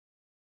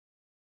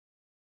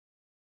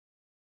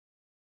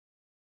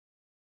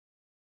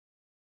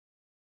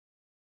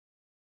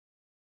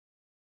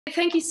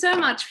thank you so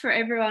much for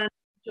everyone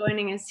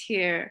joining us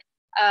here,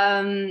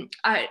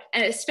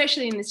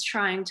 especially in this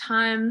trying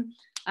time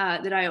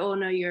that I all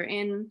know you're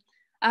in.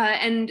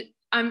 And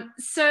I'm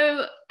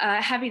so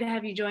happy to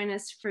have you join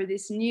us for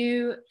this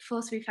new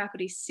philosophy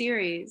faculty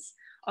series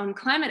on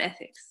climate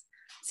ethics.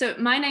 So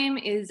my name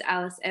is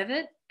Alice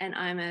Everett, and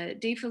I'm a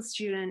DPhil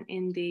student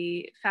in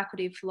the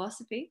Faculty of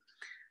Philosophy,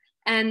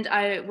 and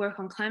I work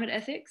on climate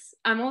ethics.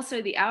 I'm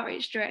also the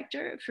outreach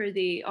director for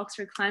the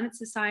Oxford Climate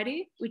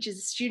Society, which is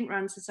a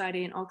student-run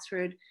society in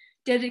Oxford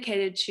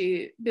dedicated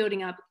to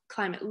building up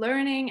climate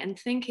learning and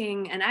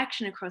thinking and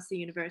action across the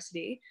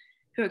university,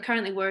 who are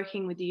currently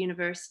working with the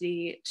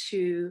university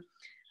to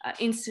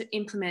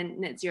implement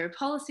net zero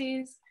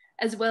policies,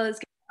 as well as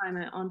get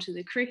climate onto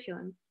the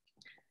curriculum.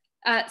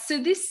 So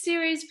this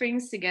series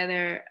brings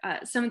together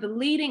some of the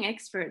leading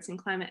experts in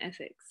climate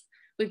ethics.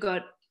 We've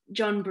got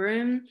John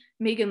Broome,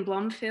 Megan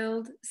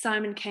Blomfield,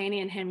 Simon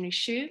Caney, and Henry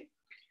Shue,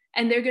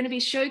 and they're going to be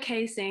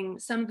showcasing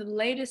some of the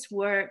latest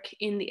work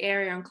in the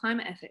area on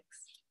climate ethics.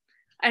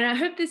 And I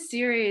hope this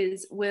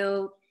series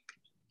will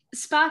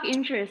spark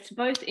interest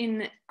both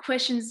in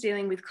questions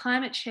dealing with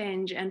climate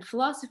change and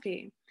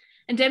philosophy,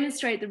 and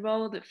demonstrate the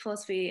role that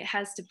philosophy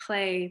has to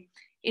play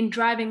in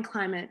driving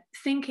climate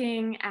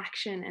thinking,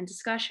 action, and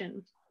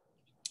discussion.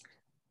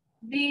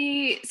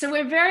 So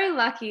we're very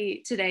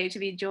lucky today to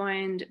be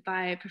joined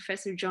by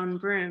Professor John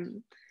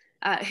Broome,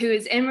 who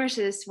is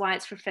Emeritus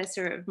White's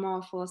Professor of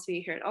Moral Philosophy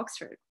here at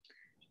Oxford.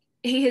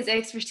 He has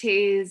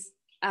expertise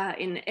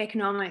in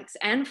economics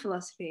and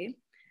philosophy,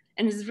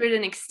 and has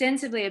written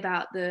extensively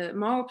about the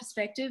moral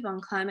perspective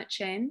on climate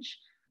change,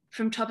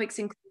 from topics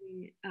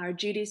including our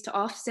duties to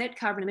offset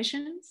carbon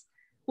emissions,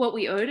 what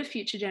we owe to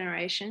future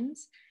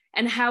generations,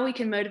 and how we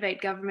can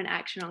motivate government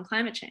action on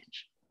climate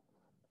change.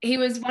 He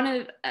was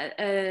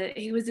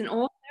an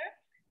author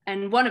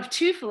and one of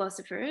two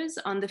philosophers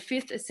on the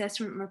 5th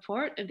assessment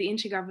report of the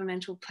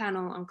Intergovernmental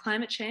Panel on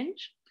Climate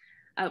Change,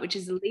 which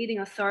is a leading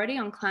authority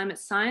on climate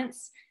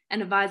science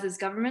and advises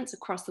governments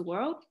across the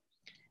world.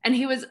 And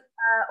he was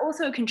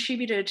also a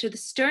contributor to the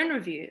Stern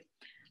Review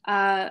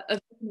of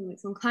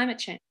economics on climate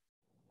change.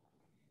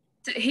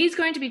 So he's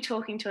going to be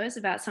talking to us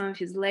about some of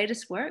his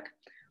latest work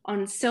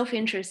on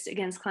self-interest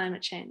against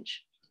climate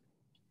change.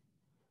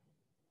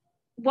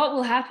 What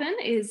will happen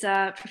is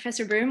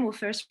Professor Broome will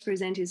first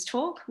present his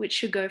talk, which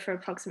should go for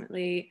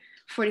approximately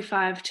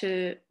 45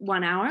 to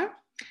 1 hour.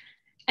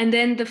 And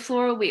then the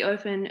floor will be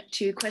open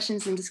to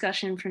questions and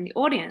discussion from the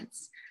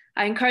audience.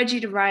 I encourage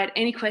you to write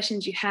any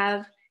questions you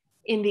have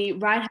in the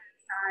right-hand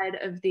side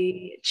of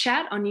the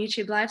chat on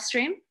YouTube live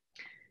stream.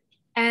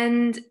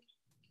 And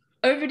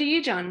over to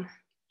you, John.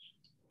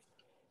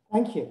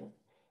 Thank you.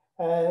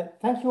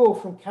 Thank you all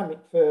for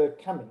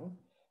coming.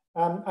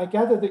 I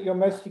gather that you're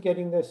mostly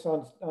getting this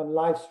on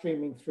live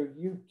streaming through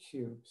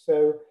YouTube,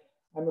 so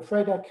I'm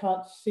afraid I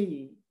can't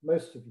see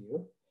most of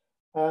you.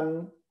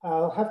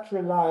 I'll have to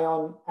rely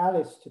on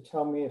Alice to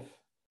tell me if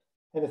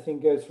anything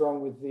goes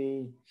wrong with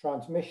the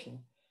transmission.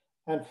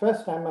 And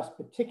first, I must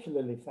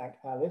particularly thank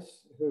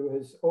Alice, who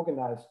has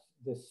organized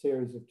this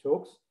series of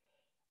talks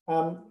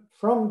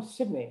from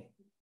Sydney,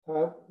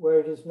 where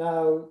it is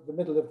now the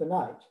middle of the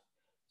night.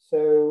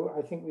 So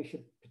I think we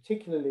should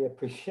particularly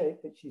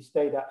appreciate that she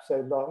stayed up so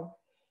long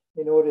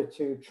in order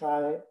to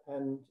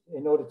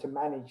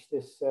manage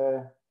this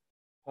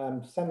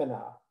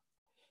seminar.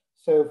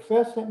 So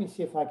first, let me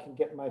see if I can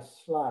get my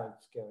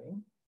slides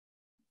going.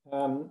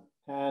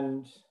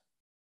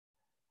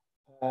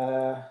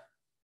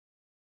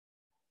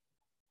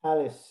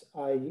 Alice,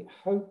 I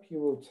hope you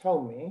will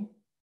tell me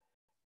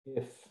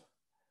if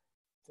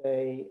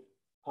they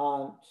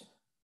aren't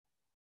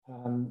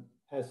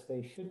as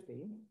they should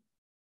be.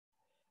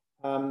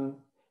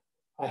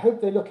 I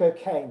hope they look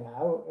okay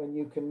now, and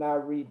you can now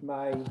read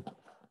my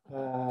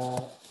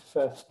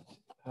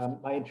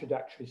my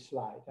introductory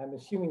slide. I'm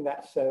assuming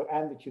that's so,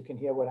 and that you can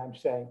hear what I'm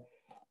saying,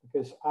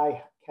 because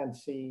I can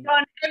see.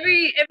 John,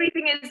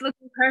 everything is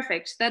looking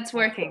perfect. That's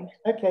working.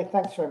 Okay,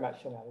 thanks very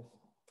much, Alice.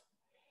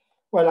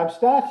 Well, I'm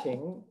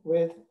starting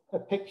with a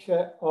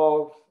picture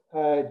of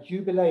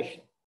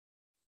jubilation.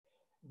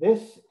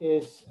 This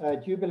is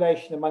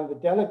jubilation among the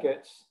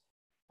delegates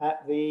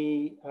at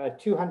the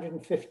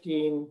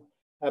 215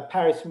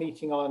 Paris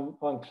meeting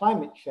on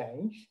climate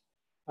change.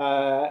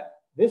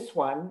 This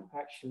one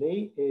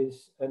actually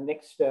is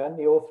Nick Stern,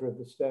 the author of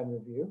the Stern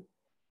Review.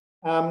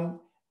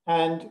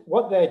 And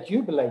what they're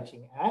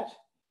jubilating at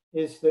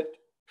is that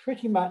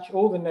pretty much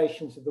all the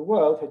nations of the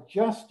world had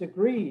just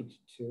agreed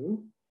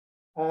to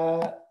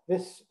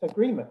this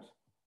agreement.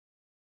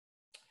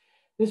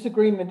 This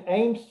agreement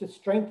aims to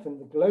strengthen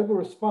the global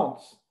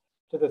response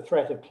to the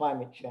threat of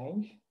climate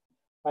change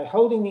by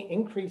holding the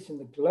increase in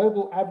the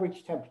global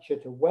average temperature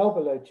to well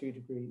below 2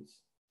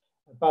 degrees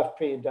above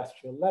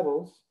pre-industrial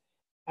levels,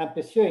 and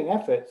pursuing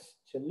efforts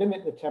to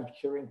limit the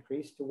temperature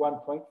increase to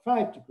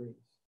 1.5 degrees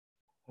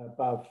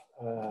above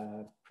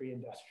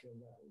pre-industrial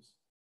levels.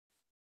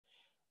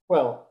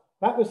 Well,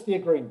 that was the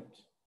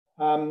agreement.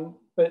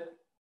 But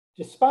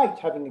despite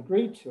having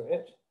agreed to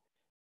it,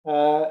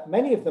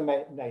 many of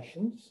the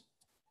nations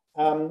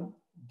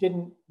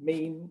didn't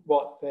mean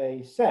what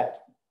they said.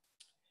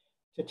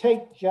 To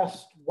take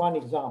just one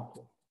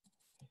example,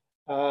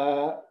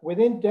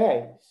 within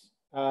days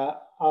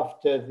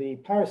after the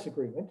Paris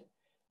Agreement,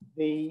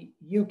 the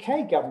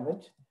UK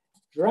government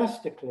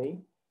drastically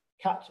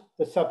cut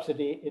the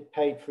subsidy it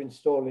paid for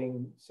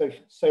installing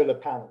solar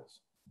panels.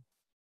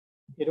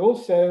 It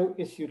also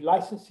issued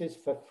licenses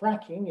for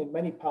fracking in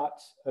many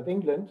parts of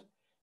England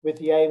with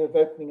the aim of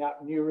opening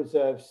up new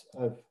reserves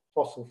of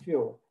fossil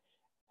fuel.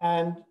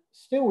 And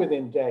still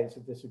within days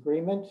of this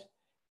agreement,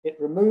 it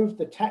removed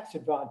the tax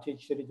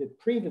advantage that it had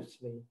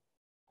previously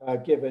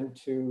given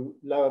to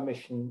low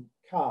emission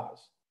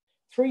cars.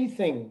 Three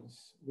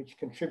things which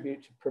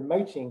contribute to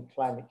promoting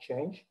climate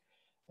change.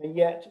 And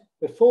yet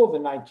before the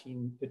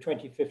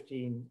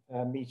 2015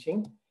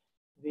 meeting,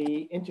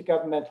 the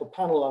Intergovernmental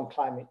Panel on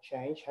Climate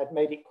Change had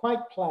made it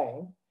quite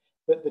plain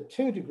that the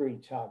 2-degree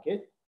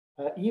target,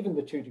 even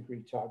the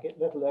 2-degree target,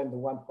 let alone the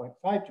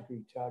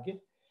 1.5-degree target,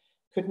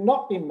 could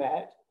not be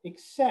met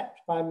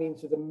except by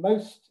means of the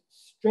most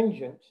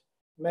stringent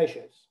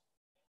measures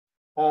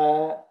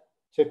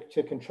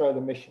to control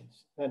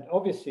emissions. And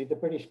obviously the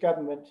British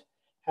government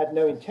had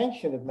no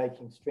intention of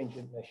making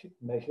stringent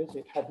measures.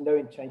 It had no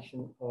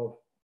intention of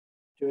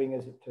doing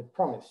as it had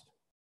promised.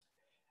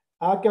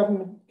 Our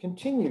government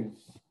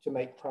continues to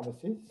make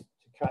promises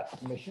to cut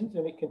emissions,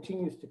 and it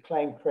continues to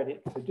claim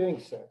credit for doing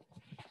so.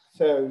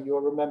 So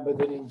you'll remember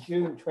that in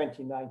June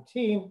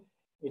 2019,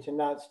 it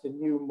announced a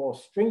new, more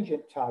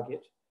stringent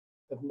target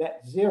of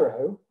net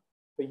zero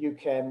for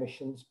UK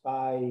emissions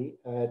by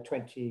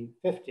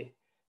 2050.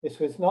 This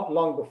was not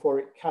long before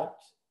it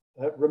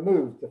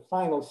removed the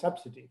final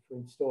subsidy for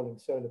installing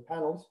solar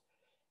panels.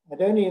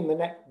 And only in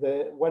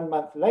the 1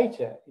 month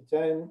later, its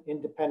own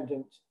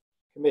independent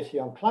Committee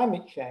on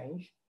Climate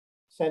Change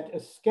sent a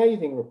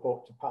scathing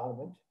report to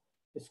Parliament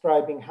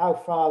describing how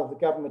far the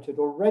government had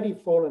already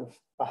fallen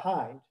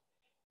behind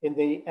in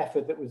the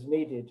effort that was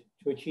needed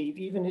to achieve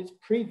even its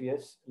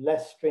previous,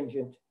 less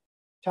stringent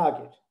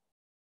target.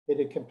 It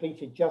had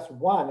completed just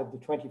one of the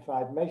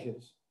 25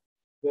 measures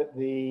that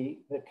the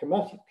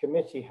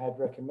committee had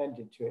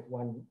recommended to it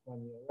one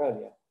year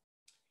earlier.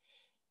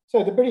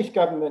 So the British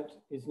government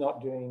is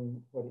not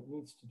doing what it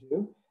needs to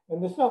do,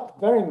 and there's not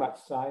very much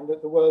sign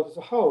that the world as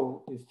a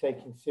whole is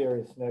taking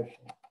serious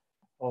notion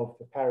of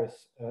the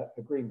Paris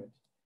Agreement.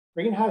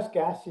 Greenhouse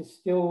gas is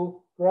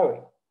still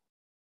growing.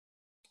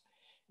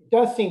 It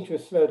does seem to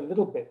have slowed a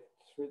little bit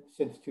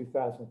since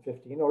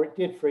 2015, or it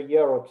did for a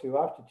year or two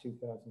after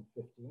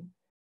 2015,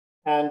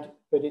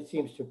 but it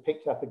seems to have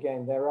picked up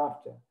again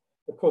thereafter.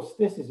 Of course,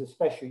 this is a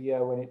special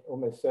year when it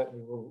almost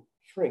certainly will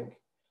shrink,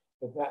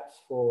 but that's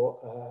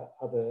for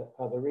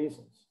other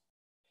reasons.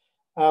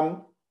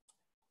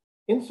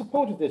 In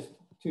support of this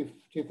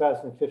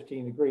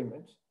 2015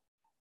 agreement,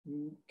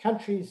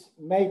 countries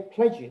made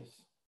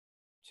pledges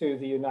to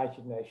the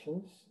United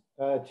Nations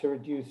to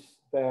reduce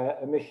their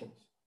emissions.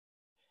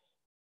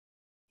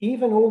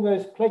 Even all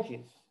those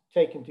pledges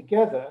taken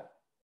together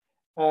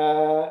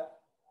are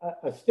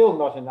still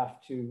not enough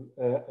to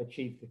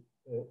achieve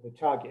the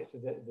target,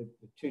 the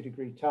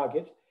 2-degree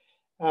target.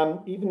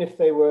 Even if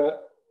they were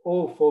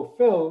all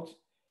fulfilled,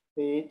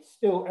 it's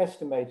still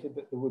estimated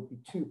that there would be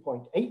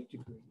 2.8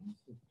 degrees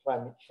of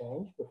climate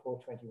change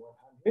before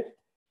 2100.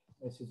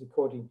 This is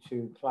according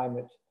to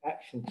Climate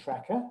Action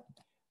Tracker,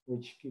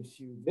 which gives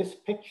you this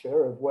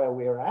picture of where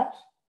we're at.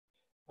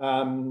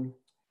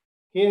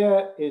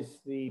 Here is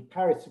the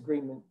Paris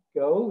Agreement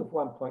goal of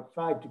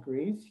 1.5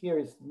 degrees. Here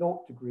is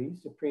 0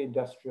 degrees, the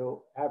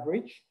pre-industrial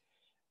average.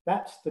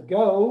 That's the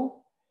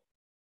goal.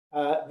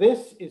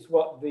 This is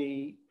what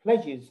the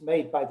pledges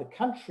made by the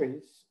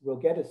countries will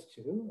get us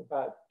to,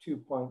 about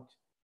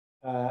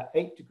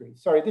 2.8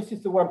 degrees. Sorry, this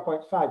is the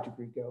 1.5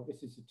 degree goal.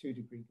 This is the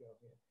 2-degree goal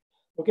here.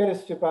 Will get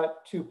us to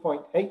about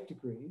 2.8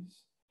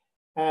 degrees.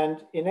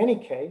 And in any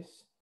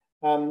case,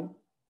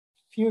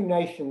 few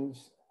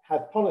nations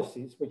have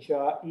policies which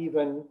are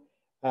even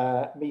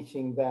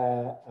meeting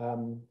their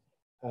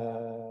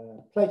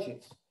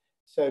pledges.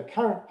 So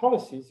current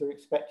policies are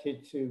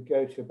expected to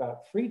go to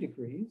about 3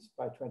 degrees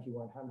by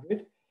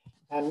 2100,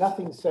 and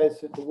nothing says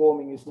that the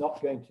warming is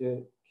not going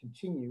to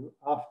continue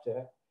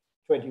after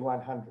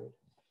 2100.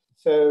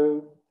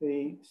 So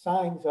the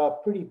signs are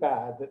pretty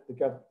bad that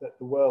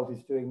the world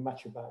is doing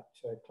much about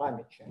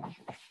climate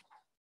change.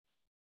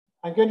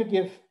 I'm going to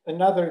give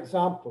another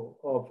example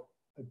of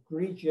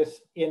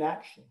egregious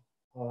inaction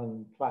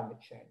on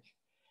climate change.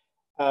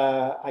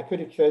 I could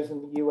have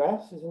chosen the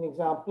US as an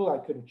example. I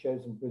could have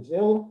chosen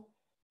Brazil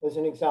as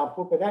an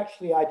example, but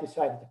actually I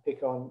decided to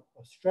pick on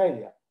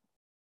Australia.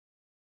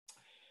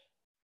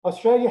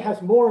 Australia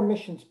has more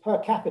emissions per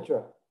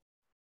capita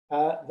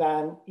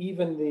than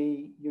even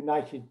the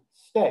United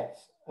States.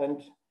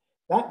 And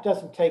that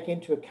doesn't take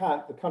into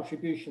account the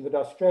contribution that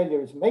Australia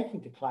is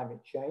making to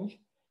climate change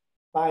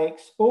by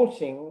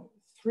exporting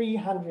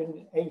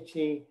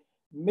 380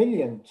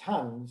 million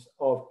tons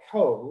of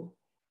coal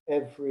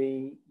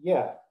every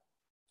year.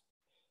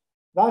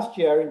 Last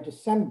year in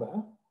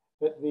December,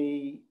 at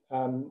the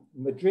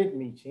Madrid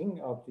meeting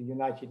of the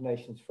United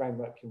Nations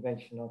Framework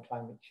Convention on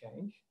Climate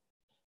Change,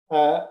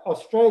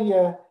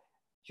 Australia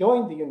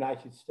joined the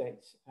United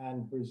States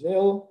and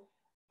Brazil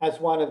as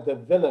one of the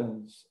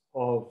villains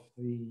of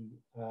the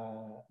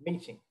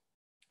meeting.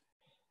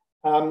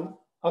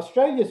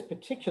 Australia's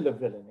particular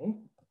villainy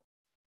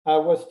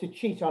was to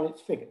cheat on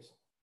its figures.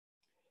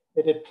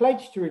 It had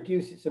pledged to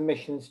reduce its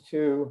emissions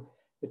to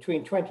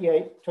between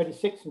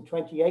 26 and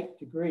 28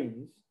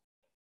 degrees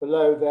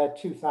below their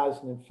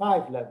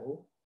 2005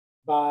 level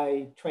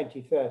by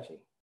 2030.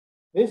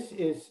 This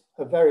is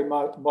a very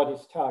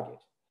modest target.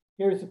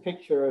 Here is a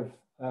picture of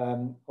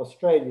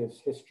Australia's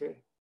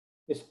history.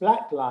 This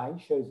black line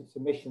shows its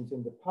emissions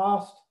in the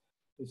past.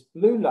 This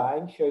blue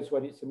line shows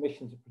what its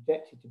emissions are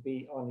projected to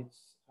be on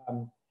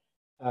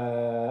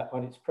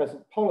its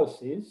present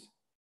policies.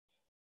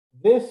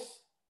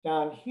 This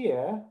down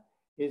here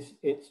is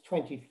its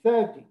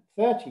 2030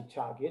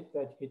 target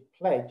that it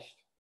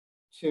pledged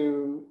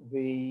to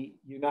the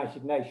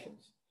United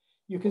Nations.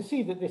 You can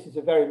see that this is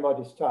a very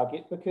modest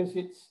target because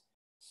it's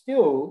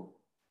still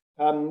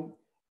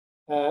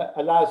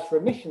allows for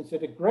emissions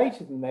that are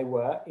greater than they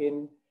were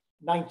in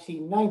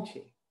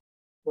 1990.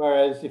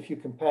 Whereas if you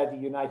compare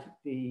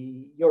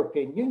the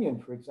European Union,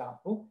 for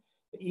example,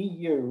 the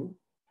EU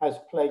has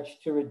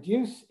pledged to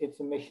reduce its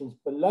emissions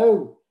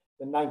below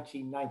the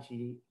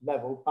 1990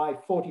 level by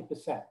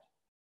 40%.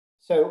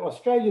 So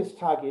Australia's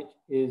target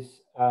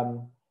is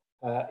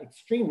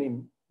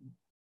extremely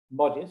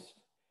modest.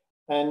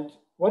 And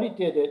what it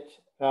did at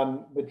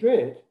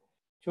Madrid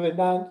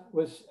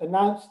was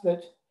announce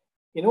that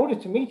in order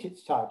to meet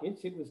its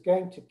targets, it was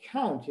going to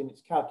count in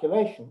its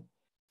calculation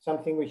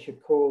something we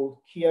should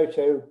call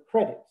Kyoto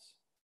credits.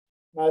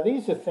 Now,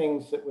 these are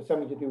things that were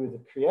something to do with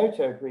the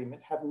Kyoto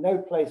Agreement, have no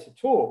place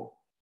at all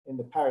in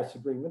the Paris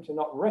Agreement, are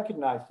not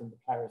recognized in the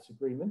Paris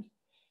Agreement.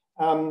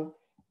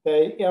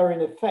 They are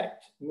in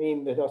effect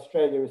mean that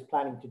Australia is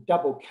planning to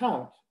double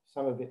count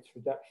some of its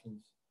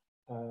reductions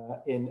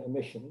in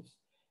emissions.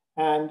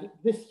 And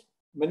this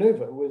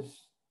maneuver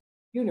was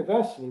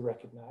universally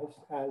recognized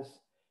as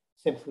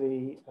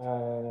simply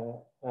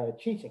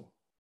cheating.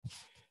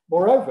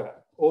 Moreover,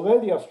 although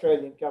the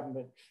Australian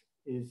government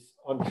is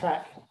on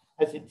track,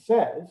 as it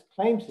says,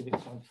 claims that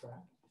it's on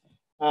track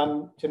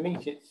to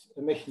meet its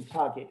emission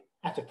target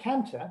at a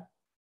canter,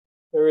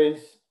 there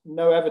is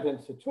no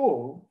evidence at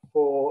all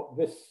for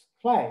this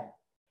claim.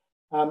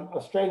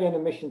 Australian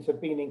emissions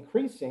have been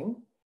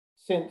increasing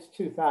since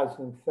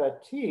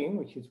 2013,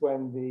 which is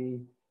when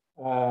the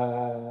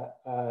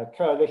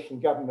coalition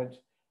government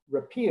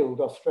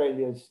repealed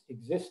Australia's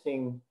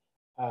existing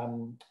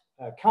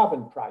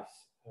carbon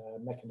price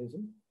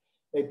mechanism.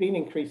 They've been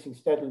increasing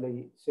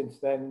steadily since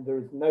then. There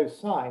is no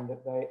sign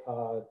that they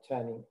are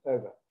turning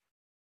over.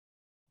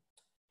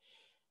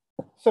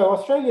 So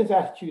Australia's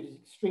attitude is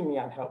extremely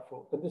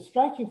unhelpful. But the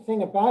striking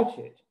thing about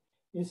it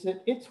is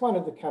that it's one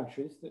of the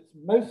countries that's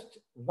most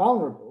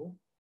vulnerable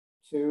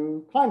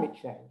to climate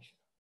change.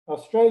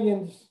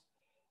 Australians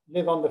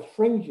live on the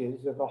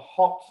fringes of a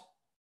hot,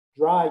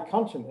 dry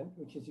continent,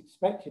 which is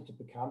expected to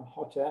become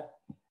hotter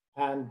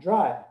and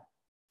drier.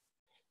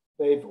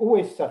 They've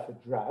always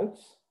suffered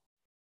droughts.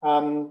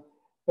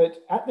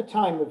 But at the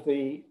time of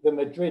the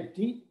Madrid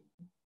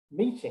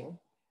meeting,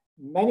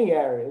 many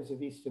areas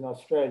of Eastern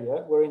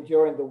Australia were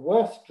enduring the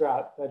worst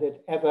drought that had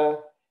ever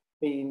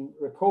been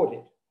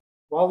recorded.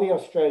 While the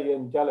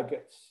Australian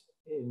delegates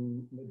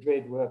in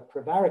Madrid were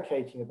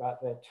prevaricating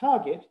about their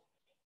target,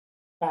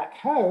 back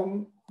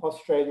home,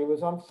 Australia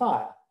was on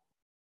fire.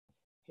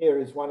 Here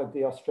is one of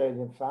the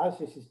Australian fires.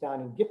 This is down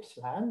in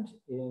Gippsland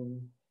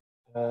in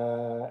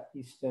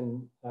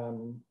eastern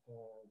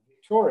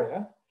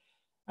Victoria.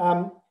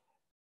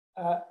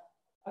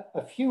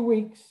 A few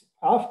weeks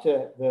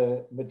after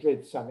the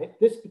Madrid summit,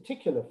 this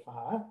particular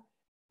fire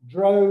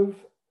drove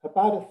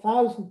about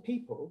 1,000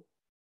 people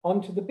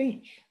onto the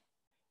beach.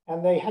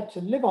 And they had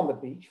to live on the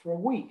beach for a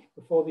week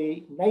before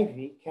the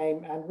Navy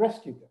came and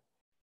rescued them.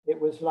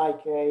 It was like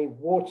a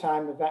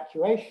wartime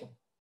evacuation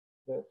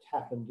that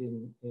happened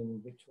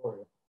in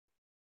Victoria.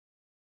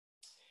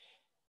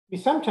 We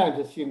sometimes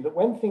assume that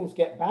when things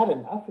get bad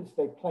enough, as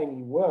they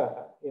plainly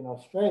were in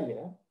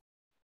Australia,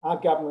 our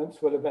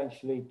governments will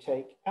eventually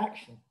take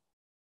action.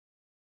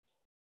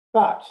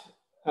 But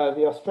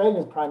the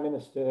Australian Prime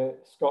Minister,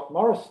 Scott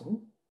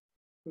Morrison,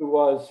 who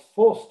was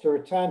forced to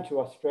return to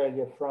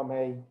Australia from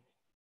a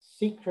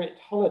secret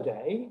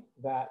holiday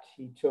that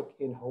he took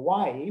in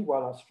Hawaii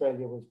while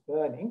Australia was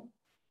burning,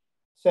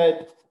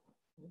 said,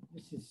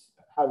 this is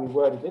how he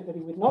worded it, that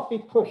he would not be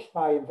pushed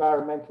by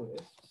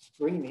environmentalists,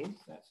 greenies,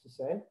 that's to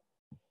say,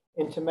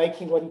 into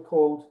making what he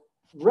called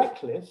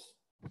reckless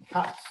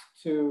cuts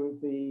to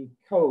the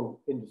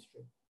coal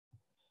industry.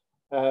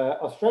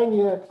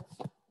 Australia's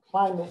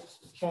climate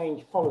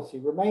change policy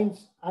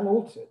remains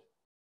unaltered,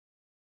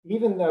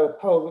 even though a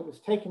poll that was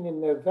taken in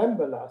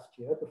November last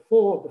year,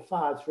 before the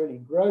fires really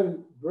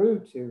grew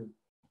to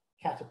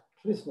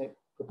cataclysmic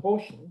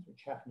proportions,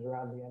 which happened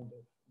around the end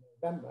of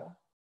November,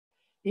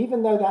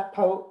 even though that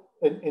poll,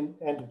 end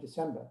of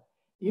December,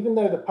 even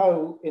though the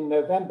poll in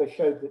November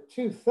showed that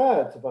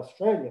 2/3 of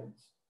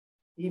Australians,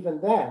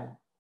 even then,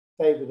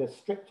 favoured a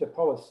stricter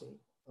policy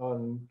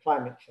on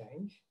climate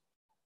change,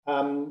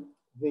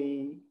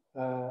 the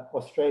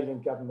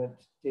Australian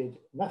government did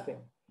nothing.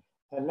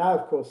 And now,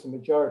 of course, the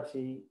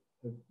majority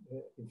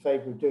in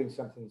favour of doing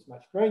something is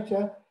much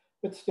greater,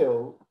 but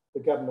still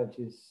the government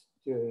is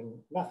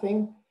doing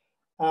nothing.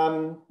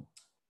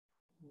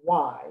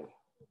 Why?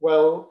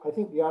 Well, I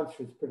think the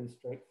answer is pretty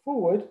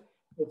straightforward.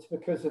 It's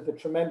because of the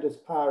tremendous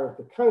power of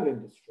the coal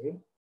industry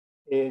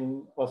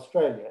in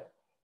Australia.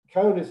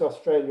 Coal is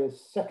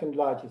Australia's second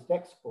largest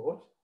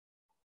export,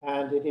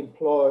 and it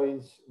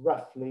employs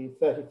roughly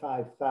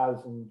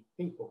 35,000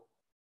 people.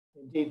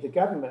 Indeed,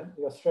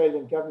 the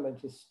Australian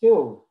government is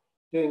still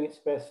doing its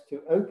best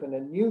to open a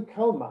new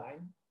coal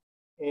mine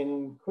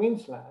in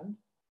Queensland,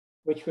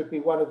 which would be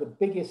one of the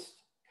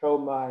biggest coal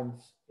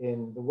mines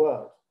in the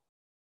world.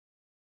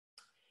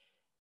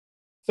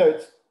 So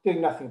it's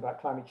doing nothing about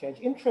climate change.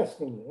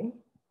 Interestingly,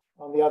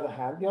 on the other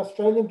hand, the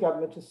Australian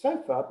government has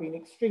so far been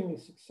extremely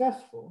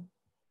successful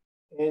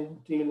in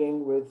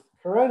dealing with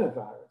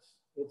coronavirus.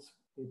 It's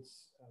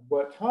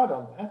worked hard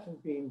on that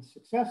and been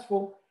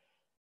successful.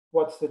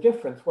 What's the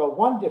difference? Well,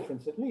 one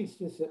difference at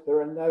least is that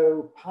there are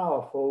no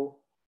powerful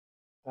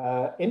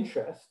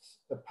interests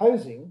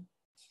opposing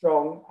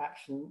strong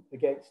action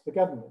against the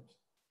government.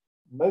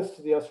 Most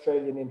of the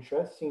Australian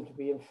interests seem to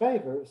be in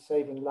favour of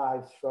saving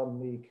lives from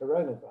the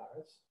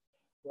coronavirus,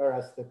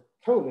 whereas the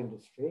coal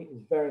industry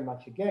is very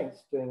much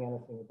against doing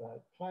anything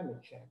about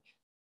climate change.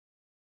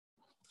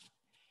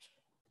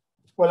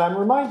 Well, I'm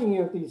reminding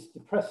you of these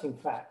depressing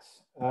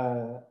facts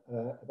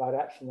about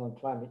action on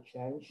climate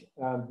change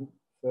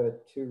for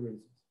two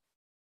reasons.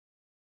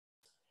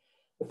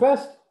 The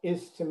first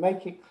is to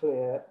make it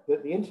clear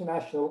that the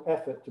international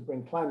effort to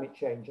bring climate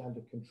change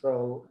under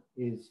control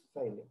is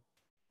failing.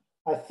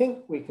 I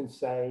think we can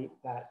say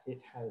that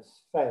it has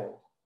failed.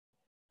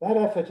 That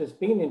effort has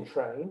been in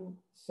train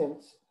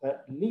since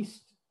at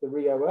least the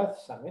Rio Earth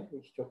Summit,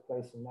 which took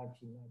place in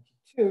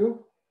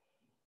 1992.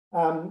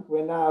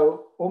 We're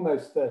now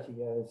almost 30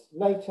 years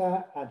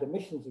later, and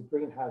emissions of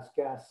greenhouse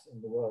gas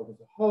in the world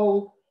as a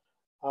whole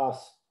are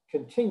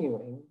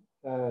continuing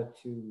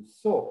to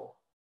soar.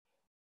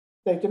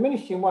 They've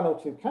diminished in one or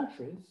two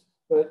countries,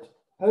 but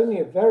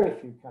only a very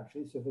few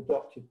countries have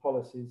adopted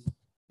policies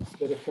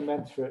that are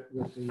commensurate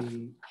with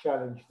the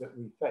challenge that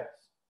we face.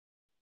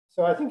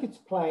 So I think it's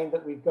plain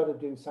that we've got to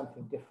do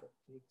something different.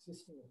 The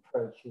existing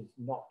approach has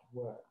not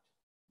worked.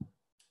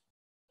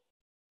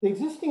 The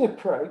existing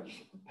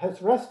approach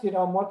has rested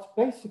on what's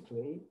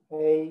basically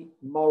a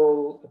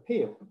moral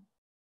appeal.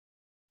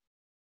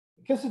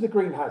 Because of the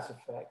greenhouse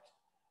effect,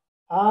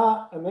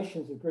 our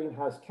emissions of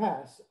greenhouse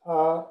gas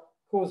are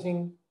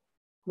causing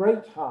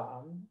great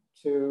harm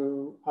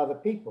to other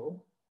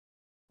people,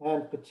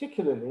 and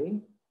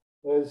particularly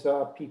those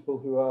are people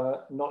who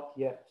are not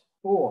yet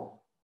born,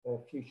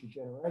 future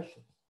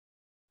generations.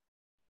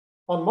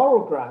 On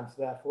moral grounds,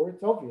 therefore,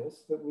 it's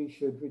obvious that we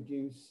should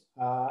reduce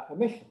our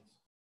emissions.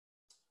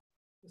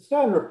 The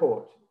Stern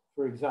report,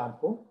 for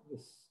example,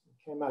 this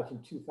came out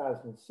in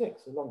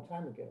 2006, a long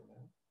time ago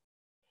now,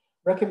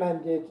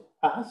 recommended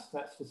us,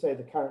 that's to say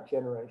the current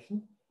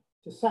generation,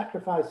 to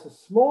sacrifice a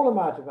small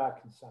amount of our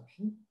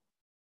consumption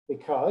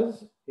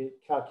because it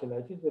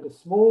calculated that a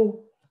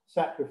small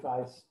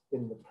sacrifice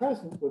in the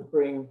present would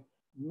bring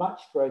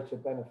much greater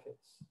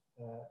benefits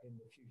in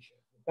the future.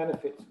 The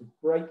benefits would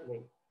greatly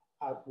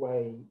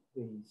outweigh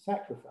the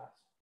sacrifice.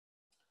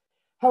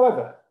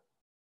 However,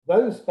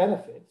 those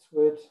benefits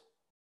would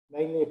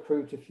mainly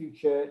accrue to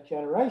future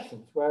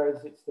generations,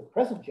 whereas it's the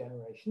present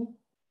generation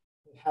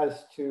that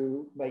has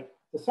to make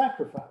the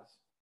sacrifice.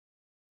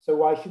 So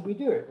why should we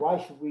do it? Why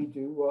should we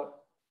do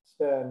what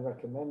Stern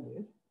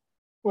recommended?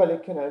 Well,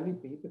 it can only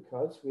be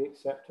because we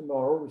accept a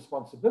moral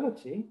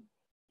responsibility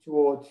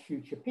towards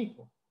future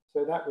people.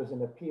 So that was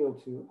an appeal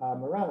to our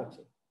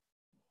morality.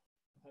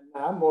 And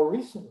now, more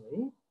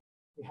recently,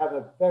 we have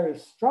a very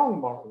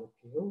strong moral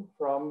appeal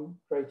from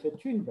Greta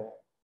Thunberg.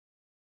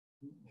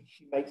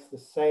 She makes the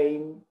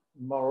same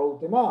moral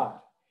demand.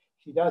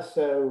 She does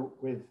so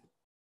with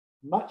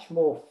much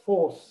more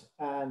force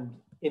and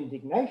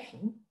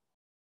indignation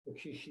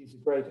because she's a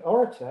great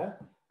orator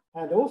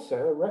and also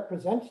a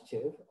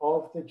representative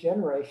of the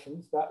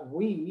generations that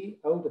we,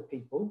 older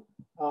people,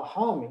 are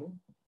harming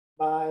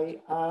by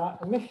our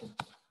emissions.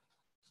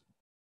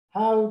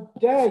 How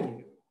dare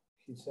you,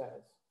 she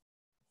says.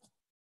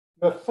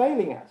 You're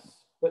failing us,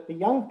 but the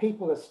young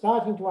people are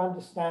starting to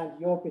understand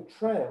your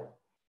betrayal.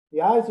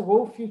 The eyes of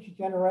all future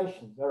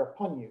generations are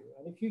upon you,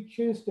 and if you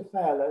choose to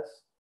fail us,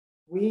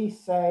 we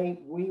say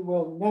we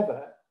will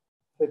never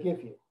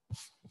forgive you.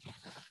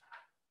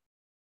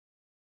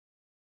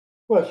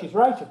 Well, she's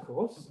right, of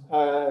course.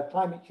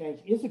 Climate change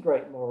is a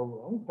great moral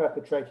wrong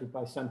perpetrated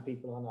by some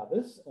people on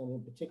others, and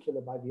in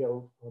particular by the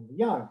old and the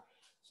young.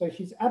 So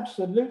she's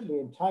absolutely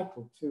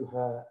entitled to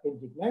her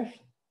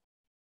indignation.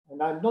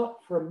 And I'm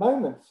not for a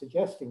moment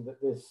suggesting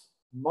that this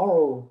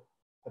moral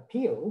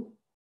appeal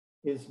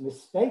is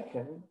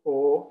mistaken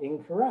or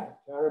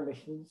incorrect. Our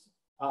emissions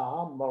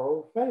are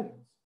moral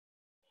failings.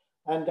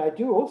 And I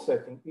do also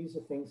think these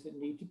are things that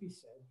need to be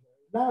said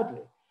very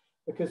loudly,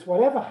 because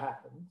whatever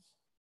happens,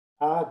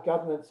 our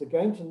governments are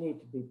going to need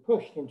to be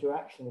pushed into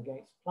action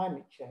against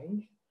climate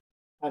change,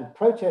 and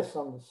protests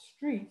on the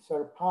streets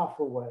are a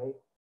powerful way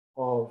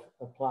of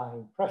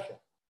applying pressure.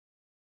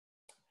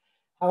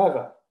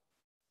 However,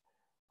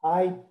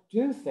 I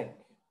do think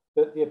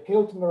that the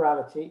appeal to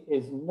morality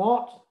is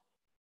not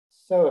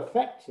so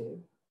effective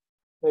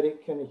that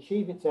it can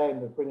achieve its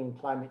aim of bringing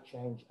climate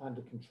change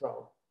under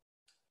control.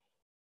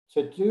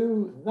 To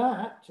do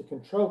that, to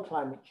control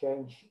climate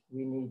change,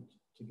 we need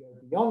to go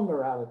beyond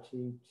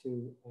morality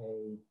to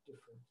a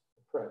different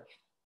approach.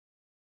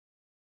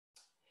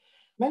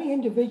 Many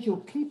individual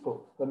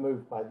people are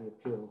moved by the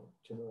appeal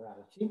to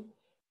morality.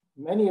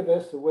 Many of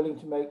us are willing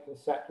to make a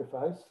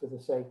sacrifice for the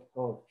sake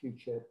of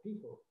future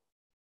people.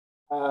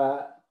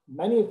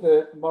 Many of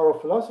the moral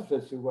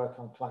philosophers who work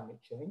on climate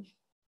change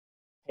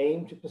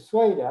aim to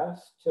persuade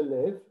us to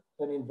live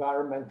an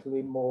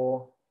environmentally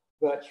more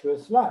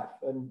virtuous life,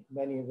 and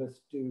many of us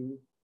do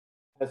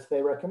as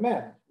they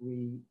recommend.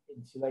 We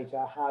insulate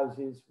our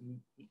houses, we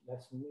eat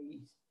less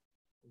meat,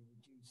 we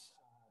reduce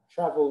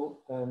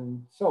travel,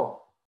 and so on.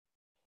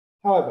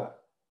 However,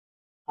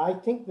 I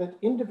think that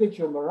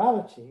individual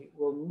morality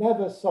will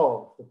never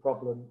solve the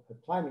problem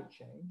of climate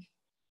change,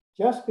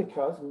 just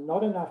because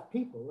not enough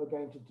people are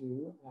going to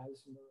do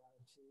as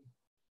morality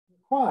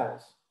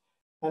requires.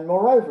 And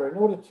moreover, in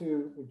order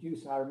to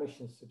reduce our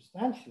emissions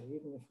substantially,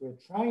 even if we're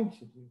trying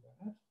to do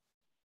that,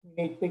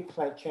 we need big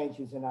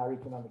changes in our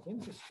economic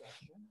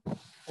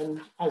infrastructure. And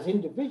as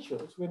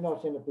individuals, we're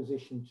not in a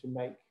position to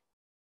make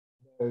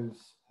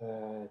those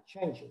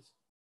changes.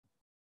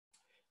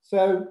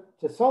 So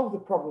to solve the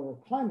problem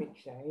of climate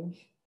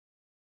change,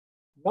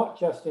 not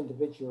just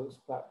individuals,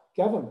 but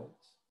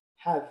governments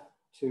have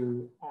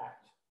to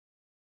act.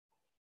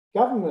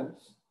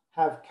 Governments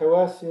have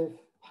coercive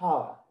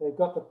power. They've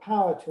got the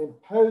power to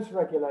impose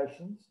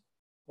regulations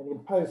and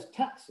impose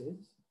taxes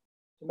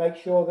to make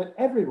sure that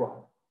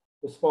everyone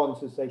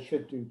responds as they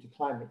should do to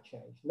climate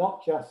change,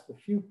 not just the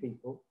few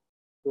people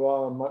who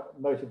are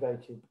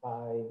motivated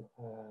by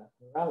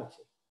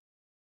morality.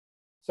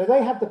 So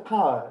they have the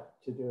power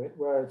to do it,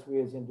 whereas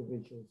we as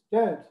individuals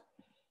don't.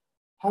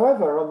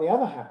 However, on the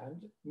other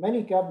hand,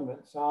 many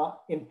governments are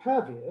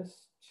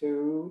impervious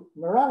to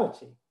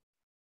morality.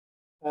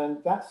 And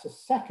that's the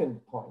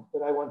second point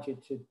that I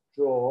wanted to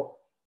draw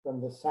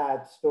from the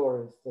sad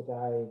stories that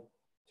I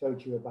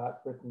told you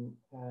about Britain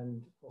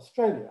and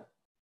Australia.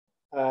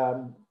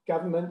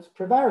 Governments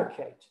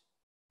prevaricate,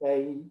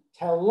 they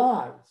tell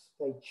lies,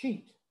 they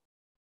cheat,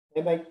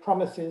 they make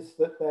promises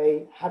that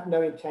they have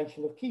no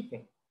intention of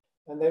keeping,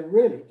 and they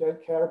really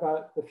don't care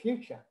about the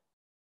future.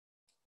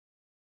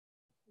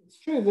 It's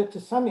true that to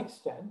some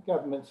extent,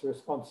 governments are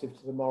responsive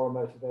to the moral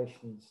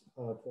motivations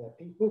of their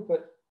people,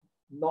 but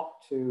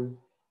not to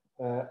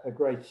a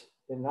great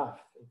enough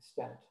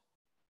extent.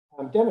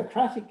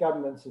 Democratic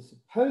governments are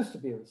supposed to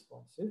be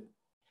responsive,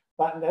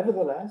 but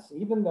nevertheless,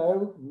 even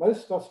though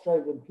most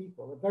Australian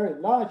people, a very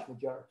large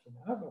majority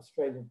now of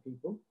Australian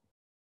people,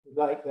 would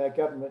like their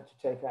government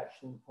to take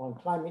action on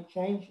climate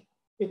change,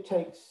 it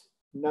takes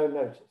no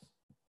notice.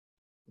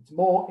 It's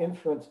more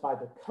influenced by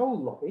the coal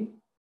lobby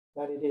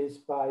than it is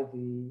by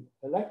the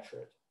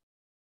electorate.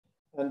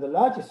 And the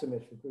largest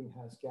emitter of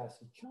greenhouse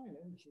gas is China,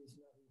 which is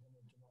not even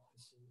a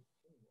democracy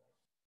anyway.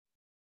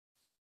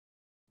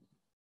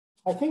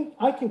 I think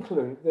I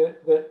conclude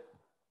that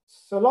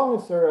so long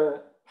as there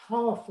are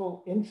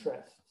powerful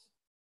interests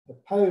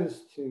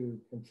opposed to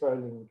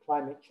controlling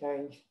climate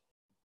change,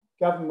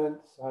 our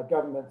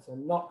governments are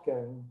not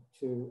going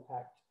to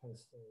act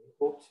as they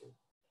ought to.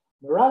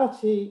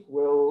 Morality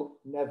will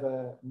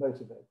never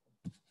motivate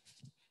them.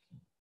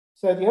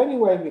 So the only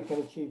way we can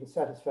achieve a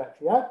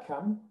satisfactory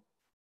outcome,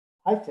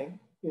 I think,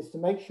 is to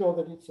make sure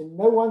that it's in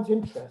no one's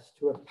interest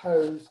to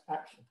oppose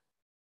action.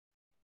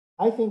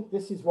 I think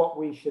this is what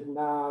we should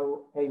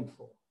now aim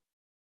for.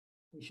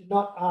 We should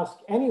not ask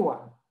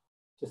anyone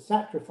to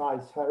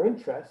sacrifice her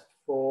interest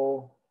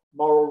for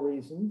moral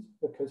reasons,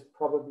 because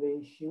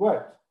probably she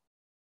won't.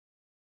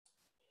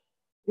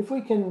 If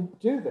we can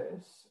do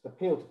this,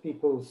 appeal to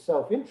people's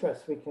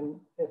self-interest, we can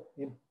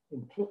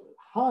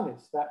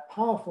harness that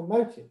powerful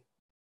motive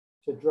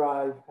to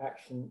drive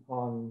action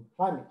on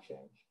climate change.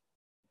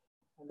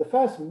 And the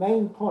first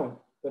main point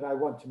that I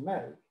want to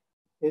make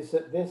is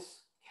that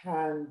this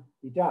can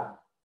be done.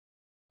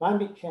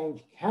 Climate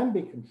change can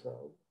be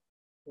controlled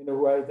in a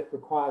way that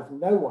requires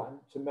no one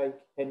to make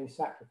any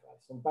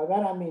sacrifice. And by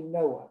that I mean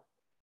no one,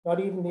 not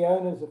even the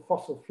owners of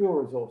fossil fuel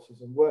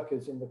resources and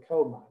workers in the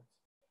coal mines.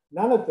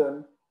 None of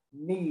them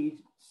need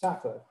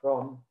suffer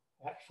from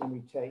action we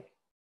take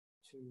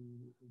to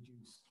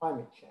reduce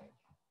climate change.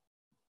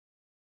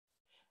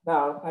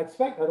 Now, I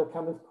expect that'll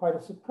come as quite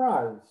a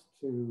surprise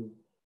to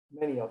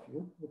many of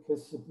you,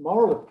 because the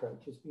moral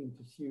approach has been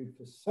pursued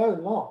for so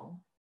long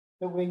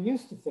that we're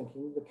used to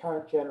thinking the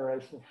current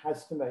generation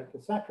has to make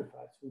a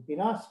sacrifice. We've been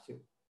asked to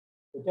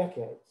for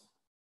decades.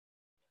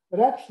 But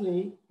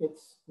actually,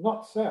 it's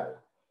not so.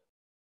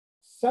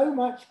 so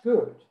much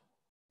good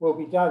will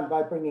be done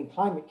by bringing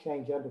climate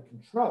change under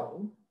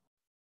control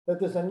that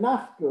there's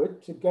enough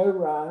good to go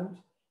around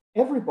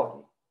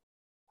everybody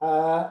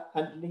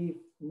and leave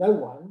no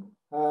one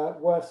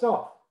worse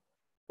off.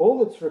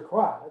 All that's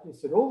required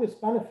is that all this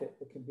benefit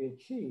that can be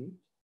achieved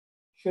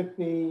should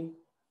be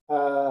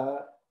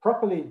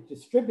properly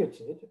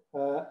distributed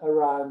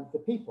around the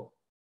people.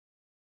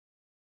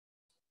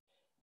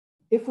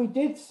 If we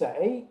did,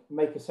 say,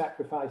 make a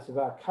sacrifice of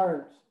our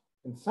current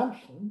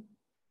consumption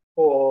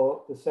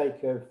for the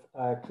sake of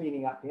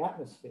cleaning up the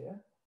atmosphere,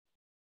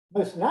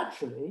 most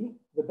naturally,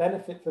 the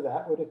benefit for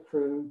that would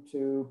accrue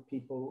to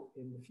people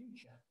in the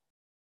future.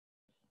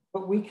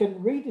 But we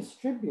can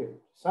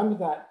redistribute some of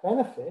that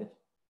benefit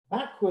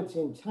backwards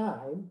in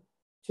time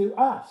to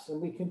us, and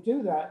we can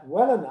do that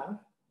well enough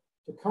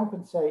to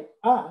compensate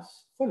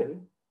us fully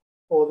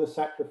for the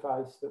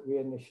sacrifice that we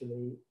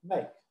initially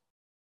make.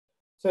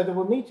 So there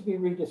will need to be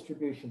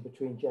redistribution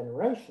between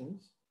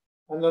generations,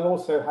 and there'll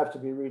also have to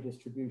be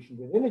redistribution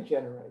within a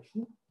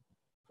generation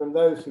from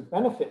those who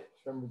benefit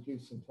from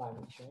reducing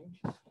climate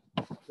change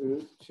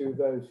to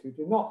those who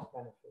do not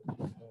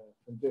benefit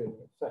from doing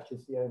it, such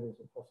as the owners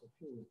of fossil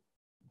fuels.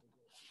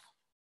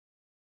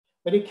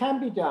 But it can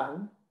be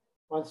done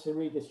once the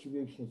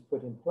redistribution is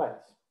put in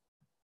place.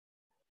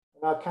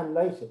 And I'll come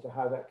later to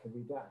how that can be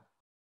done.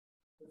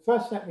 But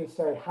first, let me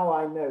say how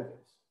I know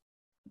this.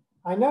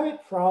 I know it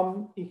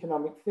from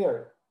economic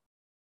theory.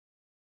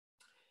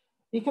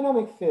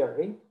 Economic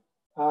theory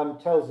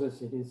tells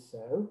us it is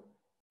so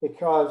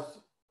because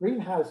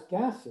greenhouse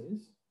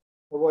gases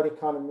are what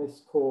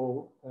economists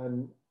call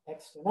an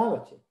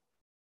externality.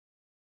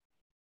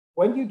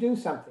 When you do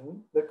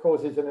something that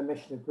causes an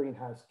emission of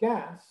greenhouse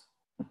gas,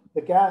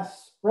 the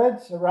gas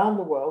spreads around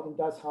the world and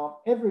does harm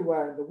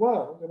everywhere in the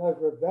world and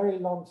over a very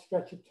long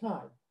stretch of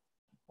time.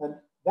 And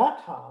that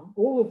harm,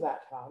 all of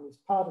that harm, is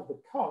part of the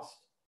cost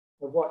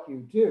of what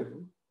you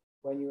do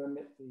when you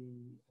emit the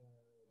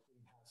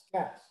greenhouse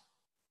gas.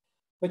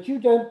 But you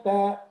don't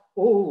bear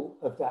all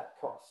of that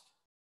cost.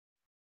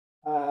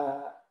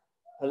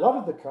 A lot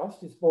of the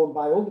cost is borne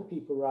by all the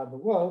people around the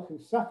world who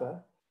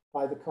suffer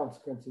by the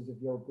consequences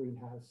of your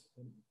greenhouse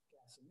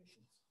gas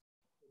emissions.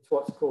 It's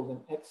what's called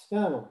an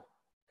external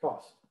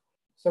cost.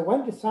 So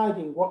when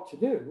deciding what to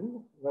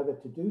do, whether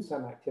to do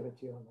some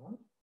activity or not,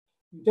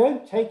 you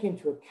don't take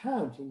into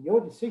account in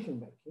your decision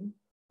making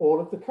all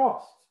of the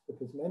costs,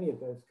 because many of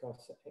those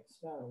costs are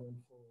external and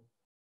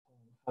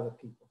for other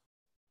people.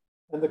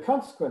 And the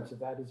consequence of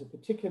that is a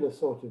particular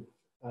sort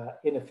of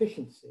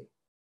inefficiency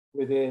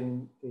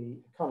within the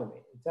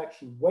economy. It's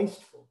actually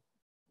wasteful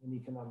in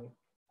economic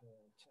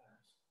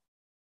terms.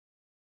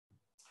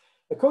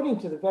 According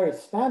to the very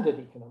standard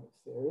economics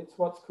theory, it's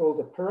what's called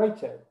a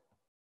Pareto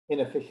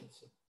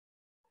inefficiency.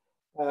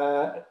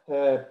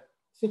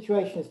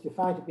 Situation is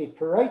defined to be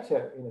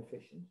Pareto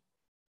inefficient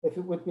if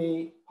it would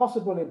be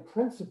possible in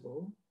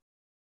principle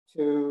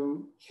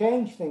to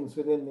change things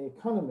within the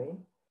economy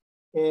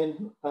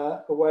in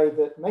a way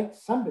that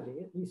makes somebody,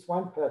 at least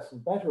one person,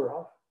 better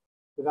off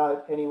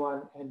without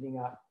anyone ending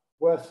up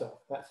worse off.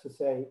 That's to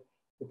say,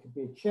 there could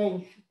be a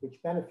change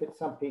which benefits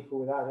some people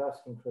without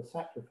asking for a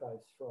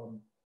sacrifice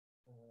from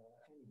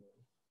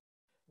anybody.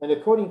 And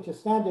according to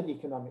standard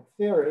economic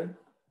theory,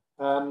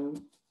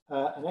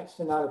 an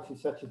externality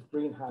such as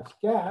greenhouse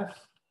gas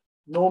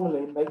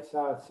normally makes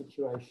our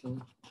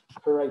situation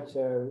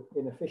Pareto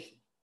inefficient.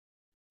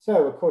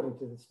 So according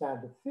to the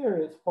standard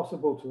theory, it's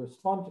possible to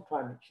respond to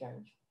climate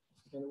change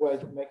in a way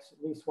that makes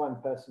at least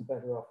one person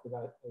better off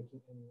without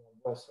making anyone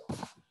worse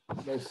off.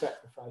 No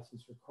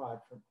sacrifices required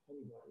from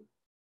anybody.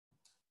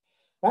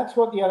 That's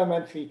what the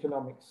elementary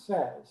economics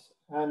says.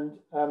 And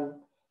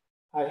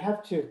I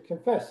have to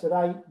confess that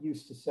I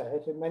used to say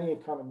it, and many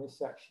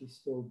economists actually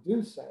still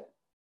do say it.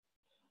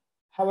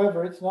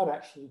 However, it's not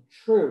actually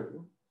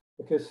true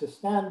because the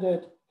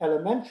standard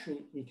elementary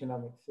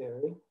economic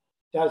theory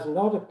does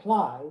not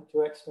apply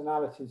to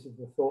externalities of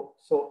the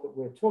sort that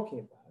we're talking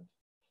about,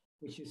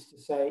 which is to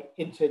say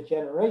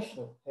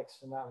intergenerational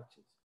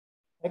externalities.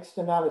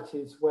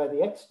 Externalities where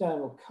the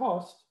external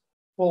cost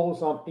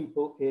falls on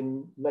people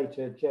in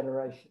later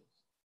generations.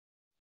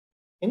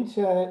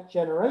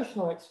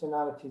 Intergenerational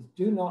externalities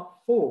do not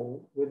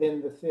fall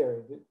within the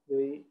theory.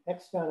 The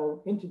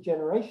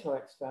intergenerational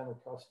external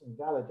cost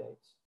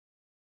invalidates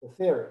the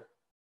theory.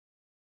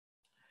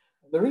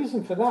 The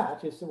reason for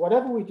that is that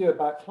whatever we do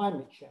about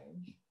climate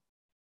change,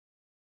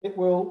 it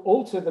will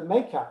alter the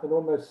makeup and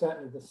almost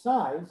certainly the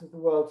size of the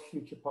world's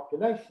future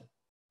population.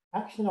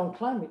 Action on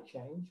climate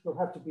change will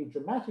have to be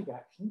dramatic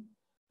action,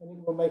 and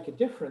it will make a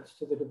difference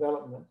to the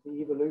development,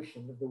 the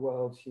evolution of the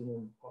world's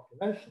human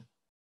population.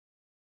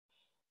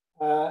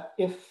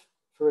 If,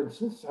 for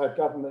instance, our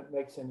government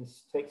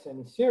takes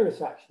any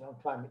serious action on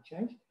climate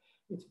change,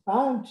 it's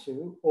bound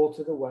to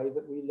alter the way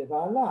that we live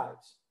our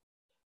lives.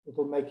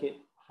 It'll make it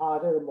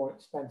harder and more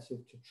expensive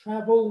to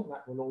travel.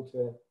 That will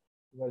alter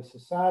the way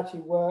society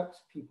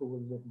works. People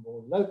will live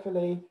more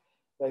locally.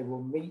 They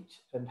will meet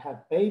and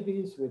have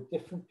babies with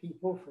different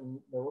people from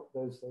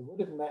those they would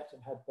have met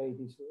and had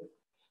babies with.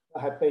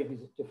 they'll have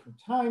babies at different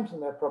times,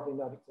 and they'll probably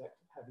not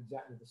have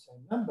exactly the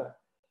same number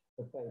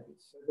of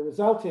babies. So the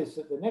result is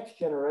that the next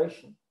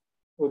generation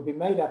will be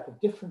made up of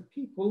different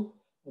people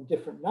and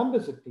different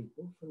numbers of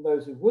people from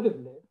those who would have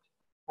lived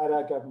had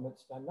our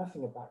governments done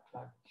nothing about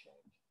climate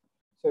change.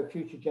 So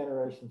future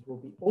generations will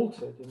be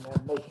altered in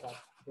their makeup,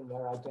 in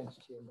their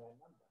identity, and their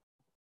number.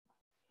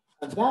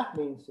 And that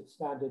means that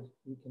standard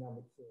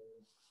economic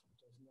theory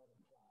does not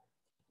apply.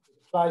 It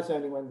applies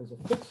only when there's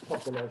a fixed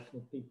population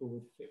of people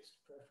with fixed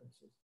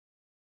preferences.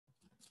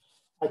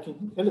 I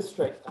can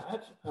illustrate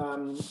that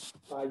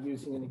by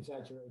using an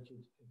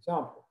exaggerated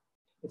example.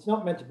 It's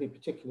not meant to be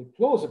particularly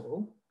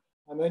plausible.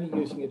 I'm only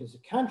using it as a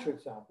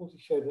counterexample to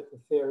show that the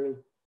theory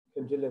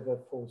can deliver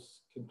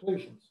false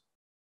conclusions.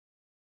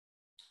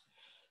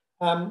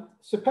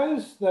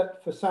 Suppose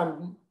that for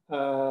some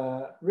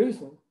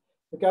reason,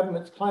 the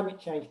government's climate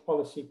change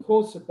policy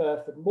caused the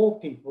birth of more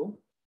people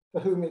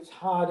for whom it's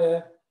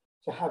harder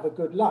to have a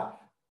good life.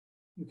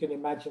 You can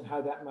imagine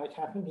how that might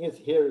happen.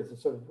 Here is a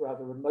sort of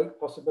rather remote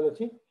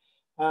possibility.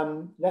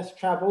 Less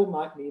travel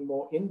might mean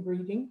more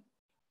inbreeding.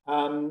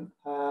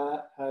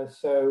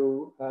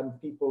 So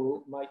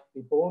people might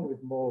be born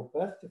with more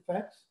birth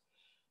defects.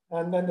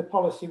 And then the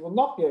policy will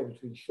not be able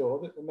to ensure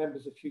that the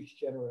members of future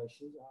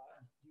generations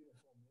are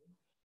uniformly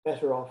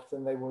better off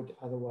than they would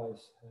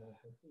otherwise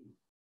have been.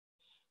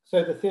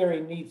 So the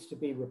theory needs to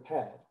be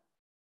repaired.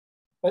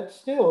 But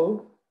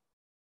still,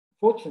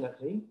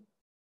 fortunately,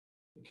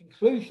 the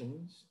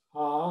conclusions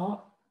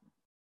are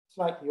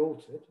slightly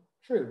altered.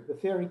 True, the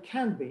theory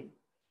can be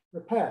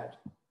repaired.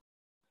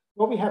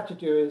 What we have to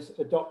do is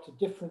adopt a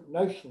different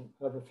notion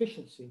of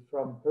efficiency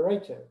from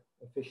Pareto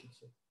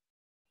efficiency.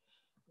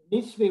 It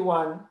needs to be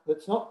one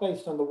that's not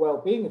based on the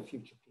well-being of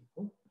future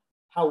people,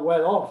 how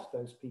well off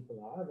those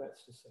people are,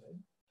 that's to say,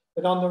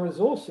 but on the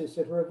resources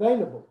that are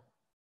available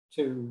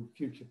to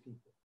future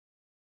people.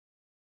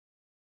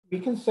 We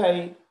can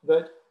say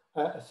that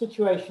a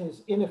situation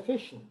is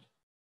inefficient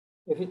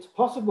if it's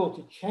possible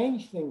to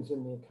change things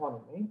in the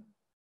economy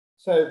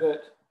so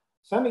that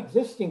some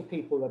existing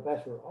people are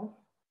better off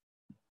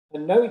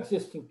and no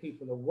existing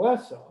people are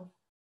worse off,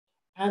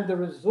 and the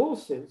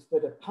resources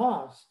that are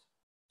passed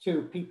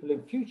to people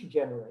in future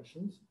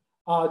generations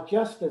are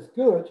just as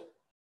good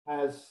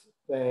as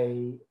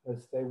they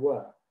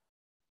were.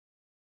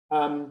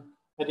 And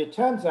it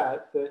turns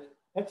out that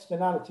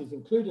externalities,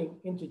 including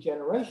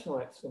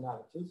intergenerational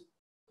externalities,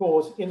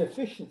 cause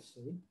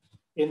inefficiency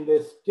in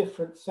this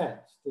different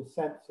sense, the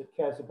sense that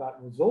cares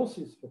about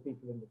resources for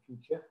people in the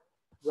future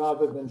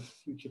rather than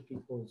future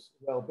people's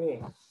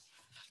well-being.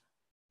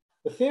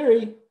 The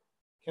theory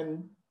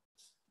can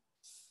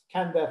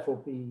therefore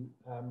be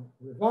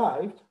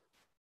revived.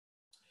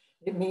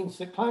 It means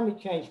that climate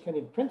change can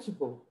in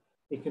principle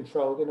be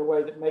controlled in a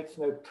way that makes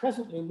no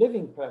presently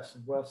living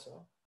person worse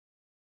off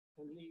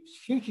and leaves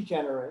future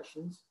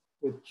generations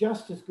with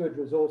just as good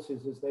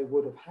resources as they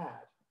would have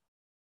had.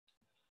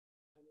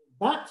 And in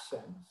that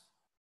sense,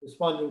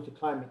 responding to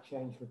climate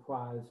change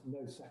requires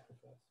no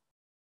sacrifice.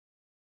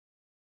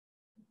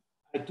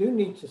 I do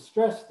need to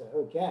stress,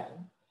 though,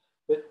 again,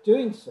 that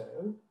doing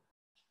so,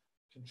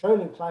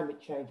 controlling climate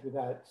change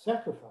without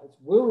sacrifice,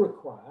 will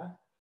require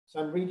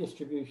some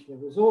redistribution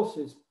of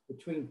resources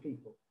between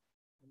people.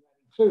 And that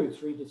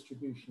includes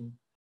redistribution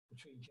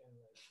between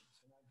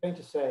generations. And I'm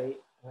going to say,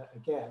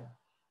 again,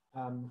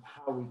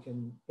 how we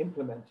can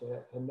implement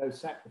a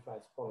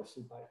no-sacrifice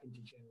policy by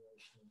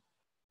intergenerational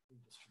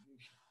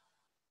redistribution.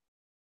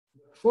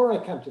 Before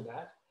I come to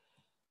that,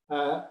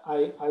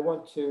 I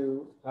want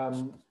to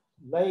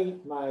lay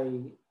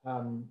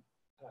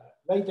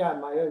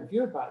down my own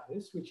view about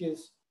this, which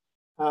is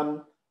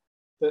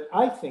that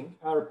I think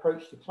our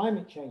approach to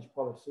climate change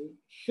policy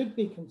should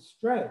be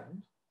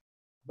constrained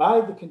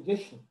by the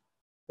condition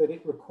that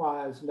it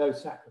requires no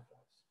sacrifice.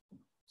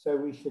 So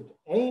we should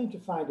aim to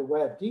find a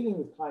way of dealing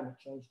with climate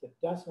change that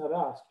does not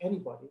ask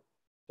anybody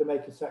to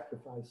make a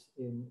sacrifice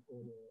in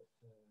order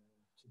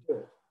to do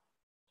it.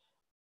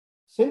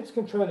 Since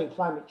controlling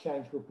climate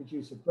change will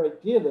produce a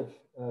great deal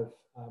of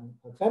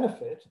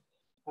benefit,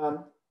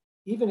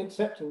 even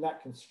accepting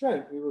that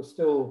constraint, we will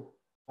still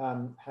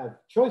have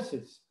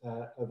choices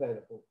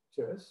available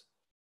to us.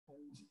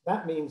 And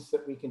that means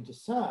that we can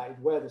decide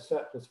where the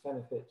surplus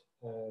benefit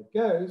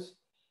goes,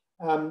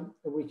 and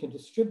we can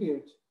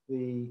distribute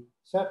the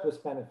surplus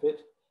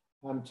benefit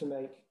to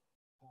make,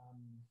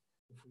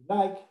 if we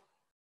like,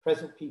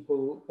 present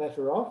people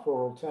better off,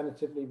 or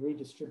alternatively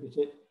redistribute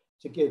it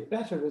to give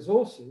better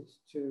resources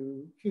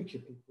to future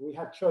people. We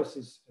have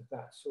choices of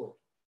that sort.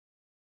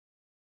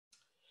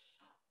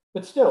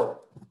 But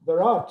still,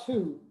 there are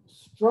two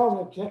strong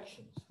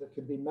objections that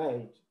could be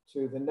made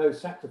to the no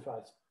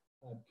sacrifice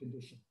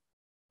condition,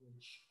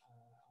 which I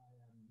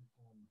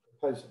am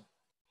proposing.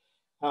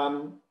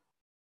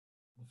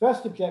 The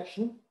first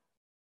objection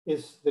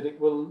is that it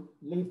will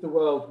leave the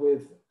world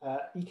with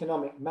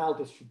economic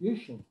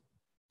maldistribution,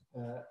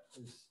 as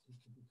it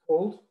could be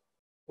called.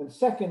 And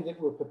second, it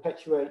will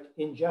perpetuate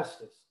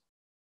injustice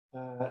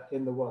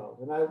in the world.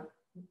 And I'll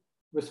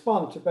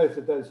respond to both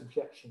of those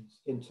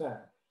objections in turn.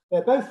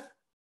 They're both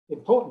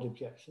important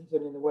objections,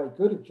 and in a way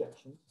good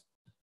objections,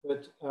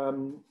 but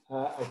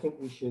I think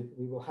we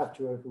will have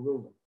to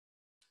overrule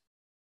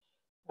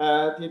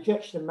them. The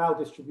objection of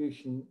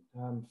maldistribution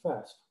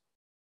first.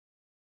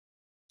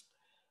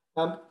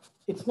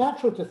 It's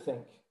natural to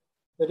think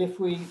that if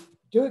we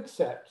do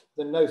accept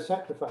the no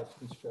sacrifice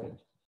constraint,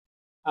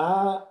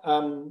 our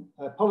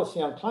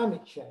policy on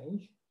climate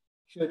change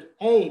should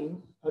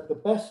aim at the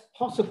best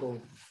possible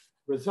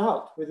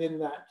result within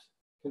that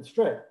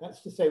constraint.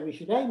 That's to say, we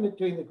should aim at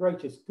doing the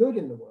greatest good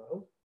in the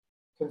world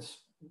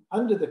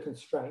under the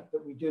constraint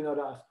that we do not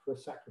ask for a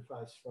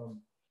sacrifice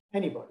from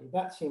anybody.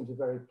 That seems a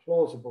very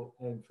plausible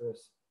aim for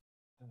us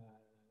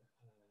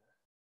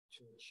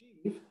to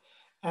achieve.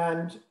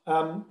 And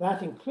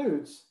that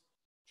includes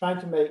trying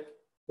to make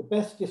the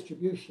best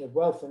distribution of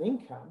wealth and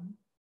income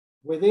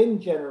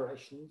within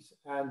generations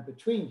and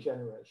between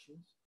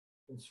generations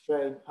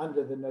constrained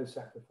under the no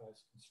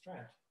sacrifice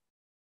constraint.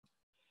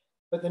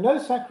 But the no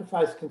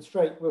sacrifice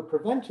constraint will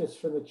prevent us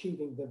from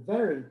achieving the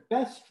very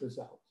best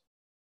result.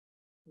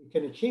 We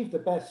can achieve the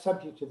best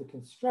subject to the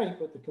constraint,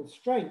 but the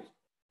constraint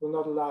will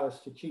not allow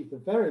us to achieve the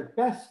very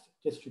best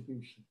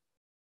distribution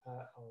of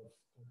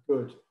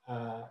good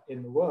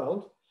in the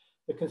world.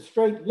 The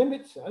constraint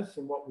limits us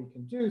in what we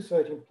can do, so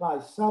it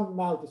implies some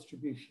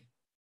maldistribution,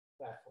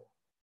 therefore.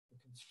 The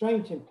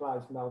constraint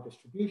implies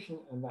maldistribution,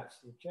 and that's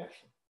the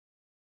objection.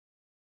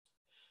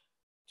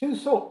 Two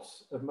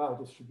sorts of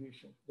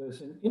maldistribution.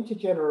 There's an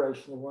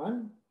intergenerational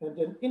one and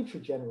an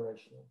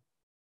intragenerational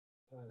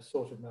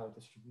sort of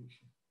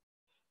maldistribution.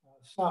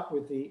 I'll start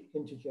with the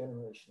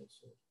intergenerational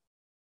sort.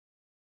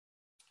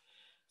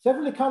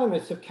 Several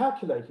economists have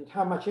calculated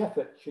how much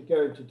effort should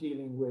go into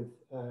dealing with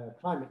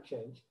climate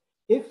change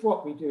if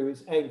what we do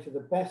is aim for the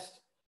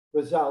best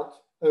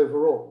result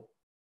overall.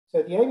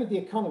 So the aim of the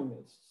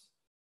economists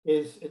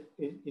is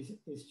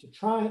to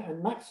try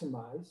and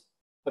maximize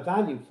a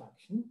value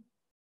function,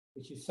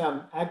 which is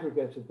some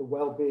aggregate of the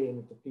well-being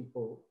of the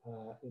people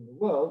in the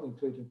world,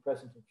 including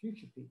present and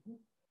future people.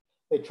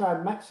 They try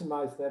and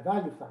maximize their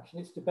value function.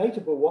 It's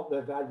debatable what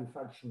their value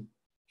function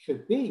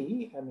should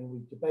be. I mean, we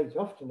debate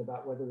often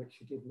about whether it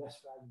should give less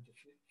value to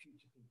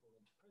future people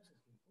than to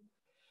present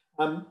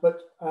people.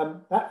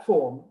 But that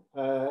form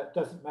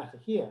doesn't matter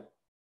here.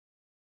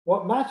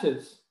 What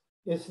matters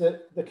is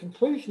that the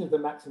conclusion of the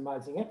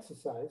maximizing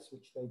exercise,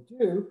 which they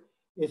do,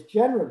 is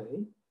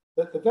generally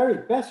that the very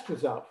best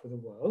result for the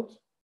world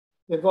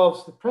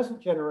involves the present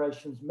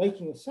generations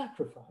making a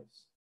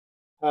sacrifice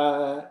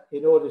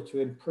in order to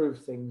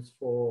improve things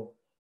for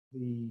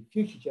the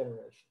future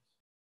generations.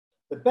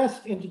 The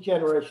best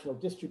intergenerational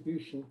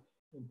distribution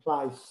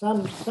implies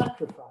some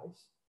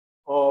sacrifice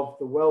of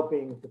the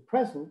well-being of the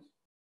present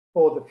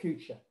for the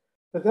future.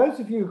 For those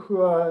of you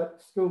who are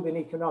schooled in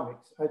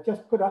economics, I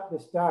just put up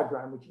this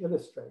diagram which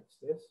illustrates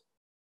this.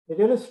 It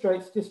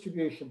illustrates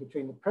distribution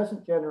between the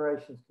present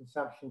generation's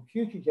consumption,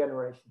 future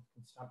generations'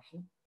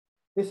 consumption.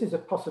 This is a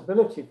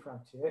possibility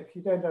frontier. If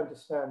you don't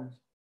understand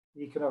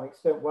the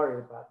economics, don't worry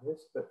about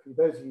this. But for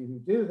those of you who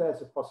do,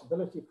 there's a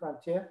possibility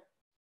frontier.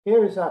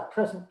 Here is our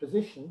present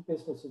position,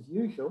 business as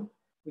usual,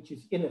 which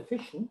is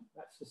inefficient.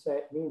 That's to say,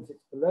 it means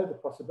it's below the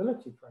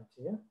possibility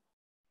frontier.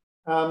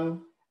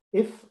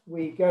 If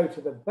we go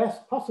to the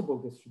best possible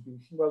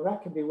distribution, well,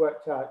 that can be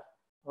worked out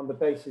on the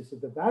basis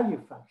of the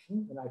value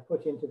function. And I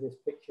put into this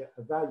picture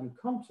a value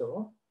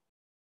contour.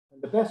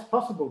 And the best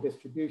possible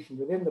distribution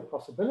within the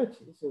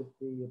possibilities of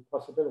the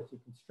possibility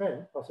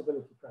constraint,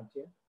 possibility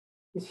frontier,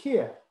 is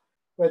here,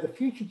 where the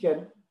future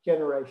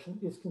generation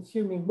is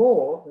consuming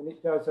more than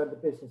it does under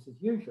business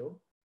as usual,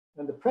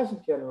 and the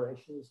present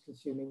generation is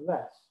consuming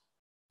less.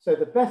 So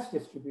the best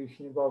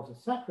distribution involves a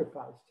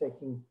sacrifice,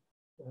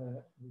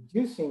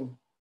 reducing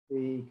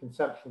the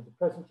consumption of the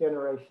present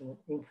generation and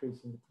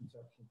increasing the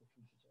consumption of the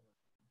future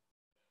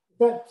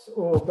generation. That's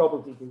all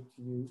gobbledygook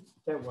to you.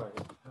 Don't worry,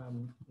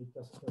 it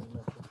doesn't really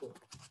matter at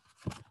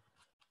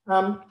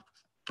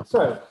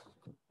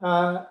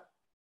all.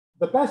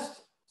 The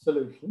best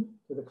solution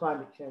to the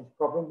climate change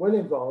problem will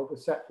involve a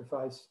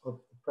sacrifice of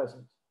the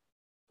present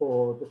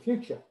for the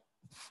future.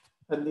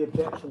 And the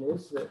objection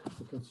is that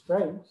the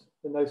constraint,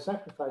 the no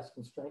sacrifice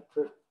constraint,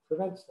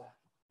 prevents that.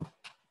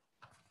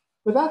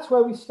 But that's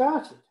where we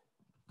started.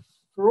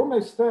 For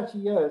almost 30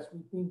 years,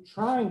 we've been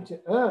trying to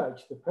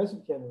urge the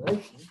present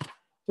generation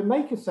to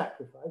make a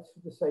sacrifice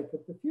for the sake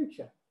of the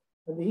future.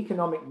 And the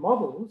economic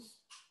models,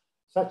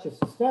 such as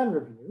the Stern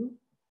Review,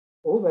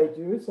 all they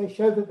do is they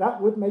show that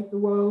that would make the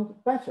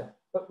world better.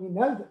 But we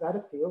know that that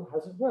appeal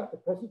hasn't worked. The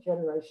present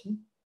generation,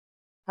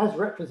 as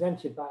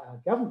represented by our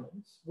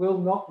governments, will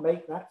not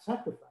make that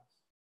sacrifice.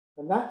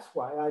 And that's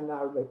why I'm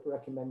now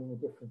recommending a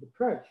different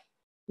approach.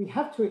 We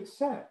have to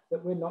accept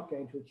that we're not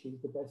going to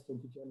achieve the best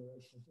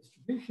intergenerational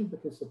distribution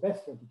because the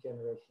best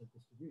intergenerational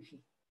distribution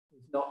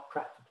is not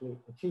practically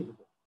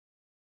achievable.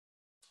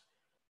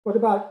 What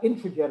about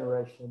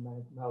intragenerational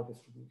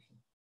maldistribution?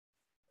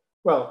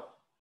 Well,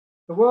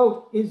 the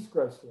world is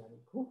grossly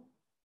unequal.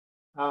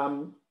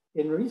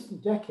 In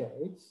recent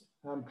decades,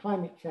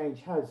 climate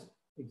change has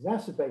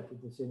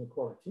exacerbated this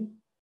inequality.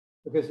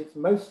 because it's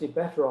mostly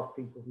better off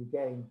people who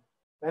gain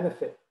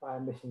benefit by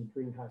emitting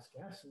greenhouse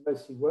gas and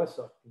mostly worse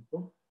off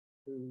people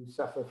who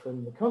suffer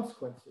from the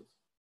consequences.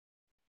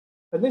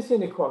 And this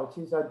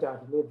inequality is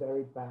undoubtedly a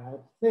very bad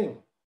thing.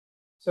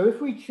 So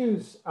if we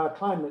choose our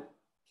climate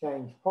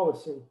change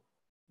policy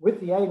with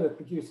the aim of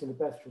producing the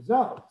best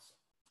results,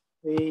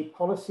 the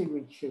policy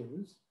we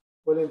choose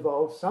will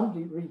involve some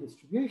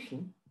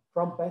redistribution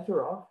from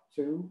better off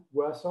to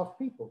worse off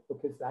people,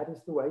 because that is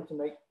the way to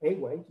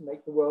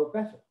make the world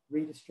better,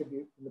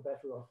 redistribute from the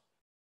better off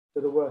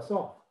to the worse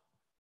off.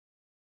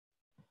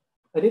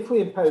 And if we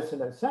impose a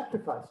no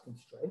sacrifice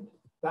constraint,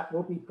 that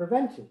will be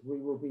prevented. We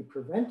will be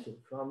prevented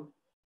from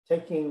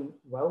taking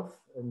wealth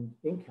and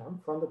income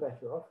from the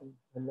better off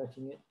and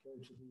letting it go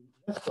to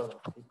the less well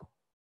off people.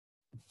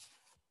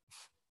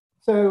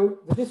 So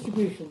the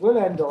distribution will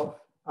end up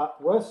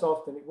worse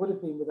off than it would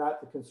have been without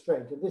the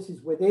constraint. And this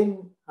is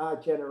within our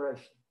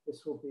generation.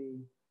 This will be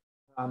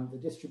the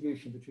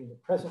distribution between the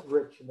present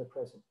rich and the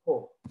present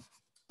poor.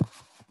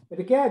 But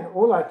again,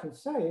 all I can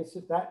say is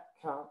that that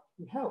can't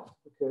be helped,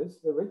 because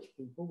the rich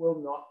people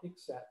will not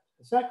accept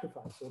a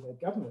sacrifice, or their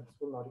governments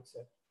will not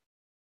accept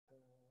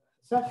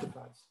a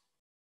sacrifice.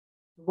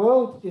 The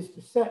world is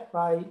beset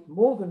by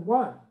more than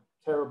one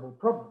terrible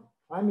problem.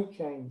 Climate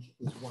change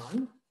is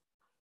one,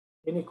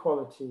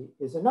 inequality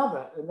is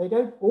another, and they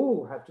don't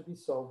all have to be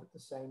solved at the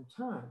same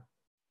time.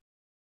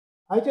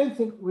 I don't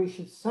think we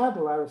should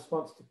saddle our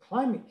response to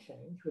climate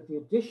change with the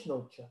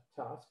additional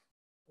task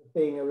of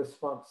being a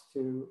response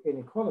to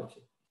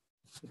inequality,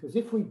 because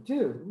if we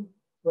do,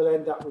 we'll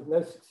end up with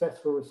no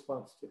successful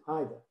response to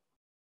either.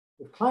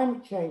 If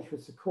climate change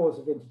was the cause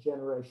of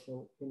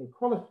intergenerational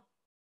inequality,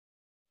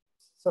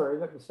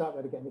 let me start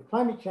that again. If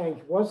climate change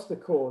was the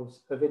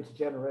cause of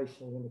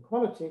intergenerational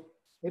inequality,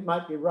 it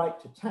might be right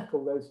to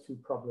tackle those two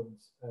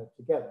problems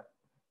together.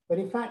 But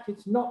in fact,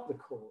 it's not the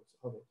cause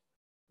of it.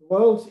 The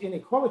world's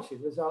inequality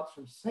results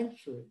from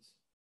centuries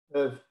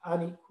of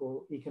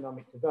unequal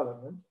economic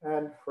development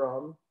and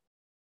from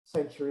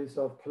centuries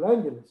of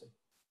colonialism.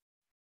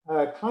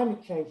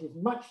 Climate change is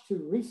much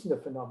too recent a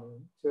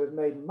phenomenon to have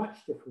made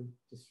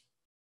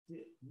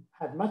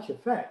had much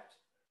effect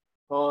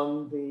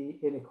on the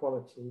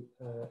inequality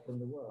in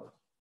the world.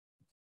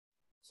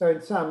 So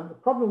in sum, the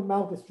problem of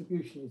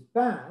maldistribution is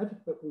bad,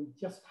 but we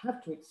just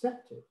have to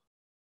accept it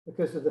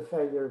because of the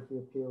failure of the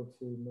appeal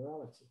to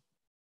morality.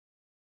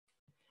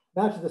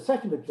 Now to the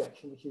second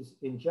objection, which is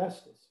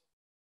injustice.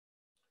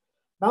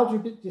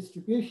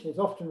 Maldistribution is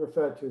often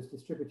referred to as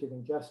distributive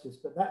injustice,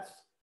 but that's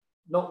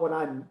not what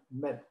I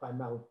meant by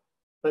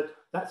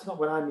that's not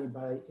what I mean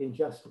by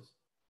injustice.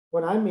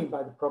 What I mean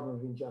by the problem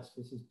of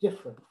injustice is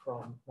different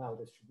from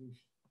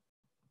maldistribution.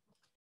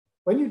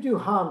 When you do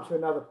harm to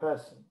another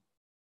person,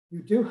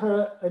 you do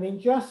her an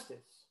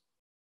injustice.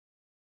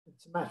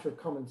 It's a matter of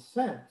common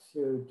sense.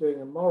 You're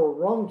doing a moral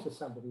wrong to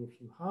somebody if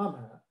you harm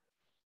her,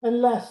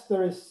 unless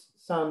there is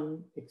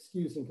some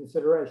excusing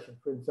consideration.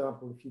 For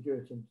example, if you do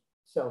it in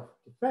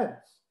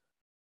self-defense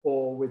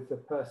or with the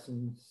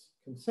person's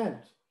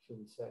consent, shall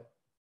we say.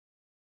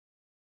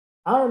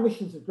 Our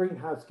emissions of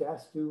greenhouse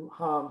gas do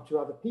harm to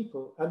other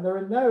people, and there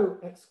are no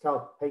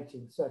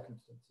exculpating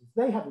circumstances.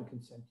 They haven't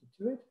consented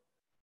to it,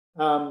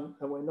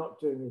 and we're not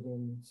doing it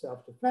in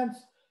self-defense,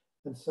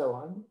 and so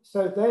on.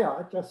 So they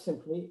are just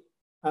simply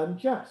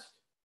unjust.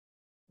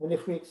 And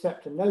if we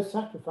accept a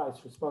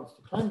no-sacrifice response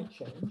to climate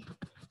change,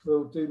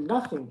 we'll do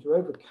nothing to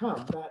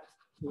overcome that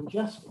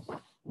injustice.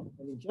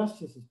 And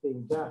injustice is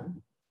being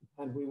done,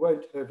 and we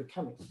won't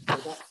overcome it.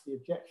 So that's the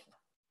objection.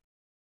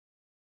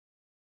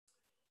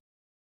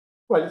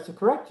 Well, it's a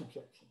correct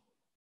objection.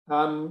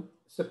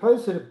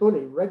 Suppose that a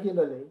bully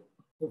regularly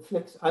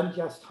inflicts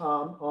unjust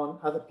harm on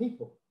other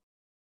people.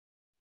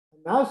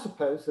 And now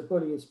suppose the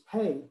bully is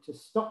paid to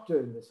stop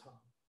doing this harm.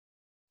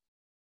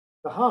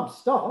 The harm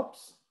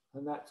stops,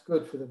 and that's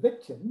good for the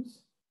victims.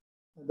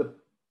 And the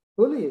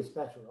bully is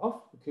better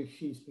off because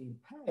she's been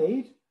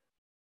paid.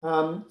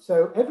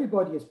 So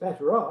everybody is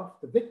better off,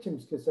 the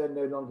victims because they're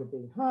no longer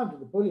being harmed,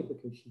 and the bully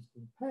because she's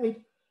been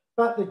paid.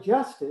 But the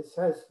justice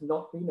has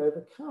not been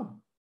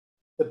overcome.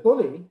 The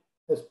bully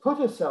has put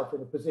herself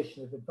in a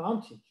position of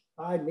advantage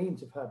by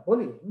means of her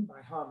bullying,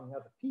 by harming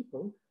other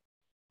people.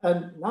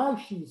 And now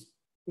she's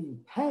been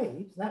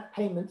paid, that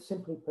payment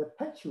simply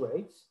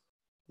perpetuates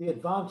the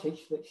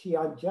advantage that she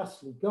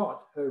unjustly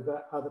got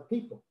over other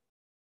people.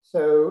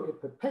 So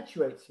it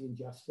perpetuates the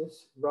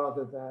injustice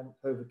rather than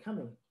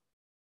overcoming it.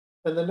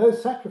 And the no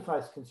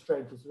sacrifice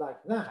constraint is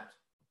like that.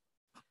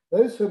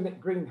 Those who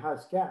emit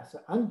greenhouse gas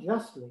are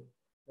unjustly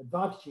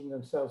advantaging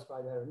themselves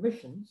by their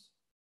emissions,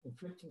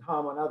 inflicting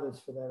harm on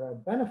others for their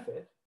own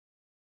benefit.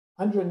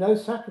 Under a no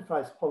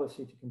sacrifice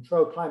policy to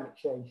control climate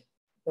change,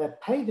 they're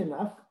paid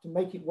enough to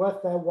make it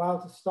worth their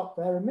while to stop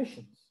their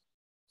emissions.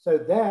 So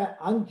their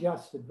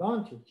unjust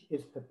advantage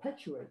is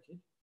perpetuated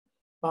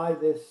by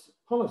this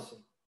policy.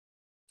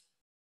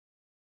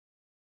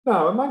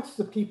 Now, amongst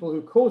the people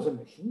who cause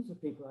emissions, the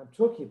people I'm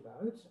talking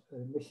about,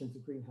 emissions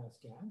of greenhouse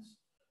gas,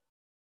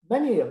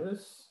 many of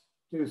us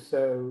do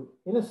so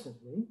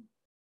innocently,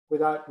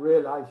 without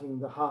realizing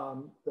the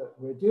harm that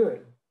we're doing.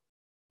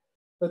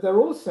 But there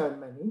are also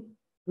many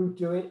who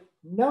do it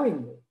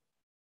knowingly.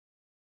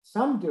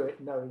 Some do it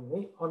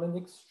knowingly on an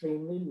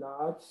extremely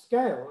large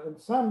scale, and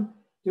some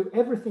do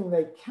everything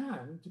they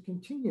can to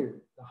continue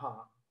the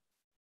harm.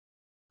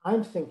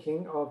 I'm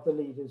thinking of the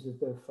leaders of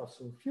the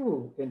fossil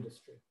fuel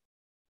industry.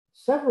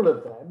 Several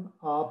of them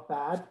are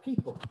bad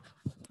people.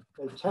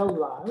 They tell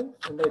lies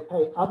and they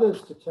pay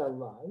others to tell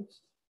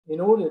lies in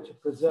order to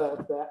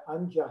preserve their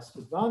unjust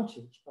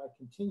advantage by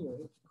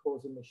continuing to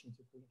cause emissions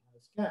of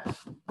greenhouse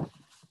gas.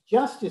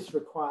 Justice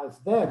requires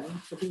them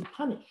to be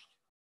punished,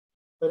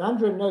 but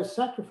under a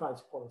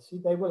no-sacrifice policy,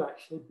 they will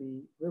actually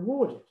be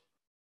rewarded.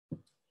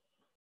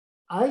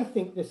 I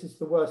think this is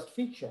the worst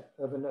feature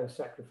of a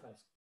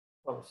no-sacrifice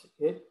policy.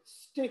 It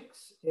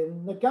sticks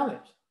in the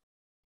gullet,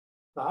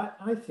 but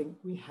I think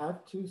we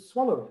have to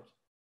swallow it.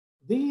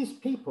 These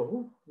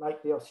people,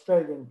 like the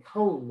Australian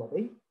coal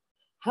lobby,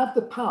 have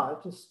the power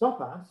to stop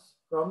us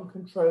from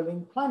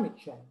controlling climate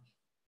change.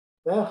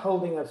 They're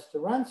holding us to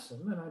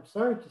ransom, and I'm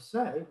sorry to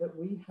say that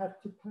we have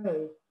to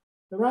pay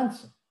the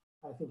ransom.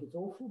 I think it's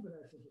awful, but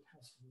I think it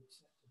has to be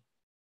accepted.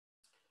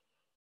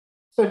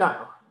 So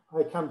now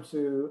I come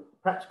to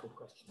a practical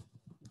question.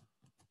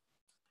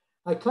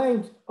 I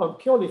claimed on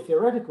purely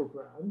theoretical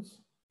grounds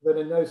that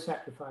a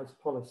no-sacrifice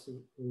policy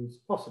is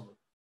possible.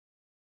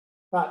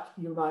 But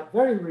you might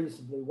very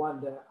reasonably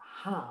wonder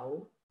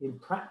how, in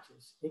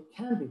practice, it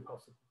can be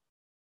possible.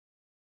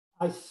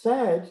 I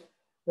said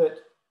that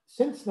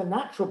since the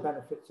natural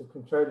benefits of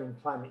controlling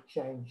climate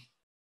change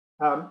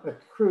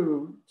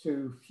accrue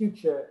to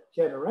future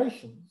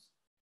generations,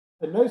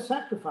 a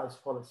no-sacrifice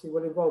policy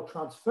will involve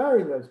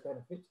transferring those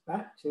benefits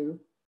back to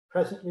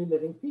presently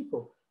living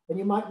people. And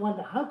you might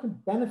wonder, how can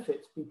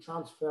benefits be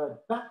transferred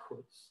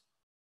backwards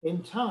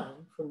in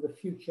time from the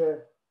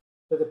future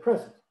to the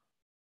present?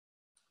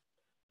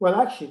 Well,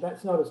 actually,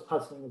 that's not as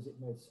puzzling as it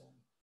may sound.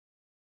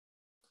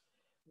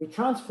 We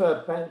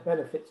transfer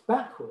benefits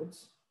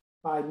backwards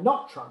by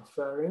not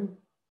transferring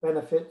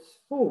benefits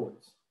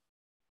forwards.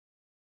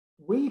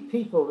 We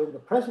people in the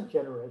present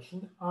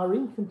generation are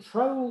in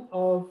control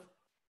of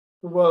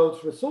the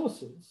world's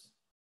resources,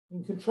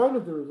 in control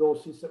of the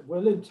resources that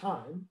will in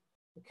time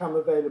become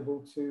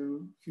available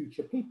to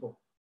future people.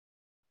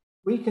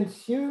 We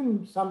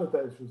consume some of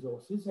those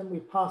resources and we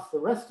pass the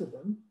rest of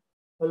them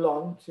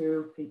along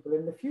to people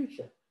in the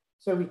future.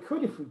 So we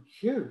could, if we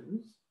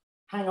choose,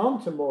 hang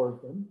on to more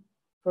of them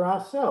for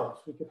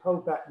ourselves. We could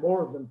hold back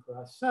more of them for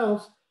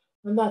ourselves,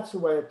 and that's a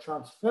way of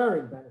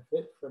transferring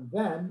benefit from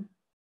them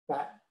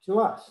back to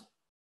us.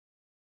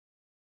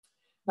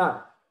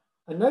 Now,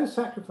 a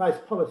no-sacrifice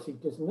policy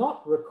does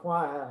not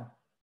require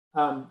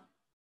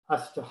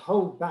us to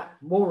hold back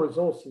more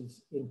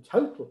resources in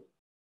total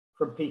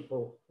from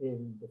people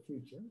in the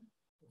future.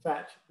 In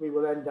fact, we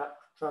will end up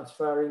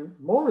transferring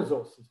more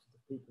resources to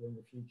the people in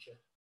the future.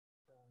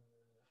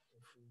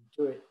 If we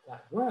do it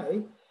that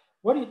way,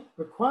 what it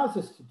requires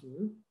us to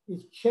do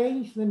is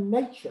change the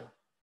nature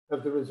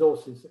of the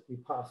resources that we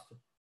pass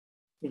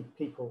to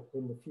people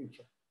in the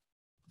future.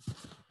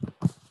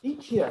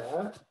 Each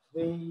year,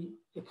 the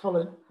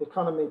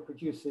economy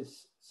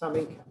produces some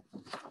income.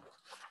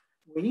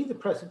 We, the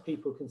present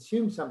people,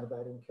 consume some of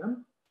that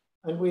income,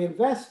 and we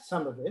invest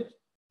some of it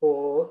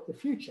for the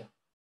future.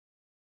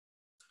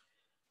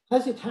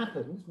 As it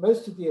happens,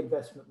 most of the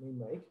investment we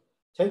make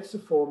takes the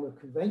form of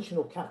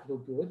conventional capital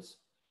goods,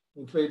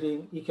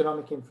 including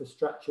economic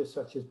infrastructure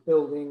such as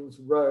buildings,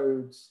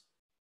 roads,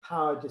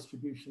 power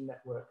distribution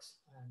networks,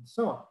 and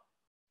so on.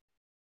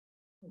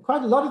 And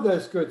quite a lot of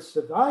those goods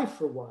survive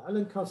for a while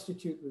and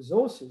constitute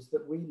resources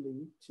that we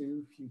leave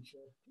to future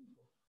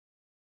people.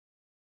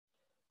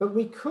 But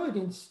we could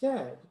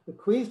instead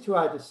bequeath to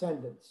our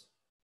descendants,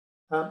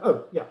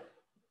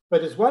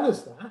 but as well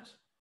as that,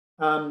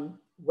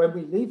 when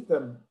we leave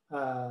them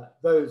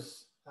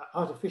those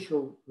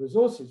artificial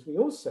resources, we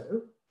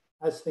also,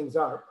 as things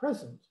are at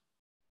present,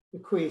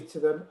 bequeath to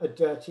them a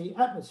dirty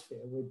atmosphere.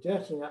 We're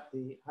dirtying up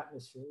the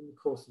atmosphere in the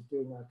course of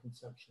doing our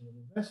consumption and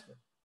investment.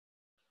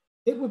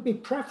 It would be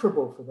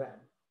preferable for them.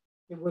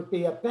 It would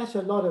be a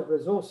better lot of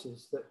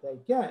resources that they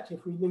get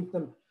if we leave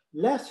them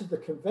less of the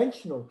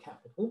conventional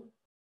capital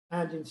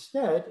and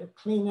instead a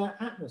cleaner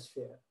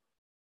atmosphere.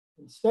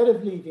 Instead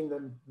of leaving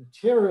them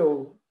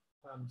material,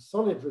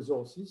 solid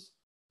resources,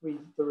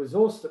 the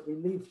resource that we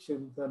leave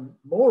to them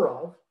more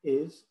of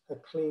is a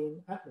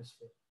clean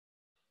atmosphere.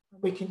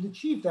 We can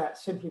achieve that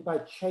simply by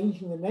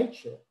changing the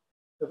nature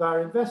of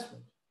our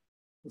investment.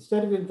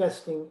 Instead of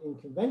investing in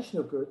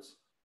conventional goods,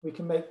 we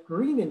can make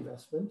green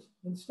investment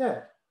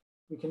instead.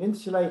 We can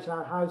insulate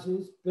our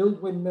houses,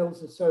 build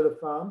windmills and solar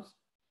farms,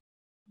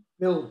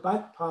 build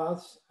bike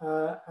paths,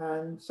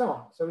 and so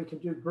on. So we can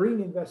do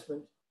green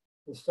investment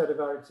instead of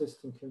our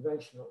existing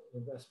conventional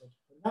investment.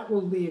 And that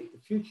will leave the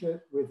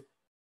future with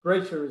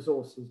greater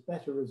resources,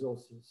 better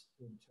resources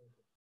in total.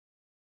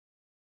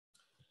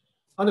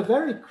 On a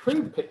very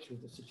crude picture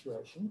of the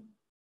situation,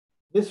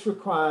 this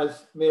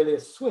requires merely a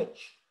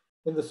switch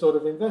in the sort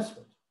of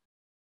investment.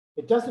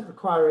 It doesn't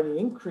require any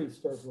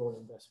increased overall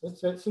investment,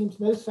 so it seems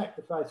no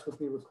sacrifice would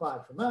be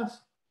required from us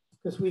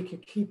because we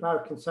could keep our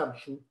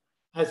consumption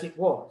as it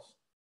was.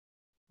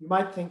 You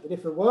might think that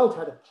if the world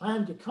had a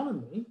planned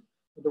economy,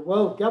 the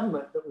world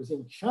government that was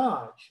in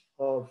charge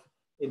of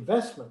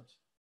investment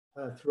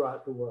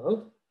throughout the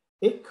world,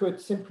 it could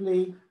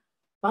simply,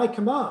 by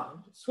command,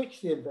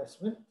 switch the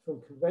investment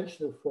from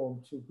conventional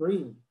form to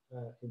green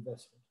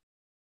investment.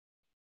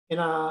 In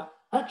our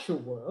actual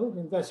world,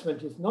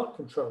 investment is not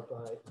controlled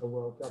by the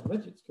world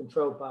government, it's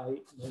controlled by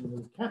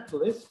mainly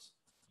capitalists.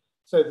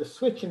 So the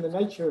switch in the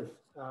nature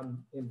of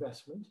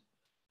investment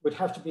would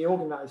have to be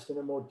organized in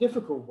a more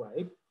difficult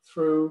way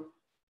through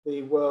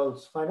the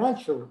world's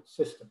financial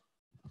system.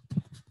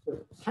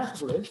 The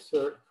capitalists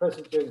who are at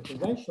present doing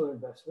conventional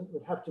investment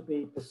would have to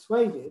be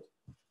persuaded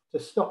to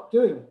stop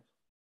doing it.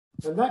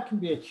 And that can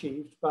be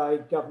achieved by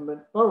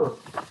government borrowing.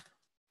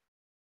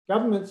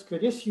 Governments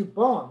could issue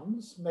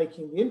bonds,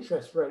 making the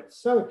interest rate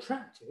so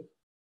attractive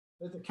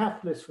that the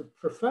capitalists would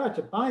prefer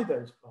to buy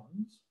those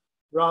bonds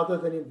rather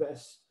than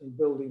invest in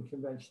building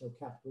conventional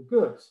capital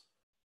goods.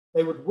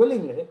 They would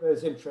willingly let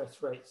those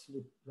interest rates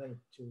relate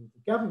to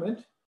the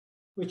government,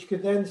 which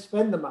could then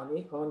spend the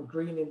money on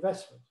green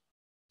investment.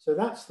 So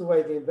that's the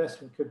way the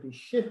investment could be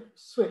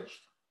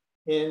switched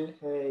in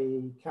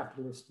a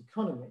capitalist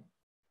economy.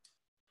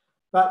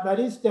 But that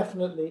is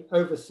definitely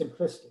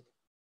oversimplistic.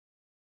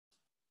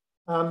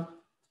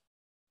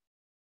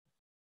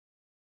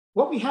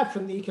 What we have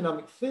from the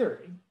economic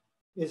theory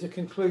is a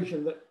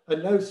conclusion that a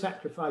no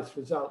sacrifice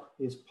result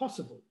is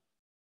possible.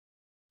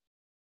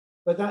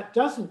 But that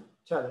doesn't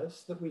tell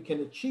us that we can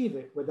achieve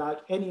it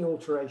without any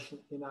alteration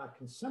in our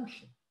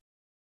consumption.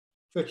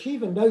 To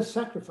achieve a no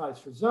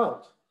sacrifice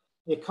result,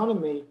 the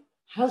economy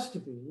has to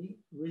be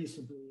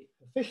reasonably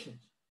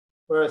efficient,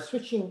 whereas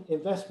switching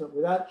investment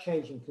without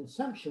changing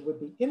consumption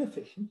would be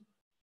inefficient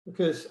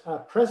because our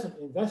present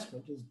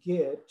investment is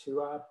geared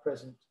to our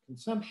present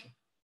consumption.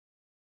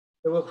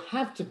 There will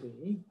have to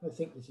be, I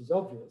think this is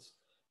obvious,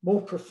 more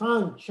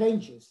profound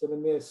changes than a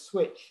mere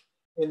switch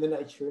in the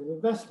nature of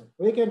investment.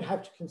 We're going to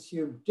have to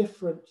consume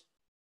different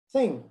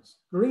things,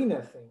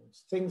 greener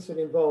things, things that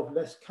involve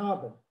less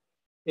carbon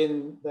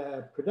in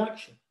their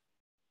production.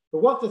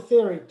 But what the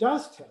theory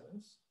does tell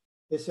us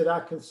is that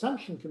our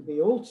consumption can be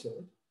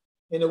altered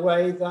in a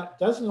way that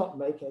does not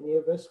make any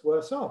of us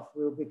worse off.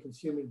 We will be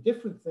consuming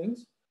different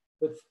things,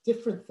 but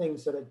different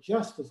things that are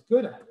just as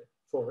good at it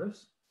for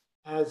us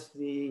as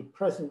the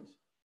present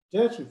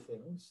dirty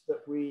things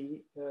that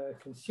we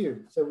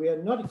consume. So we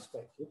are not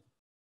expected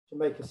to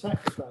make a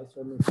sacrifice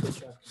when we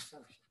switch our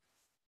consumption.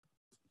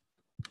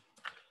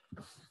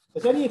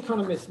 As any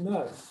economist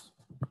knows,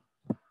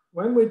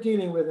 when we're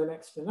dealing with an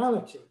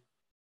externality,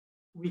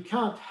 we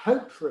can't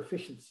hope for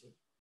efficiency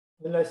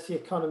unless the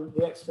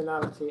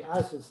externality,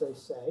 as they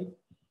say,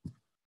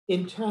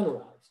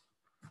 internalized.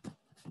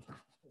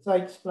 As I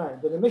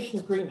explained, an emission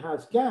of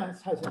greenhouse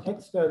gas has an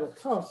external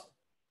cost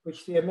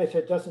which the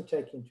emitter doesn't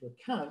take into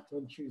account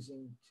when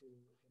choosing to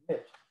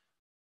emit.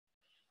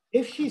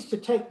 If she's to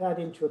take that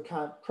into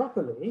account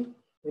properly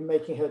in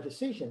making her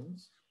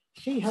decisions,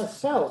 she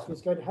herself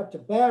is going to have to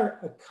bear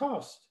a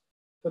cost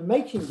for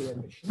making the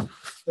emission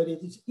that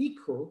it is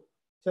equal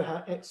to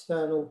her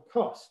external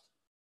cost.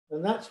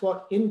 And that's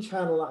what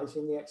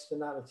internalizing the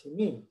externality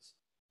means.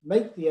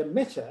 Make the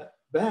emitter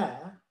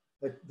bear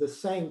the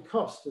same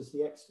cost as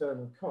the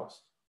external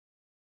cost.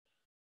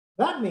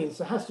 That means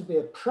there has to be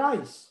a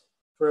price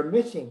for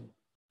emitting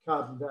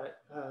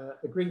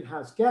a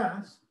greenhouse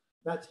gas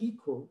that's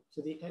equal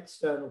to the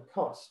external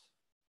cost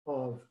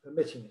of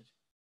emitting it.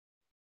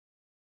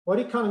 What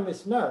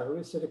economists know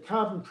is that a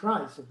carbon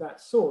price of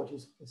that sort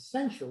is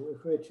essential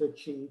if we're to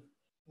achieve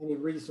any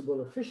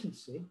reasonable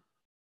efficiency,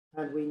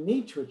 and we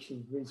need to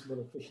achieve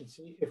reasonable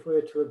efficiency if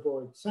we're to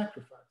avoid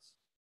sacrifice.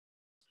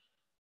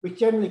 We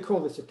generally call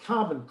this a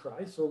carbon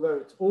price, although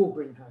it's all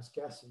greenhouse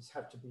gases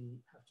have to be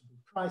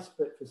priced,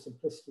 but for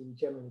simplicity, we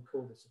generally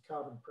call this a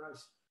carbon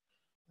price.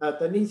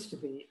 There needs to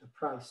be a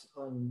price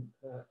on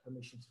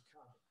emissions of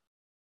carbon.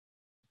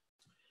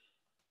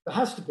 There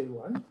has to be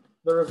one.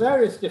 There are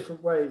various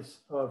different ways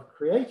of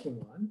creating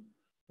one,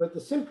 but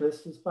the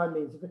simplest is by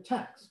means of a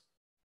tax.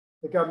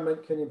 The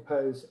government can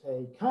impose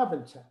a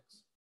carbon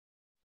tax.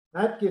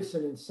 That gives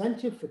an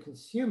incentive for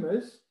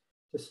consumers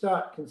to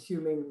start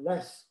consuming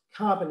less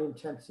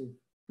carbon-intensive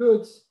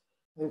goods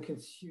and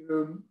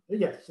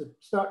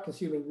start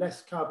consuming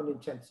less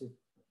carbon-intensive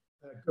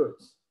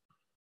goods.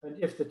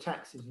 And if the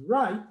tax is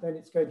right, then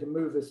it's going to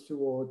move us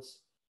towards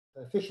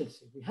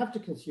efficiency. We have to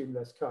consume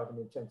less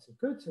carbon-intensive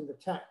goods, and the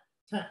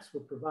tax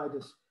will provide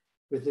us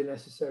with the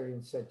necessary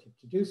incentive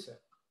to do so.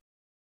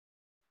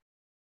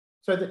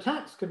 So the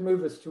tax could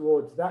move us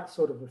towards that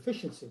sort of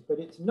efficiency, but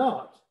it's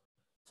not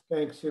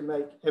going to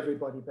make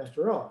everybody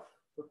better off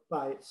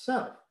by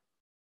itself.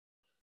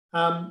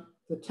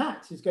 The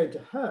tax is going to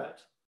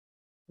hurt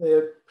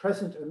the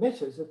present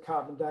emitters of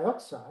carbon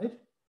dioxide,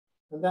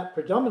 and that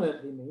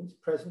predominantly means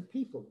present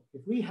people.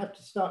 If we have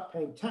to start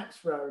paying tax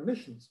for our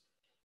emissions,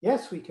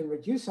 yes, we can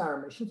reduce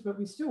our emissions, but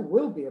we still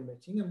will be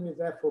emitting, and we're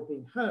therefore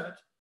being hurt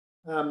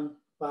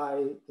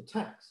by the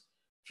tax.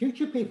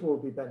 Future people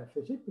will be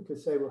benefited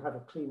because they will have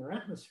a cleaner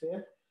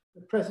atmosphere,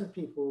 but present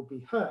people will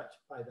be hurt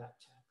by that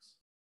tax.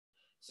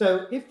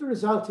 So if the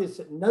result is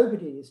that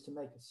nobody is to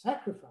make a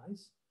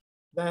sacrifice,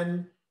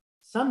 then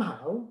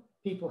somehow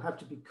people have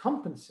to be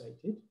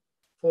compensated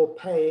for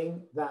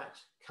paying that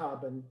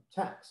carbon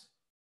tax.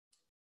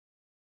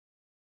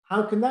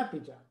 How can that be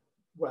done?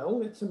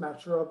 Well, it's a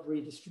matter of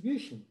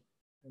redistribution,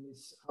 and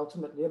it's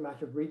ultimately a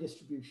matter of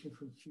redistribution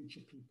from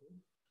future people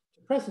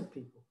to present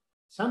people.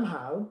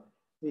 Somehow,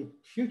 the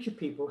future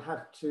people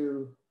have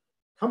to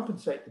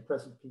compensate the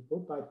present people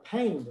by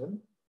paying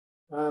them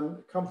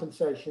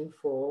compensation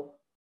for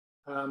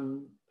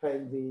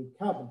paying the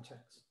carbon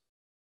tax.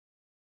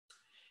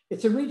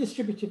 It's a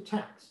redistributive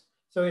tax.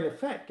 So in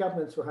effect,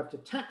 governments will have to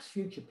tax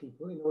future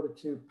people in order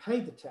to pay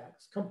the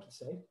tax,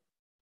 compensate,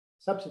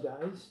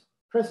 subsidize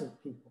present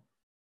people.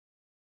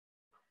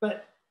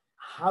 But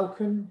how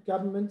can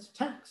governments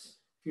tax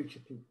future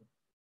people?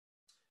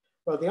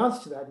 Well, the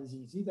answer to that is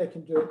easy. They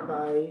can do it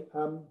by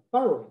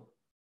borrowing.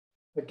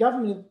 A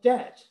government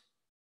debt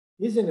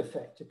is in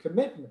effect a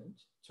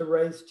commitment to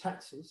raise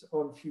taxes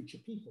on future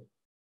people.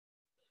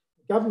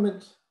 The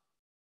government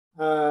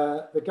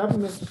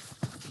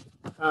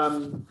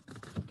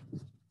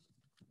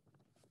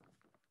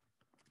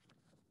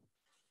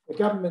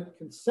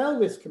can sell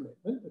this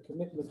commitment, the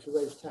commitment to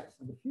raise tax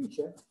in the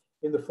future,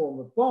 in the form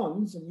of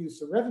bonds, and use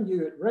the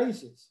revenue it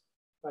raises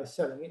by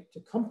selling it to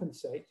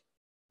compensate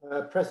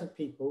present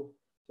people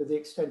to the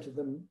extent of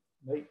them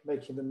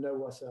making them no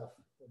worse off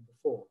than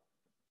before.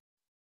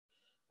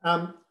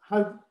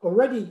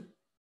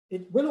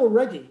 It will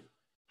already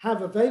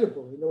have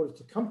available, in order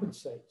to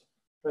compensate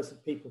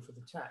present people for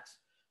the tax,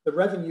 the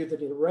revenue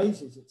that it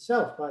raises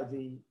itself by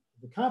the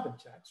carbon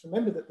tax.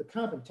 Remember that the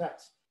carbon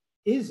tax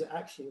is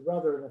actually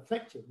rather an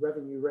effective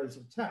revenue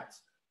raising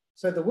tax.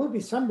 So there will be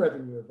some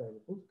revenue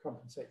available to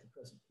compensate the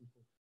present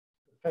people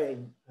for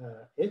paying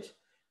it,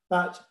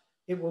 but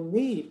it will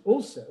need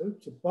also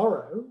to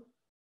borrow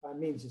by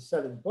means of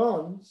selling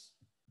bonds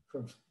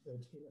from,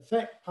 that in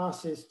effect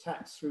passes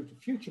tax through to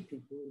future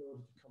people in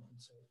order to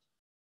compensate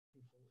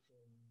people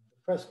in the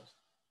present.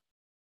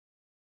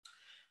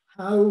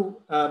 How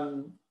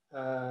can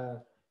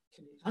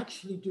it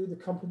actually do the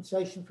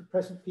compensation for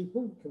present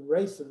people? It can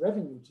raise the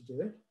revenue to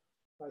do it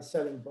by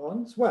selling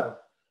bonds. Well,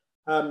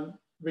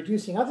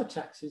 reducing other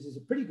taxes is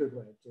a pretty good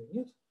way of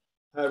doing it.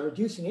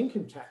 Reducing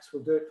income tax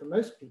will do it for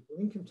most people.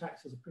 Income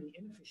tax is a pretty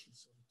inefficient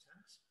sort of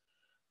tax.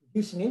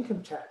 Reducing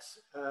income tax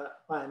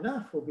by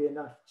enough will be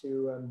enough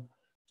to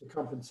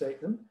compensate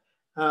them.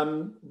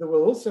 There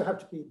will also have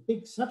to be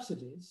big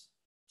subsidies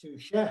to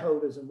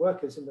shareholders and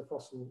workers in the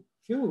fossil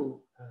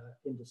fuel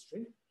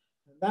industry.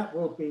 And that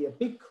will be a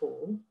big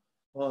call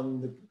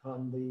on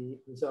the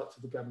results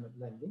of the government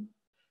lending.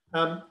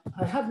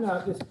 I have now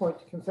at this point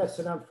to confess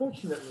that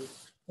unfortunately,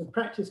 in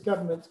practice,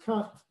 governments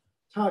can't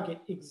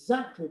target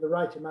exactly the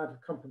right amount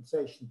of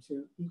compensation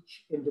to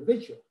each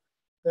individual.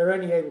 They're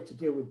only able to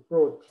deal with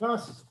broad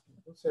classes of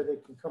people, so they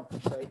can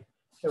compensate,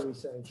 shall we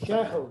say,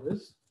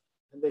 shareholders,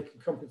 and they can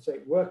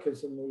compensate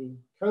workers in the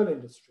coal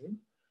industry,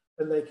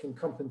 and they can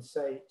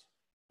compensate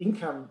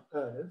income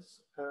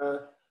earners,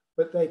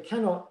 but they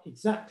cannot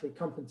exactly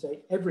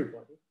compensate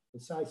everybody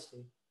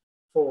precisely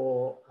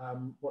for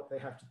what they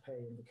have to pay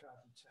in the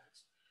carbon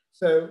tax.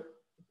 So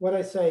what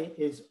I say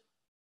is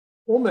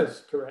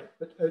almost correct,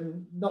 but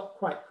not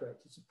quite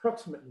correct. It's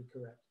approximately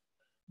correct.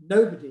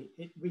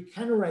 We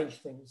can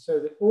arrange things so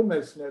that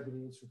almost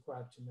nobody is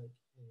required to make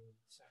a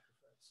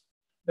sacrifice.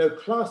 No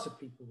class of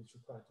people is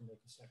required to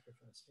make a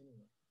sacrifice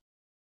anyway.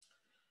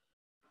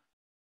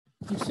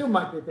 You still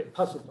might be a bit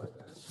puzzled by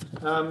that.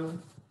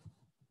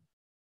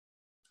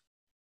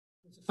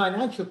 It's a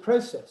financial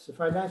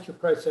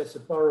process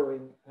of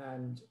borrowing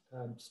and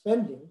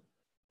spending,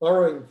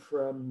 borrowing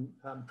from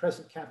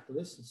present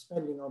capitalists and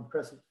spending on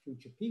present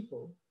future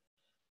people.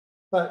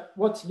 But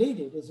what's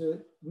needed is a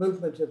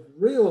movement of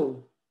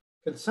real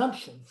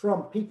consumption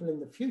from people in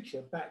the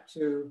future back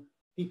to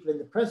people in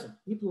the present.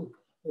 People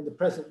in the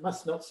present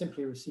must not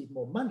simply receive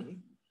more money,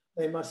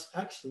 they must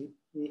actually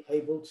be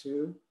able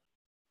to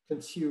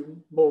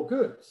consume more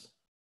goods.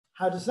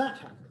 How does that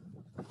happen?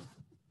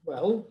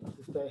 Well,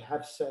 if they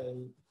have,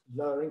 say,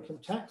 lower income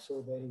tax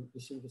or they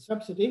receive a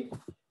subsidy,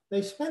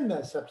 they spend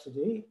their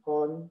subsidy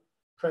on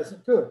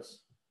present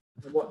goods.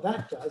 And what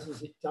that does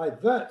is it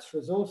diverts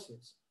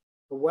resources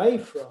away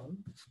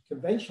from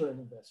conventional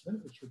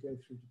investment, which will go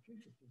through to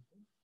future people,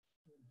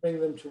 and bring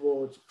them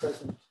towards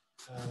present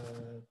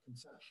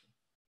consumption.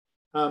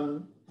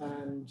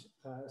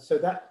 So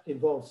that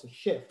involves a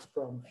shift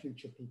from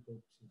future people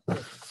to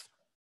present.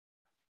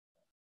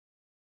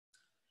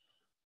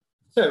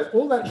 So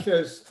all that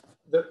shows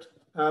that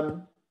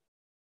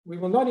we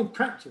will not in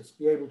practice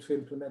be able to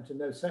implement a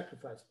no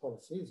sacrifice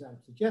policy, as I'm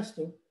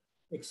suggesting,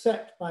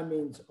 except by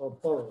means of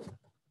borrowing.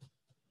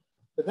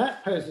 But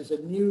that poses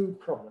a new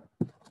problem.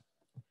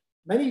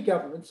 Many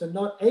governments are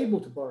not able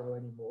to borrow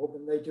any more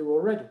than they do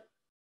already.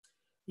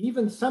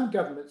 Even some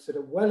governments that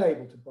are well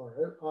able to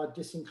borrow are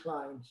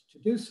disinclined to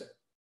do so.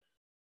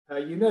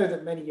 You know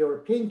that many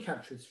European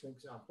countries, for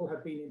example,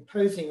 have been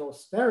imposing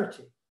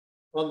austerity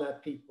on their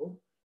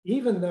people,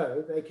 even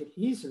though they could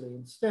easily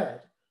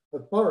instead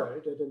have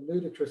borrowed at a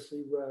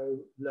ludicrously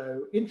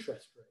low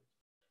interest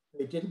rate.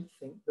 They didn't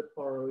think that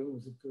borrowing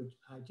was a good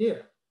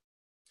idea.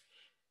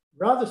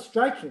 Rather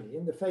strikingly,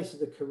 in the face of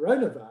the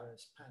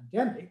coronavirus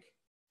pandemic,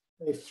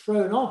 they've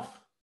thrown off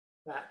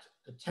that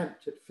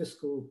attempt at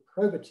fiscal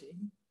probity.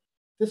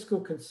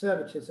 Fiscal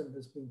conservatism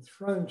has been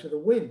thrown to the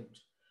wind.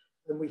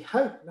 And we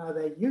hope now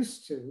they're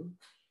used to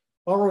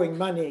borrowing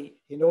money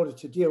in order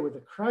to deal with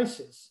a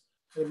crisis,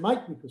 they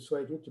might be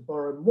persuaded to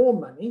borrow more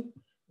money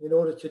in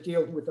order to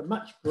deal with a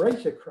much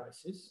greater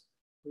crisis,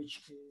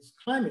 which is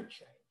climate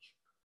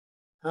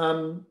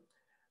change.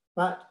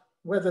 But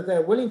whether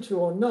they're willing to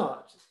or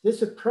not,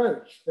 this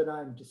approach that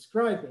I'm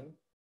describing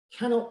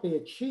cannot be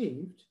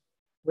achieved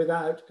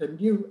without a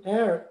new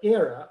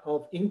era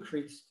of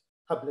increased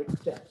public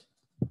debt.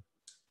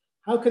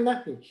 How can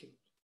that be achieved?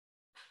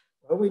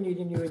 Well, we need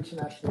a new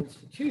international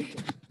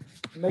institution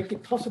to make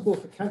it possible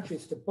for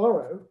countries to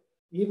borrow,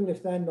 even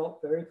if they're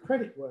not very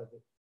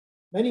creditworthy.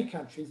 Many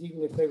countries,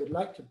 even if they would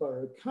like to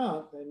borrow,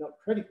 can't, they're not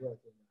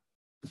creditworthy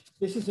enough.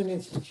 This is an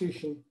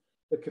institution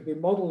that could be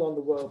modeled on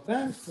the World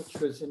Bank,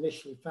 which was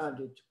initially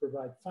founded to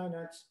provide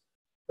finance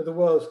for the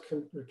world's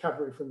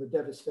recovery from the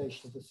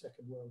devastation of the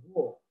Second World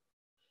War.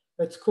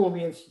 Let's call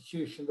the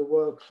institution the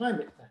World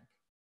Climate Bank.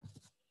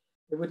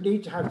 It would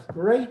need to have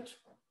great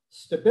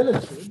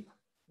stability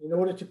in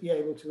order to be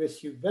able to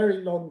issue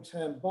very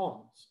long-term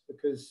bonds,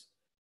 because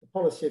the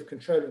policy of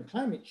controlling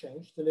climate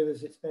change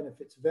delivers its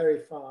benefits very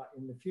far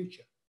in the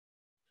future.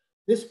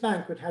 This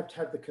bank would have to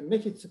have the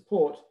committed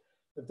support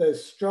of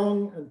those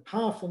strong and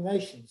powerful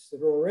nations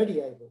that are already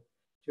able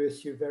to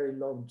issue very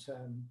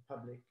long-term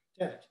public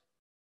debt.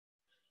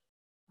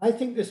 I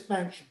think this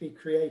bank should be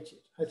created.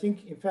 I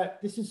think, in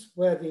fact, this is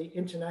where the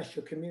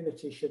international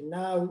community should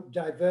now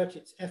divert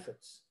its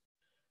efforts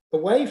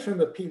away from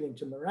appealing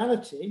to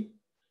morality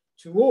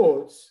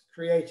towards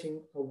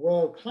creating a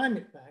World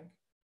Climate Bank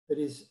that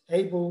is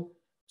able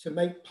to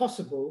make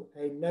possible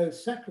a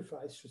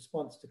no-sacrifice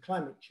response to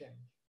climate change,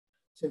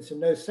 since a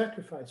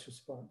no-sacrifice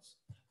response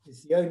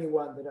is the only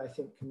one that I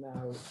think can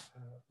now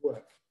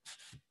work.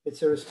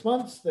 It's a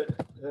response that,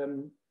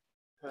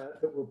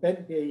 that will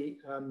then be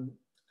in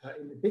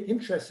the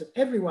interest of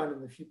everyone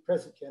in the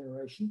present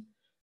generation,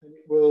 and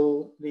it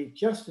will leave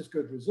just as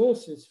good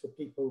resources for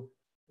people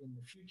in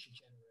the future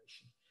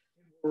generation.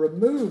 It will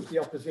remove the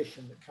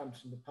opposition that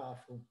comes from the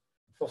powerful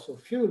fossil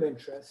fuel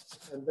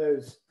interests, and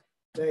those,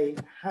 they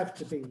have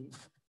to be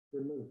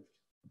removed.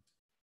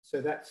 So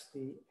that's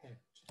the end.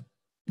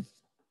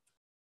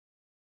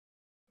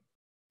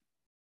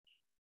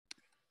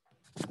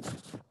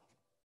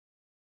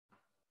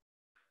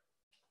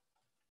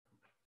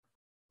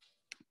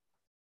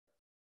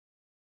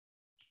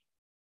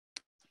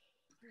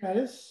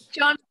 Alice?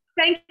 John,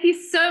 thank you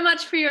so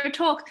much for your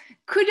talk.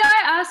 Could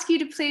I ask you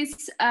to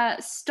please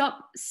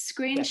stop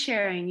screen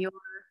sharing your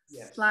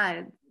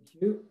slides?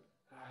 Thank you.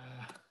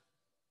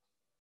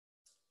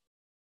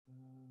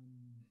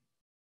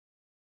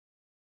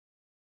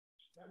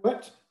 That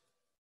worked?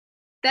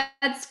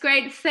 That's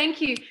great.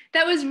 Thank you.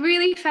 That was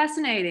really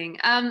fascinating.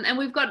 And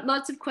we've got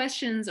lots of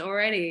questions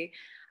already.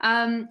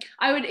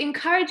 I would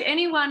encourage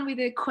anyone with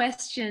a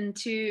question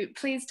to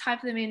please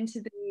type them into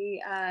the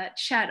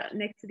chat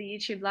next to the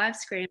YouTube live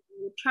screen.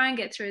 We'll try and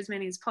get through as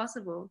many as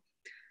possible.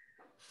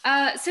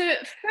 So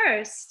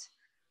first,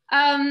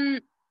 I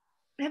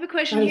have a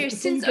question Alice, here.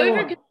 Since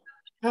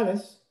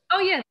Alice? Oh,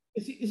 yeah.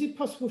 Is it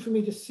possible for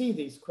me to see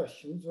these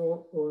questions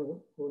or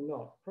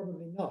not?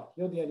 Probably not.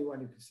 You're the only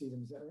one who can see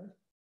them, is that right?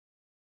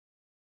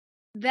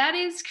 That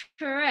is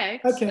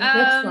correct. Okay,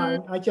 that's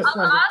fine.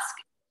 I'll ask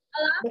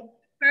the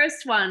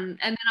first one,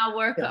 and then I'll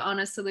work on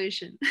a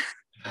solution.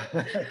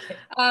 Okay.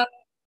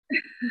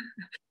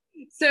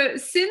 So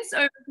since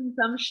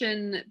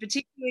overconsumption,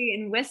 particularly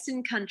in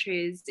Western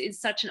countries, is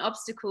such an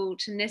obstacle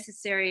to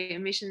necessary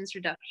emissions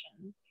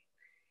reduction,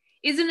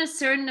 isn't a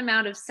certain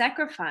amount of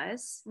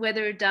sacrifice,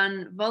 whether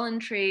done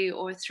voluntary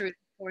or through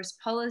forced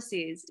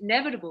policies,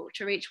 inevitable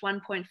to reach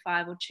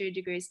 1.5 or 2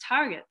 degrees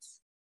targets?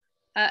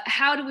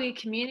 How do we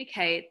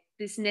communicate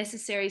this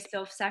necessary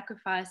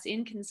self-sacrifice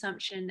in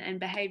consumption and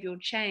behavioural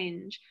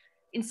change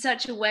in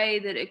such a way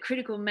that a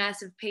critical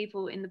mass of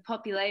people in the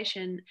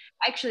population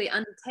actually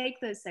undertake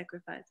those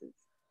sacrifices?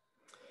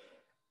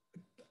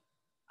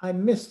 I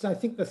missed, I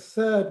think, the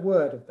third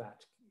word of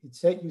that.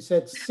 You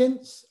said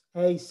since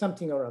a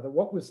something or other.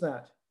 What was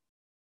that?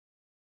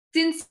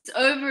 Since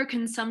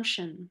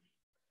overconsumption,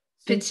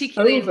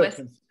 particularly in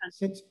Western countries.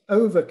 Since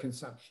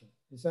overconsumption,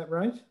 is that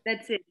right?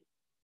 That's it.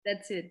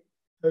 That's it.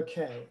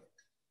 Okay.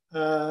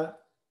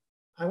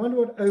 I wonder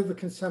what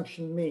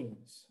overconsumption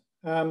means.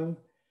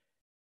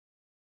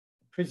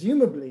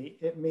 Presumably,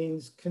 it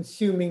means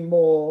consuming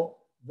more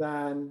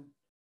than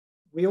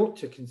we ought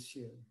to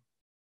consume,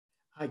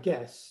 I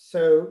guess.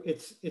 So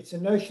it's a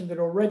notion that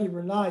already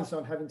relies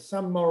on having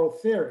some moral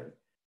theory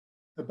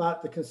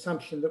about the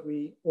consumption that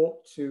we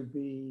ought to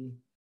be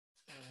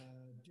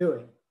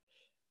doing.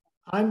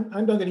 I'm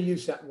not going to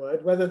use that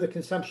word. Whether the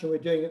consumption we're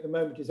doing at the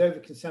moment is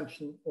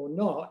overconsumption or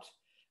not,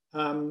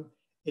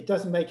 it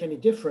doesn't make any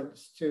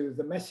difference to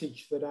the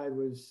message that I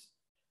was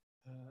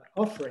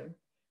offering,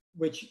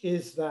 which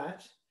is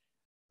that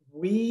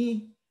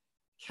we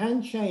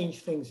can change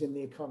things in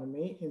the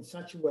economy in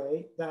such a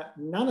way that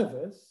none of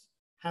us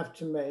have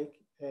to make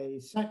a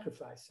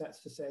sacrifice.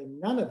 That's to say,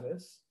 none of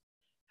us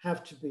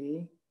have to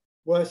be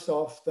worse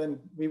off than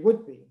we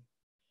would be.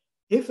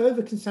 If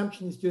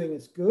overconsumption is doing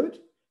us good,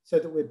 so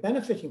that we're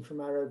benefiting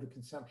from our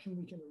overconsumption,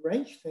 we can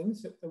arrange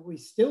things that we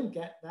still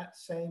get that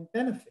same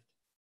benefit.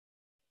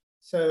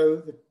 So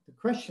the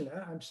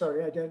questioner, I'm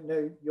sorry, I don't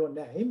know your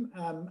name,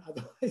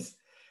 otherwise,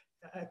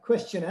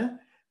 questioner,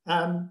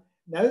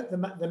 no,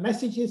 the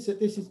message is that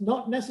this is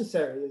not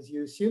necessary, as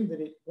you assume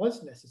that it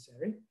was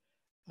necessary.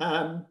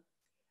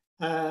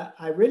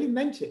 I really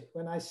meant it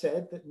when I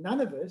said that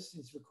none of us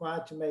is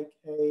required to make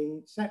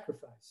a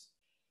sacrifice.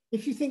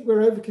 If you think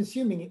we're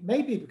over-consuming, it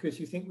may be because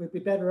you think we'd be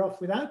better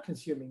off without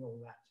consuming all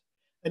that.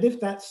 And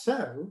if that's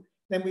so,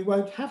 then we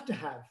won't have to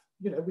have,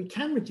 we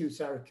can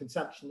reduce our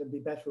consumption and be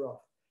better off.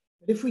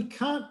 But if we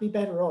can't be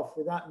better off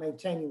without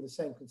maintaining the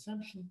same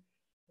consumption,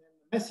 then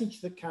the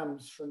message that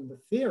comes from the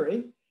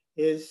theory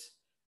is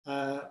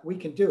we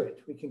can do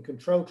it. We can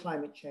control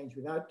climate change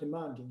without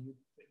demanding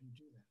that you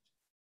do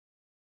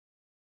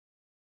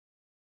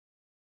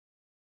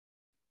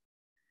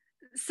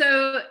that.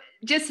 So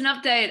just an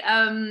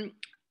update.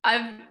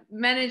 I've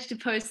managed to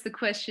post the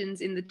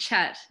questions in the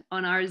chat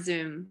on our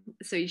Zoom,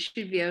 so you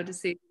should be able to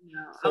see them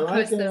now. So I'll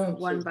post them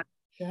one by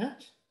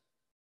chat.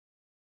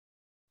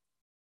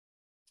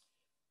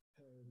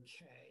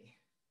 Okay.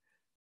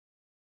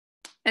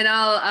 And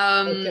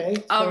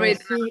I'll read.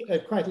 I see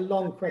quite a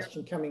long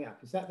question coming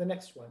up. Is that the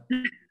next one?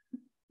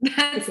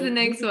 That's the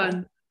next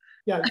one.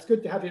 Yeah, it's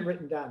good to have it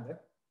written down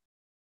there.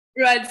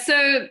 Right.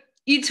 So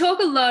you talk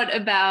a lot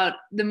about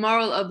the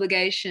moral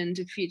obligation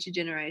to future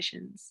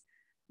generations.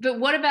 But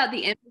what about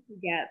the empathy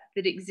gap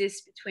that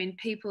exists between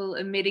people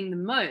emitting the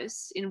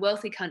most in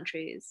wealthy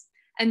countries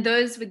and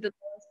those with the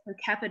lowest per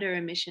capita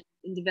emissions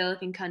in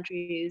developing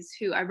countries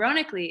who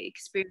ironically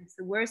experience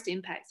the worst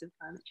impacts of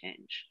climate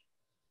change?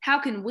 How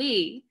can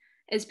we,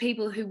 as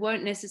people who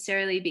won't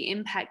necessarily be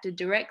impacted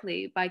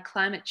directly by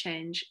climate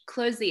change,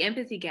 close the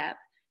empathy gap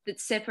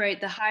that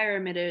separate the higher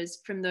emitters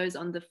from those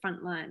on the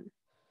front line?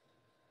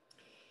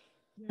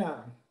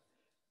 Yeah.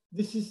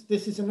 This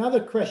is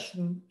another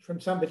question from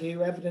somebody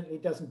who evidently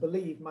doesn't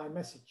believe my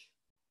message.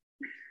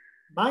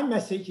 My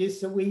message is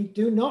that we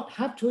do not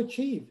have to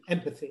achieve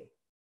empathy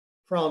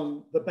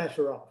from the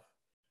better off.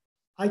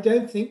 I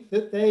don't think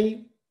that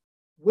they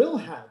will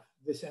have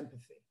this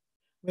empathy.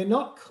 We're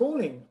not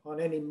calling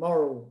on any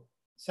moral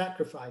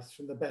sacrifice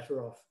from the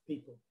better off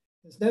people.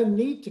 There's no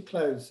need to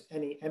close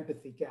any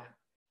empathy gap.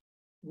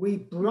 We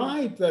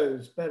bribe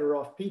those better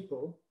off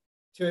people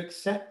to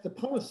accept the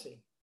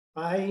policy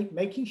by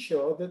making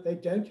sure that they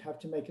don't have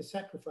to make a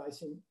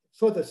sacrifice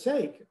for the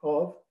sake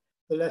of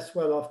the less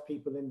well-off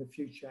people in the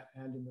future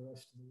and in the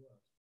rest of the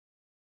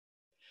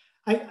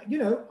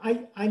world.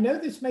 I know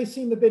this may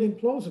seem a bit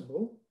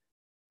implausible,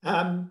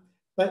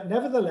 but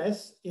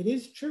nevertheless, it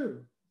is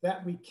true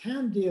that we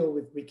can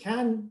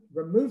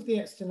remove the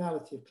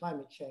externality of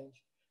climate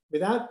change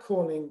without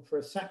calling for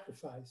a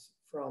sacrifice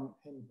from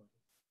anybody.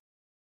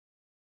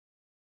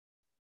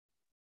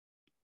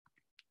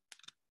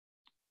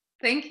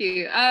 Thank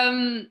you.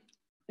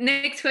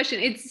 Next question.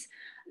 It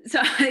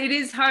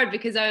is hard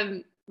because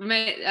I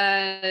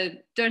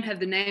don't have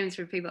the names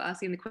for people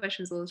asking the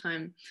questions all the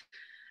time.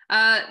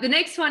 The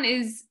next one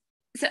is,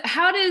 so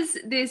how does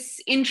this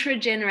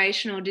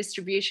intragenerational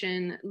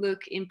distribution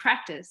look in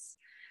practice?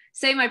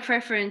 Say my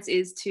preference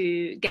is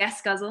to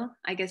gas guzzle,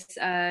 I guess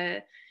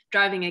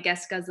driving a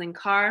gas guzzling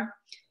car.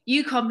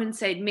 You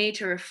compensate me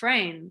to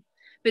refrain,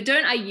 but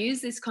don't I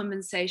use this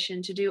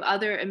compensation to do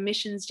other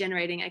emissions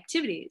generating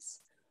activities?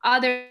 Are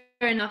there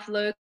enough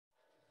low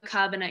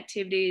carbon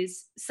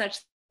activities such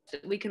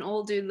that we can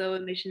all do low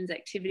emissions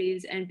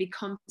activities and be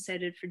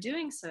compensated for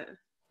doing so?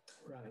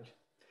 Right.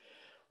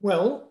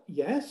 Well,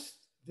 yes,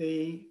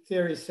 the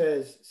theory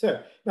says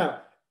so.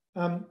 Now,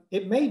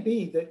 it may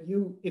be that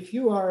if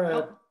you are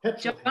a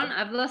petrol John,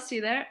 I've lost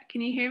you there.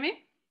 Can you hear me?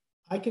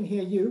 I can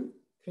hear you.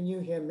 Can you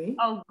hear me?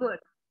 Oh, good.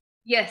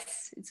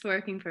 Yes, it's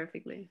working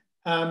perfectly.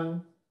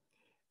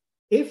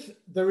 If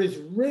there is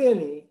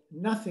really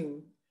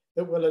nothing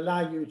that will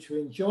allow you to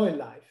enjoy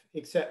life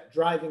except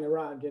driving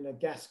around in a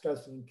gas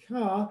guzzling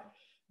car,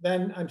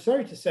 then I'm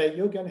sorry to say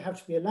you're going to have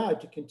to be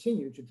allowed to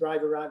continue to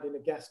drive around in a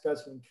gas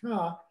guzzling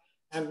car,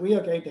 and we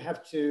are going to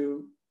have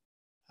to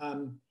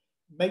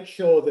make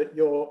sure that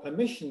your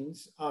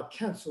emissions are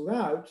cancelled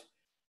out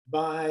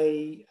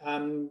by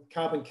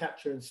carbon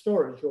capture and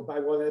storage, or by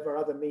whatever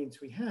other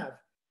means we have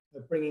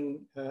of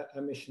bringing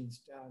emissions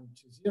down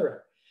to zero.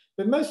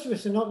 But most of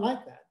us are not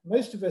like that.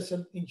 Most of us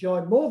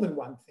enjoy more than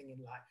one thing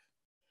in life.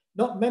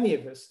 Not many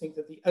of us think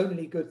that the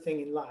only good thing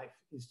in life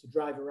is to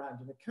drive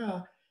around in a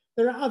car.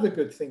 There are other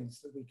good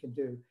things that we can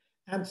do.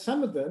 And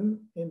some of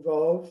them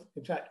involve,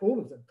 in fact, all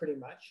of them pretty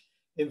much,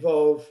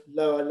 involve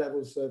lower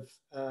levels of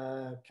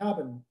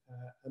carbon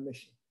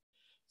emission.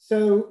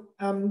 So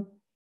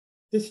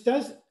this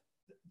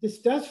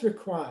does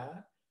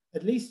require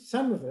at least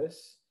some of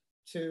us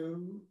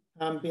to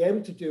be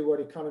able to do what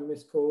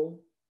economists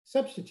call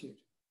substitute.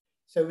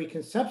 So we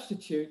can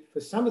substitute for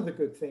some of the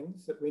good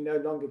things that we no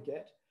longer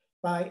get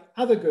by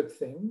other good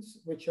things,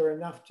 which are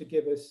enough to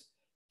give us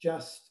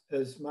just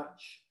as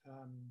much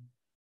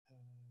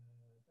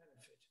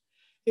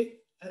benefit.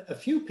 A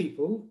few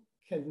people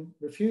can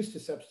refuse to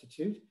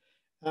substitute,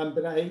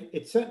 but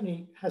it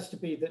certainly has to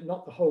be that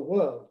not the whole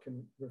world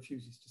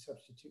refuses to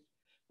substitute,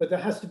 but there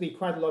has to be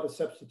quite a lot of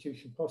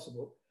substitution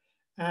possible.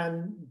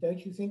 And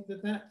don't you think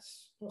that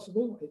that's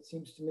possible? It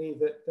seems to me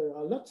that there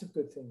are lots of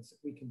good things that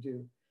we can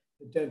do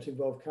that don't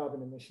involve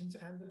carbon emissions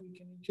and that we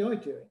can enjoy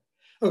doing.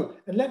 Oh,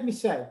 and let me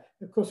say,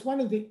 of course, one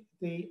of the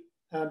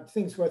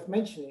things worth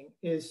mentioning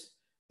is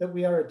that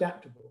we are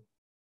adaptable.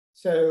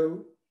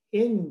 So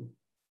in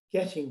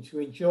getting to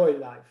enjoy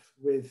life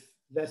with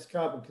less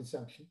carbon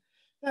consumption,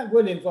 that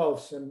will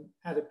involve some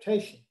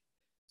adaptation,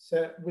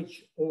 so,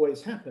 which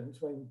always happens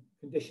when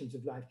conditions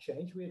of life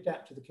change. We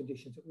adapt to the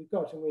conditions that we've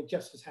got, and we're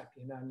just as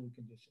happy in our new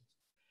conditions.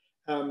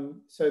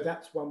 So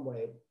that's one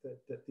way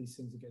that these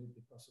things are going to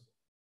be possible.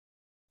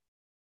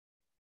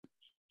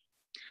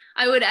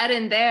 I would add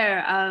in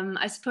there,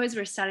 I suppose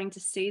we're starting to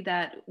see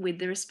that with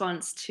the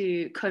response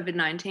to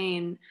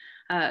COVID-19,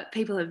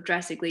 people have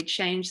drastically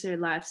changed their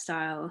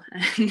lifestyle,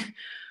 and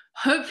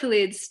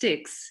hopefully it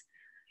sticks.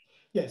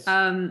 Yes,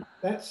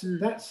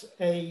 that's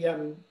a,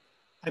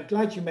 I'm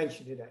glad you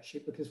mentioned it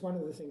actually, because one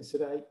of the things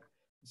that I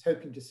was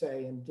hoping to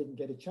say and didn't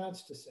get a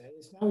chance to say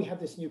is now we have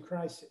this new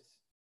crisis.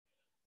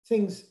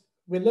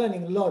 We're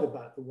learning a lot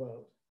about the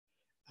world.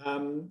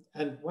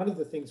 And one of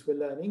the things we're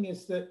learning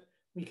is that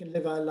we can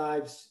live our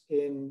lives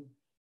in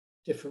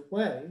different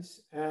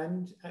ways,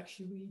 and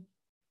actually we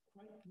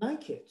quite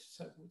like it.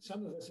 So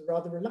some of us are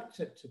rather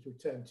reluctant to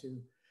return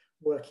to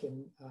work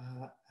in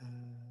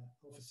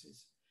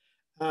offices.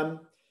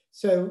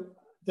 So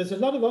there's a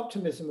lot of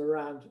optimism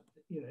around,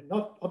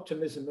 not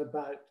optimism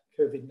about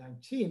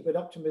COVID-19, but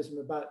optimism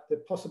about the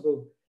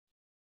possible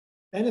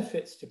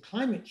benefits to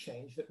climate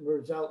change that will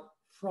result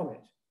from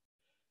it.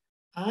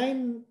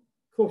 I'm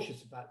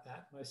cautious about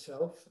that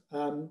myself.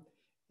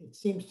 It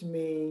seems to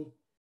me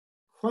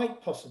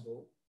quite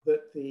possible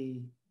that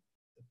the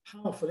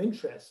powerful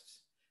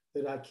interests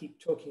that I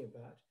keep talking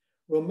about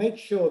will make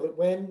sure that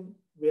when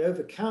we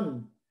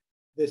overcome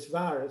this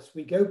virus,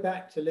 we go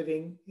back to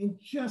living in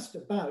just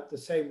about the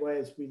same way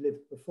as we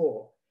lived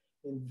before,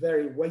 in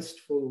very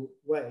wasteful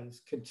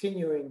ways,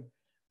 continuing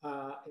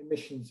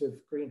emissions of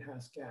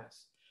greenhouse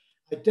gas.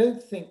 I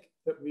don't think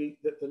that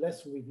the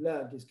lesson we've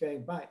learned is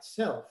going by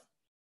itself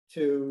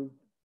to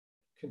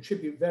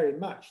contribute very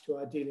much to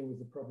our dealing with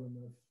the problem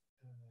of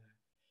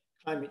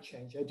climate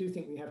change. I do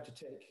think we have to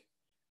take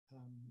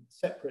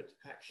separate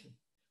action.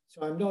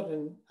 So I'm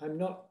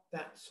not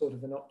that sort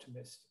of an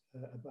optimist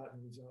about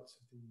the results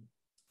of the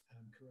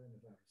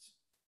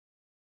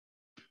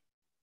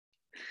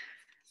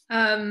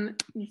coronavirus.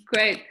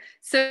 Great.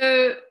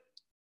 So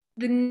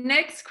the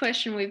next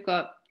question we've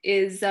got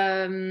is,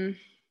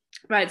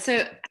 right,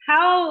 so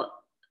how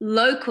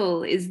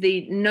local is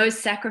the no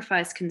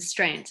sacrifice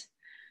constraint?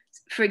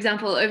 For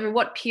example, over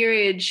what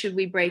period should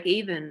we break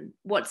even?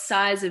 What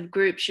size of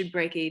group should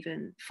break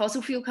even?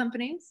 Fossil fuel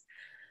companies?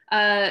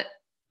 The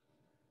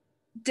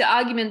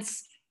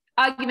arguments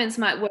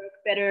might work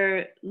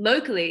better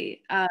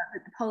locally, but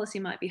the policy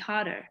might be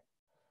harder.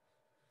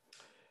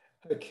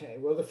 Okay,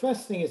 well, the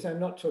first thing is I'm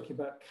not talking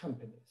about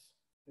companies.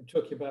 I'm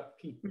talking about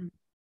people.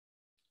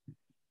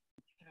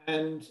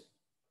 And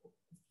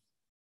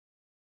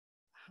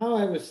how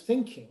I was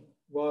thinking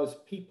was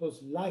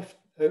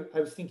I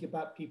was thinking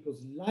about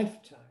people's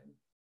lifetime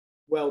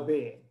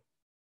well-being.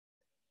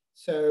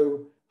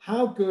 So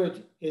how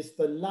good is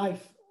the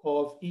life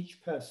of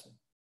each person?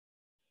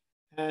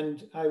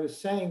 And I was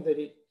saying that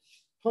it's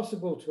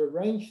possible to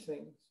arrange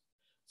things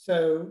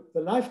so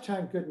the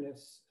lifetime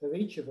goodness of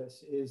each of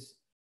us is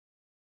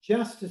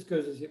just as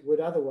good as it would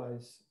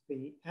otherwise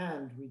be,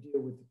 and we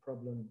deal with the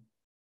problem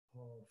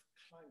of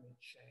climate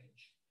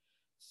change.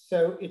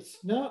 So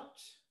it's not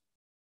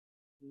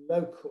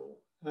local.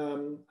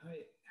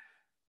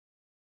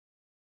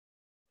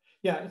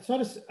 Yeah, it's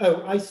not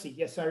oh, I see.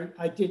 Yes,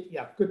 I did.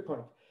 Yeah, good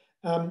point.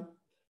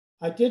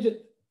 I did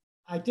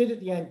at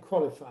the end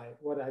qualify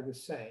what I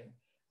was saying.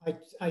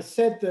 I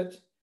said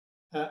that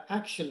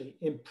actually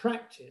in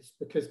practice,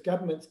 because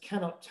governments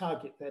cannot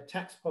target their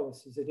tax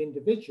policies at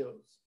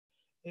individuals,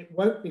 it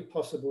won't be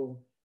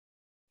possible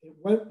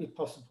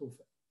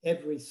for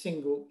every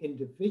single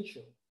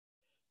individual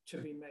to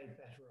be made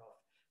better off.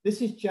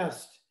 This is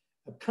just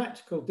a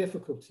practical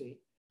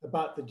difficulty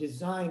about the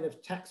design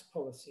of tax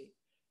policy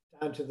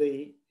down to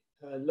the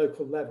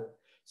local level.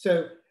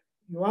 So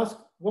you ask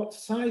what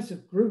size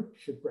of group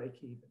should break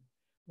even?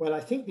 Well,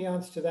 I think the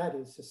answer to that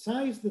is the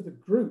size of the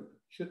group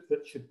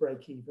that should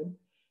break even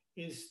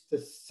is the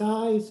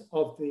size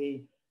of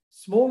the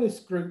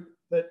smallest group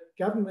that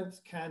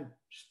governments can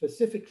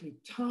specifically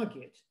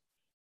target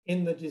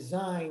in the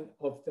design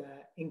of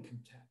their income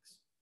tax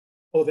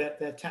or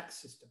their tax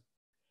system.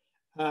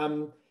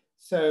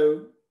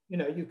 So, you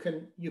know, you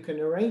can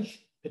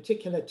arrange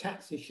particular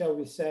taxes, shall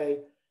we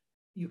say.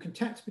 You can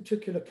tax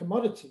particular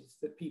commodities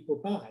that people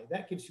buy.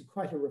 That gives you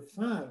quite a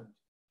refined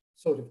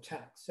sort of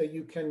tax. So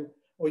you can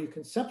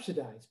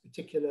subsidize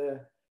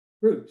particular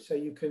groups. So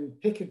you can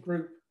pick a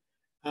group,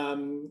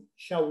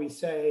 shall we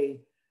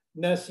say,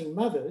 nursing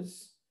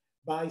mothers,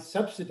 by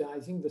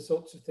subsidizing the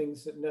sorts of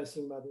things that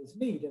nursing mothers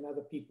need and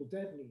other people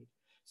don't need.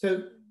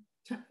 So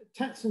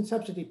tax and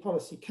subsidy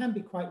policy can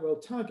be quite well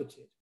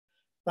targeted,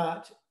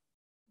 but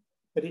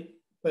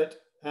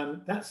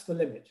that's the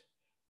limit.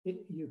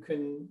 You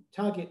can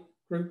target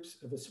groups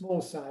of a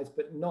small size,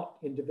 but not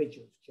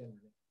individuals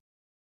generally.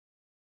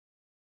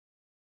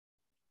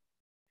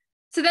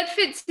 So that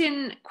fits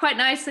in quite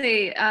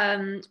nicely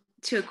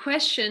to a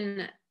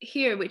question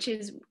here, which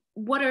is,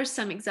 what are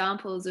some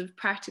examples of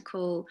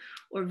practical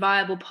or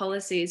viable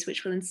policies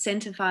which will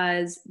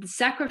incentivize the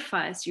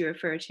sacrifice you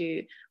refer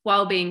to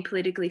while being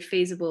politically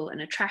feasible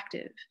and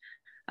attractive?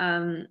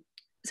 So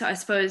I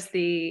suppose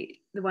the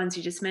ones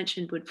you just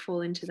mentioned would fall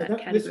into that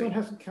category. This one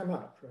hasn't come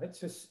up, right?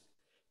 So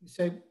you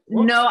say,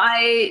 what? No,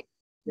 I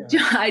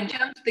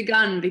jumped the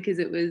gun because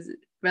it was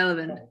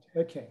relevant. Right.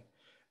 Okay.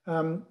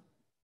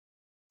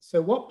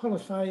 So what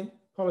policy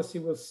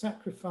will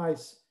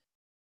incentivize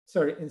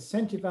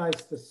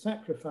the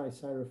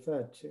sacrifice I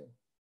referred to?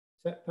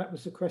 That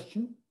was the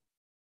question?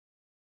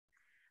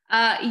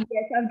 Yes,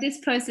 I've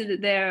just posted it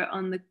there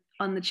on the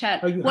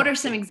chat. What are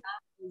some examples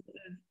of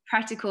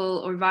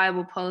practical or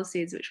viable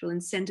policies which will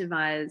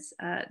incentivize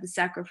the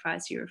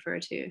sacrifice you refer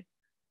to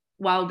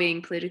while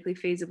being politically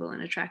feasible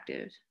and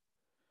attractive?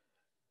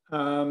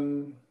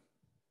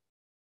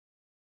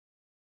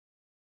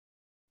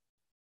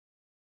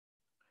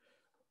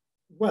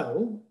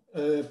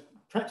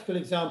 Practical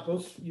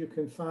examples you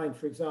can find,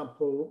 for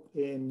example,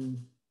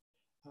 in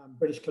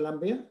British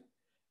Columbia.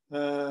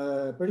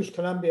 British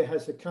Columbia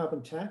has a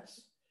carbon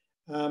tax.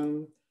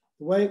 The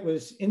way it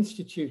was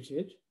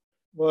instituted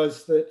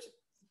was that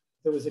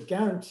there was a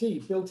guarantee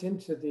built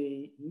into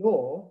the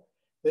law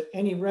that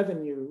any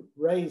revenue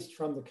raised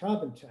from the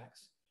carbon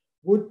tax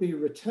would be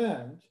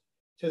returned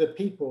to the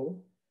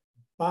people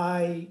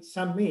by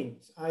some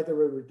means,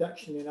 either a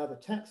reduction in other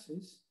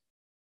taxes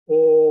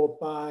or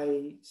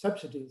by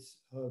subsidies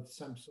of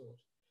some sort.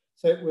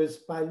 So it was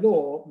by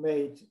law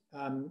made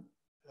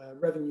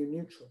revenue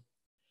neutral.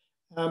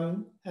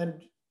 And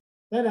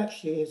that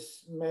actually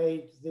has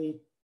made the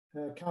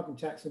carbon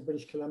tax in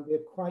British Columbia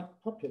quite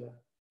popular.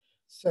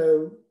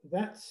 So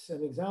that's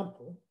an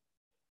example.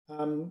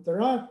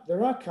 There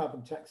are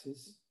carbon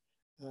taxes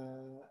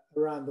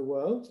around the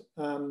world.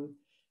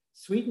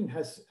 Sweden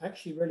has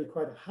actually really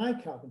quite a high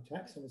carbon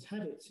tax and has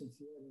had it since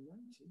the early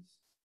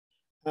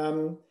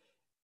 90s.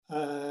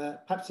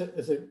 Perhaps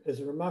as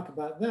a remark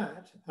about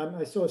that,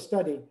 I saw a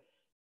study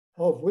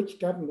of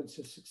which governments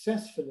have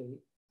successfully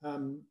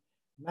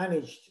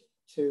managed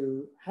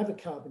to have a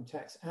carbon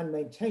tax and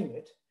maintain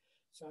it.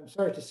 So I'm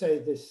sorry to say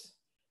this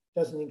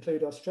doesn't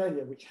include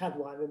Australia, which had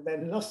one and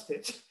then lost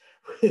it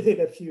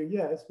within a few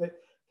years. But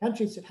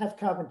countries that have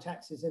carbon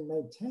taxes and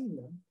maintain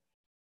them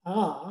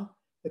are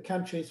the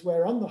countries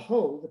where, on the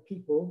whole, the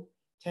people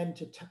tend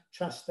to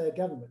trust their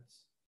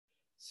governments.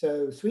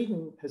 So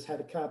Sweden has had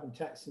a carbon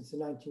tax since the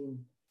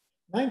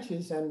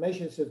 1990s, and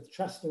measures of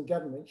trust in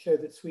government show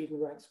that Sweden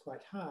ranks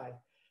quite high.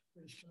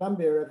 British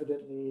Columbia,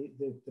 evidently,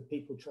 the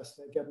people trust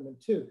their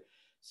government too.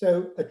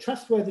 So a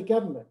trustworthy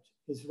government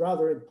is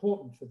rather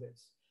important for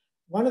this.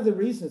 One of the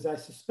reasons I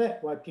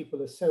suspect why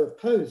people are so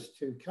opposed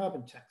to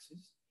carbon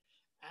taxes,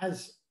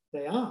 as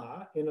they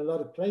are in a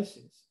lot of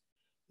places,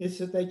 is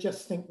that they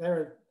just think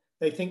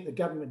they think the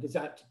government is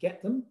out to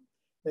get them.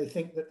 They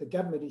think that the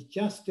government is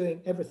just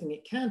doing everything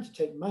it can to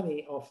take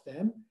money off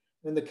them,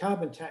 and the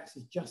carbon tax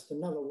is just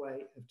another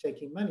way of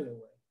taking money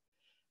away.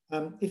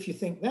 If you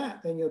think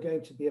that, then you're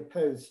going to be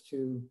opposed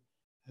to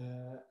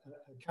a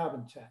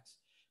carbon tax.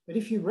 But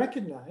if you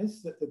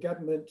recognize that the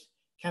government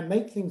can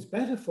make things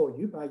better for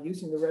you by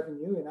using the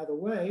revenue in other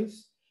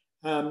ways,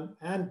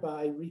 and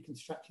by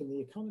reconstructing the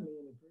economy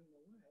in a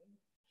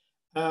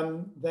greener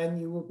way, then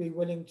you will be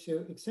willing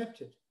to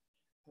accept it.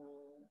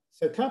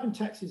 So carbon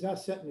taxes are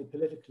certainly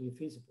politically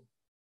feasible.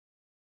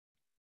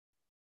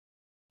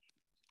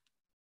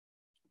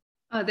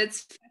 Oh,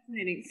 that's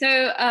fascinating.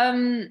 So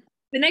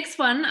the next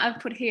one I've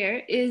put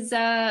here is,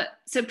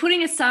 so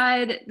putting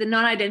aside the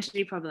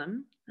non-identity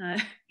problem,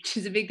 which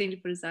is a big thing to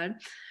put aside,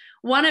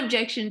 one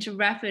objection to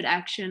rapid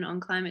action on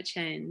climate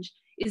change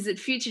is that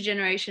future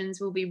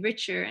generations will be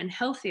richer and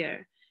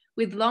healthier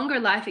with longer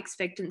life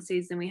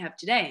expectancies than we have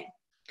today.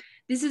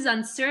 This is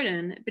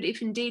uncertain, but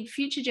if indeed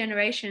future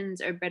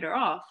generations are better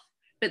off,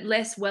 but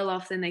less well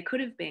off than they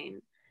could have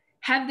been,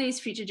 have these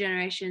future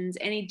generations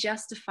any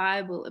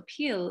justifiable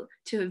appeal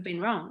to have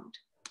been wronged?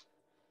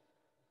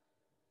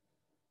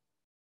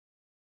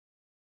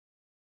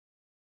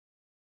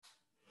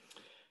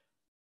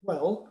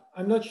 Well,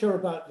 I'm not sure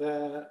about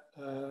their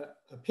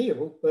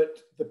appeal, but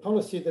the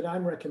policy that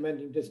I'm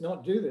recommending does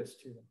not do this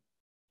to them.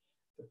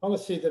 the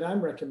policy that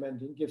I'm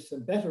recommending gives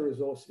them better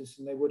resources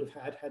than they would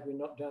have had we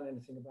not done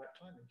anything about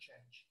climate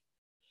change.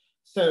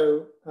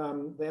 So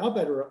they are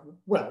better.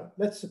 Well,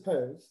 let's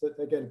suppose that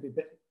they're going to be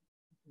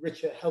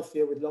richer,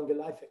 healthier, with longer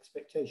life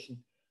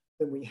expectation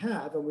than we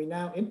have, and we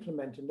now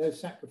implement a no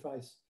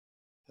sacrifice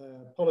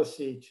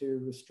policy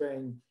to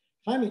restrain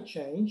climate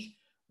change.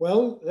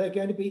 Well, they're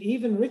going to be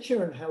even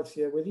richer and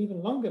healthier with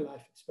even longer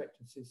life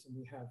expectancies than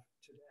we have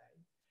today.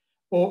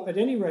 Or at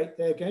any rate,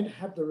 they're going to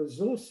have the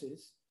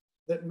resources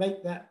that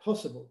make that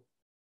possible.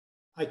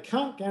 I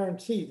can't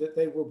guarantee that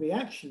they will be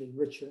actually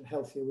richer and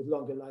healthier with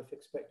longer life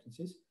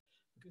expectancies,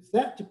 because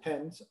that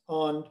depends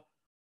on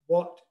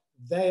what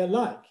they are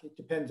like. It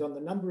depends on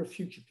the number of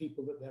future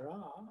people that there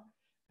are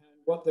and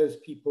what those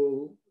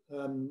people,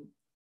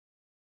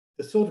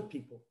 the sort of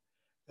people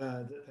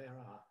that there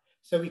are.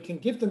 So we can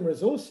give them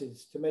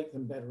resources to make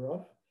them better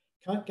off.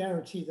 Can't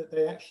guarantee that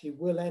they actually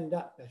will end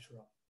up better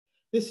off.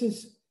 This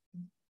is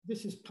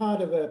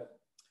part of a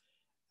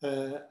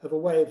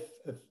way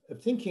of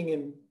thinking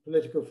in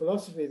political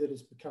philosophy that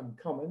has become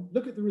common.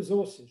 Look at the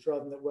resources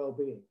rather than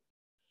well-being.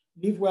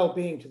 Leave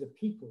well-being to the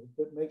people,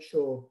 but make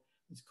sure,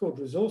 it's called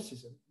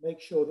resourcism, make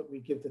sure that we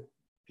give the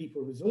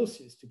people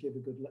resources to have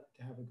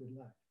a good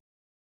life.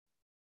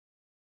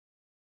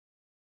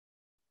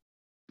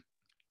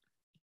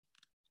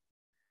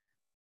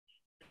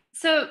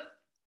 So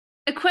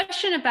a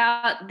question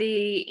about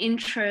the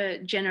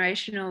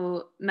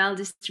intragenerational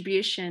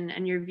maldistribution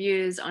and your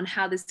views on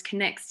how this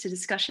connects to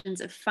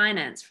discussions of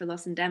finance for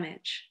loss and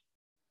damage.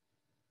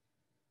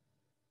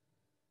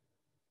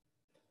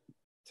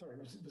 Sorry,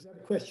 was that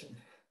a question?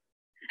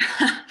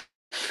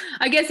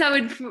 I guess I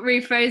would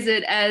rephrase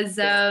it as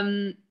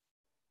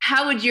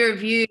how would your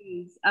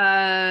views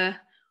on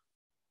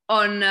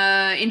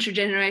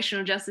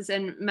intergenerational justice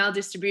and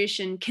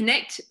maldistribution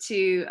connect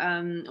to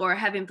or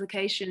have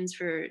implications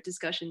for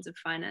discussions of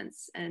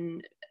finance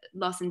and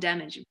loss and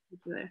damage in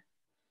particular?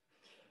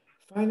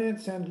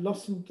 Finance and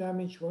loss and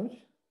damage, what?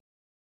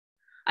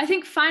 I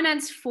think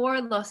finance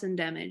for loss and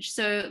damage.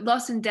 So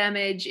loss and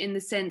damage in the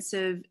sense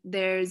of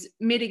there's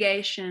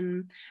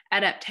mitigation,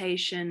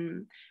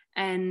 adaptation,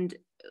 and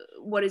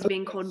what is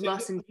being called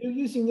loss and... You're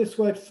using this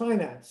word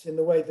finance in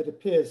the way that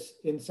appears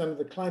in some of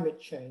the climate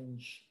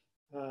change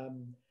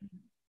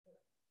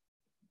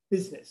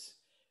business.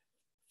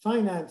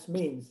 Finance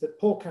means that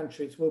poor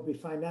countries will be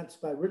financed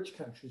by rich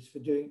countries for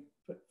doing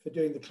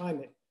the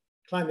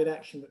climate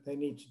action that they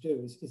need to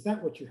do. Is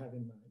that what you have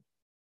in mind?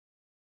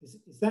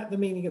 Is that the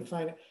meaning of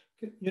finance?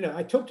 You know,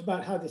 I talked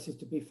about how this is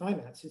to be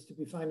financed. It's to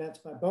be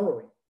financed by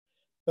borrowing,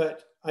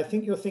 but I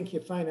think you're thinking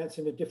of finance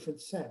in a different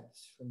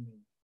sense from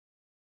me.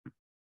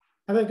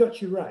 Have I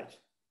got you right?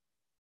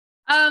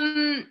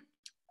 I'm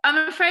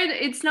afraid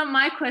it's not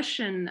my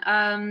question.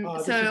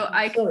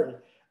 Sorry.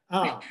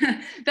 That's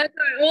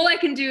right. All I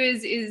can do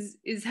is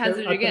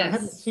hazard a guess. I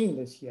haven't seen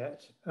this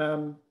yet.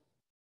 Oh,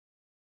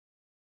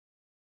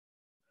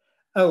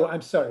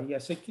 I'm sorry.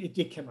 Yes, it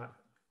did come up.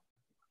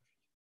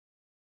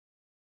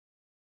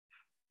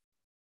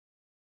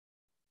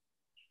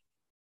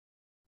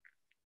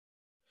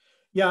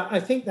 Yeah, I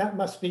think that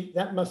must be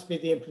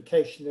the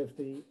implication of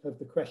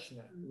the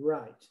questioner,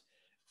 right?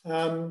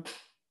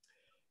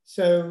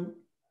 So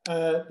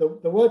the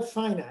word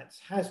finance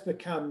has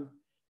become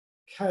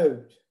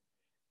code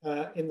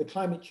in the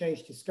climate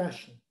change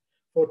discussion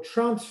for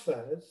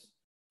transfers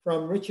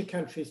from richer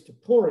countries to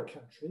poorer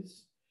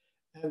countries,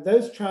 and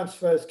those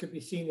transfers could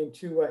be seen in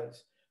two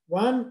ways.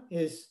 One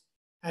is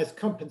as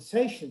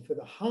compensation for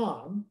the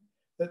harm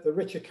that the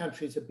richer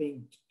countries are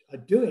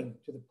doing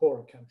to the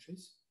poorer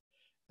countries.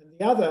 And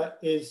the other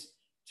is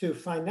to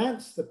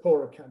finance the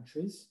poorer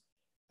countries,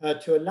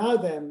 to allow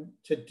them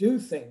to do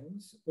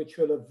things which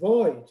will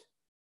avoid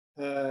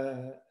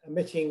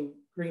emitting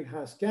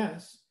greenhouse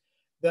gas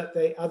that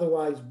they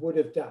otherwise would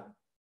have done.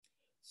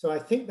 So I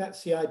think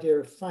that's the idea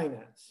of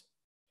finance.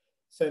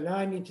 So now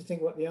I need to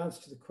think what the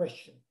answer to the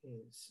question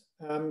is.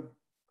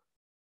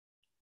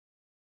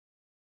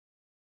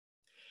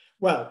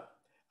 Well,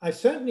 I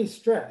certainly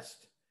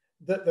stressed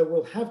that there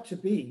will have to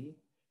be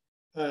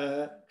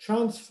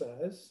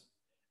transfers,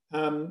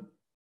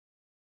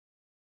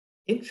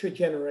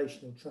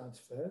 intragenerational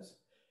transfers,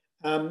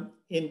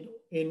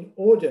 in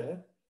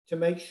order to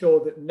make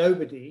sure that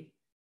nobody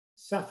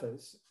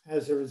suffers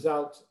as a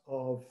result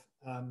of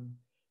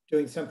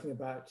doing something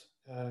about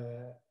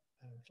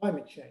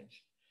climate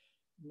change.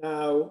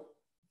 Now,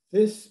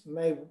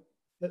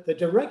 the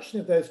direction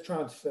of those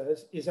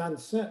transfers is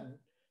uncertain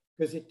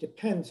because it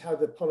depends how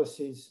the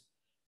policies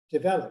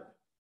develop.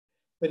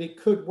 But it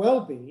could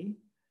well be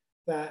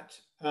that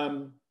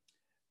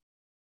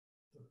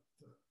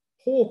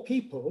poor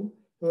people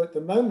who at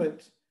the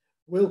moment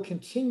will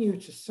continue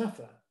to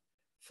suffer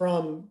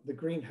from the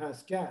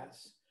greenhouse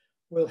gas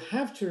will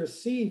have to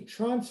receive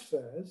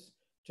transfers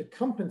to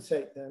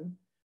compensate them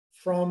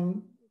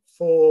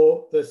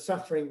for the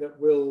suffering that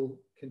will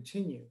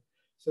continue.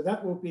 So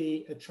that will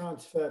be a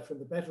transfer from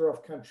the better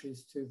off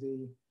countries to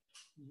the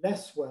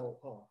less well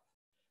off.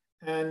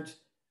 And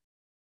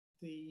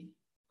the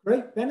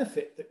great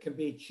benefit that can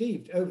be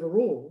achieved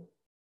overall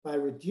by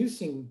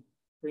reducing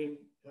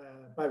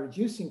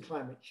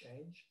climate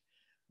change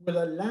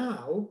will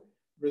allow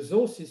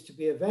resources to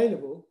be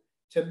available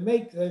to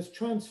make those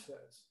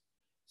transfers.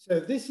 So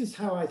this is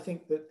how I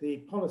think that the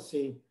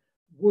policy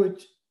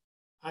would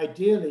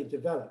ideally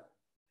develop.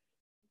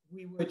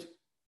 We would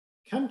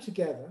come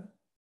together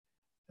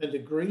and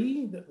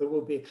agree that there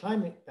will be a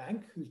climate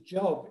bank whose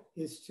job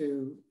is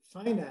to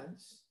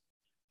finance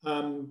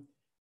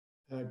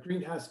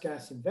greenhouse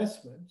gas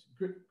investment,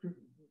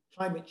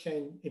 climate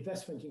change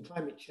investment in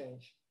climate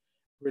change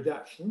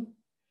reduction,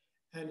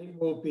 and it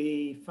will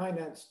be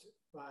financed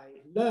by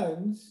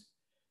loans.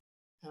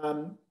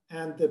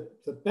 And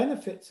the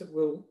benefits that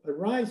will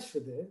arise for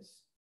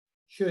this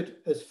should,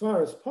 as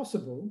far as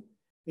possible,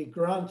 be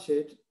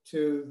granted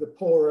to the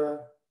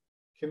poorer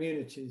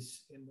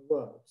communities in the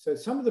world. So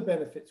some of the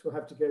benefits will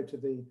have to go to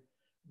the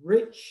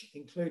rich,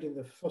 including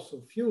the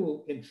fossil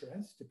fuel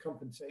interests, to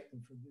compensate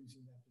them for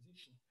losing their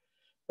position.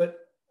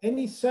 But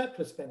any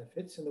surplus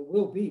benefits, and there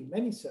will be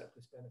many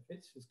surplus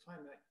benefits, because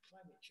climate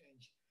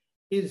change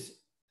is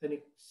an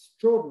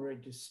extraordinary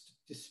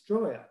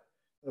destroyer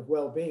of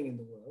well-being in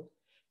the world,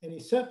 any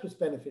surplus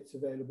benefits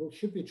available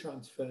should be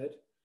transferred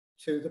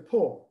to the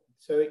poor,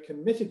 so it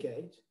can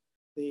mitigate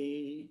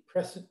the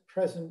present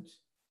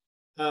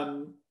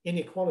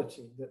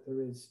inequality that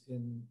there is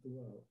in the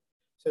world.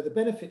 So the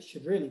benefits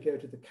should really go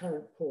to the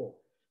current poor.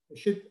 They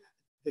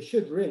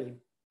should really,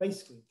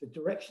 basically, the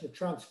direction of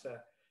transfer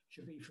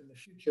should be from the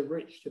future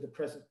rich to the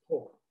present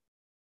poor.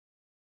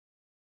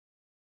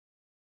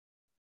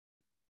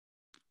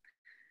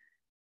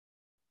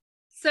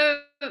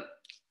 So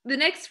the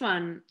next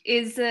one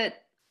is that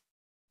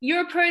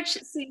your approach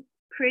seems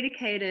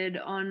predicated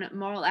on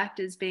moral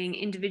actors being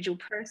individual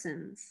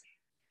persons.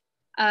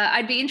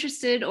 I'd be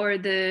interested, or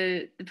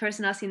the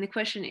person asking the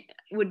question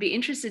would be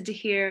interested to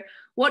hear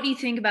what you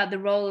think about the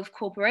role of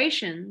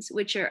corporations,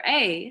 which are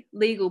A,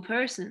 legal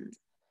persons,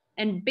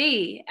 and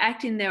B,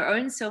 act in their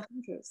own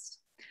self-interest.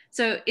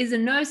 So is a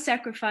no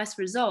sacrifice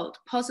result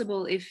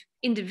possible if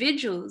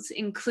individuals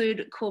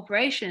include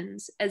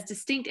corporations as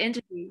distinct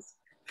entities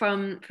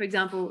from, for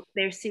example,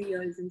 their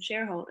CEOs and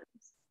shareholders?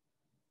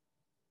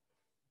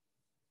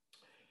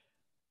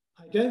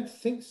 I don't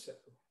think so.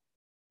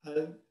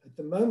 At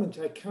the moment,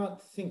 I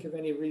can't think of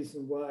any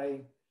reason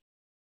why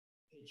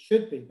it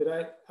should be,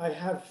 but I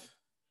have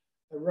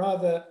a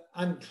rather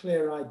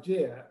unclear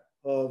idea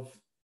of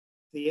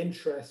the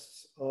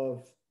interests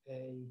of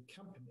a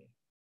company.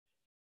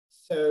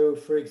 So,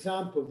 for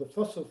example, the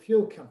fossil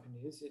fuel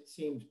companies, it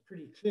seems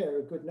pretty clear,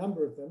 a good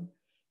number of them,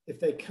 if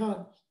they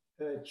can't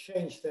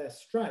change their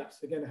stripes,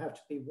 they're going to have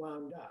to be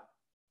wound up.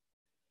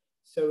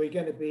 So we're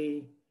going to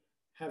be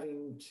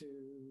having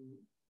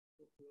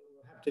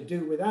to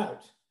do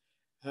without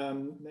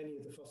many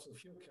of the fossil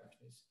fuel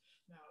companies.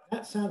 Now,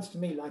 that sounds to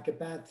me like a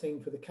bad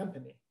thing for the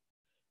company.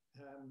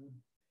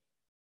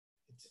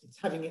 It's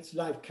having its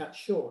life cut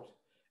short.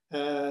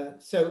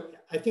 So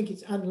I think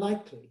it's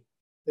unlikely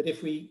that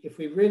if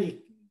we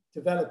really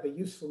develop a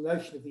useful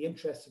notion of the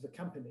interests of a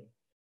company,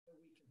 that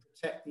we can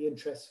protect the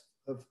interests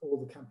of all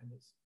the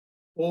companies,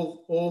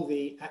 all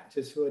the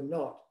actors who are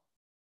not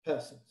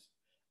persons.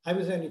 I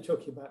was only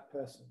talking about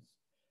persons.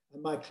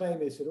 And my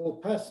claim is that all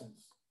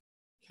persons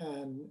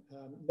can,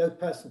 no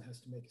person has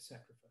to make a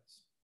sacrifice.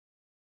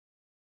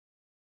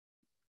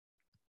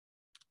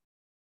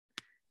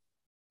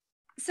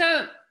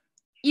 So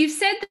you've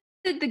said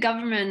that the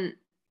government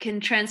can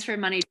transfer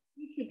money to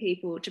future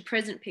people, to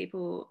present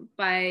people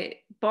by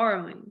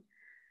borrowing.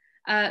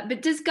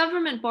 But does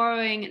government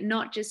borrowing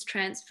not just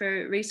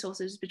transfer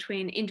resources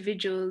between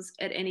individuals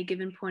at any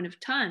given point of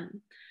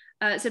time?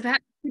 So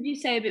perhaps could you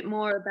say a bit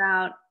more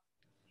about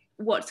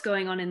what's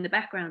going on in the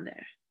background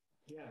there?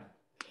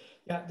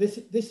 Yeah,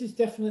 this is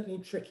definitely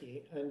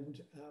tricky, and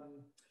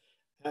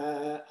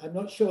I'm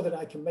not sure that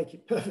I can make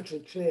it perfectly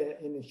clear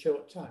in a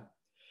short time.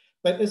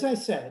 But as I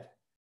said,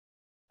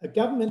 a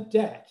government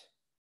debt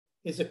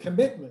is a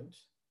commitment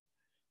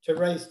to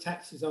raise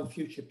taxes on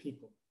future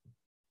people.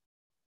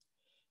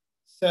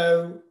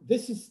 So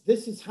this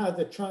is how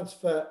the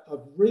transfer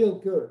of real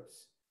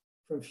goods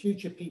from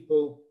future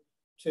people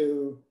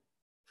to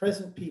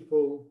present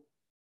people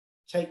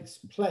takes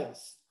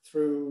place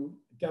through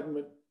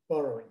government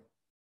borrowing.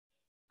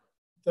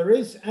 There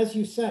is, as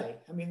you say,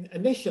 I mean,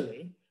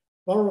 initially,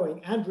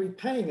 borrowing and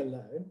repaying a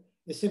loan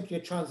is simply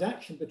a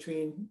transaction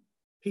between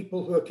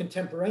people who are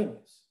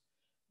contemporaneous.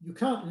 You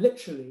can't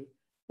literally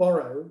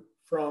borrow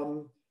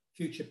from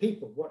future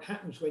people. What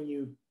happens when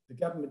the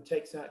government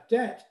takes out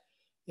debt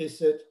is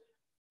that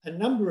a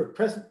number of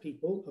present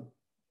people,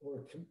 or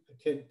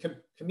a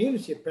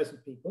community of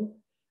present people,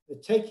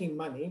 are taking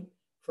money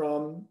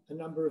from a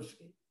number of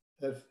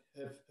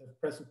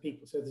present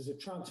people. So there's a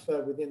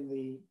transfer within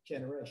the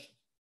generation.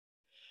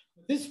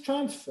 This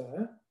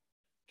transfer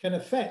can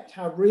affect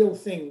how real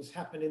things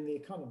happen in the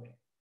economy.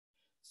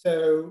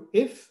 So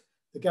if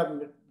the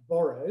government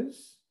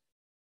borrows,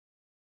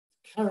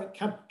 current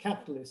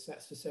capitalists,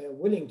 that's to say, are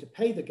willing to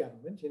pay the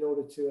government in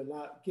order to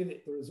give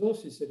it the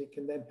resources that it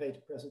can then pay to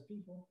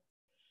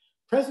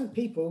present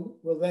people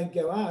will then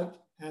go out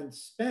and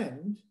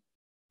spend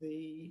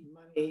the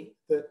money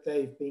that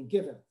they've been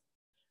given,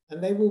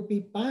 and they will be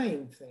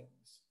buying things.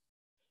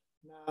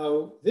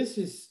 Now, this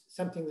is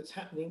something that's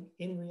happening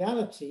in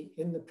reality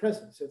in the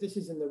present. So this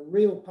is in the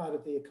real part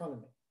of the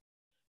economy.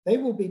 They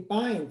will be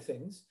buying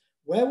things.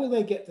 Where will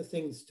they get the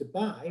things to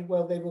buy?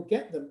 Well, they will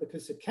get them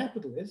because the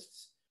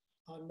capitalists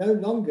are no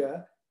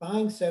longer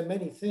buying so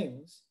many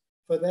things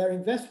for their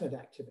investment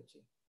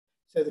activity.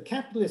 So the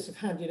capitalists have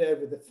handed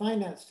over the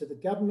finance to the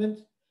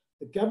government.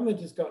 The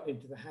government has gotten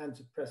into the hands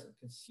of present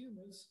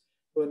consumers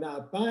who are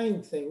now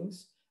buying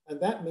things. And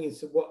that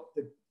means that what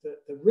the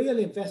real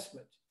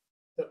investment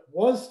that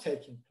was going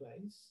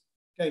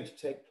to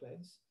take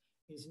place,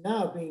 is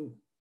now being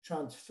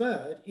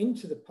transferred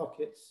into the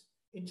pockets,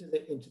 into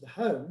the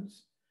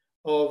homes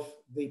of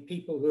the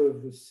people who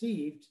have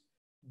received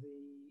the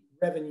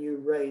revenue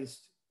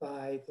raised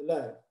by the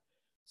loan.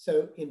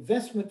 So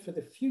investment for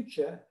the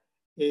future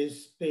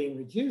is being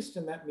reduced,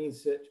 and that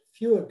means that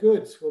fewer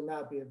goods will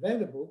now be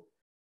available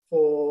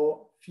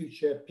for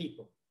future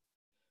people.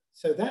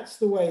 So that's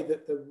the way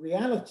that the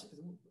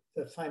reality,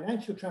 the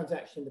financial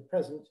transaction in the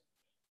present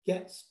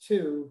gets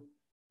to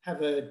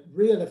have a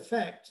real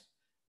effect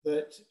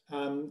that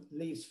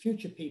leaves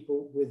future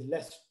people with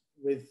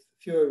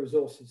fewer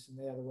resources than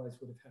they otherwise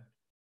would have had.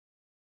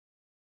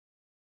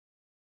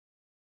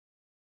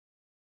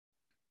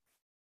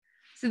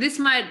 So this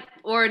might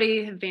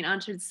already have been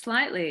answered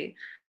slightly,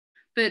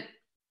 but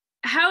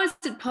how is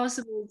it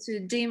possible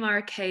to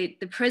demarcate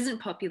the present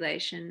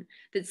population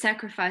that's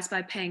sacrificed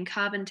by paying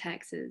carbon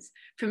taxes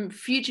from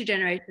future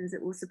generations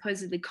that will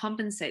supposedly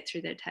compensate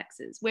through their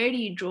taxes? Where do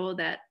you draw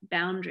that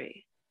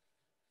boundary?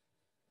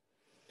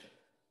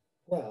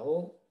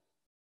 Well,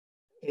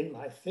 in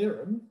my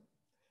theorem,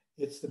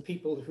 it's the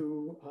people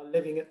who are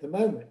living at the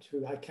moment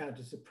who I count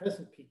as the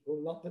present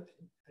people, not that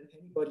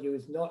anybody who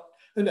is not.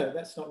 Oh no,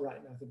 that's not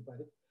right. Now I think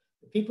about it.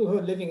 The people who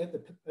are living at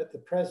the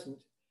present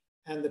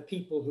and the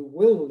people who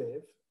will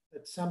live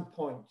at some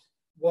point,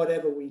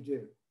 whatever we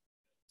do.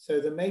 So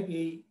there may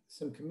be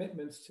some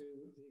commitments to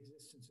the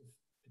existence of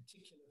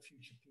particular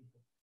future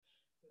people.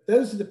 But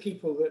those are the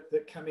people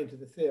that come into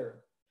the theorem.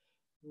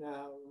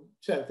 Now,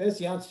 so there's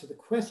the answer to the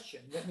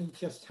question. Let me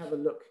just have a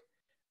look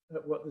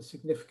at what the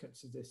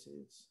significance of this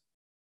is.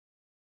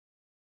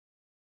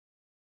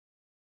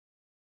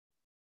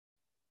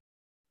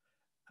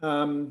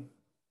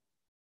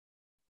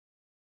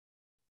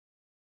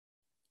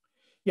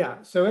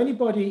 Yeah, so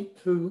anybody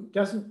who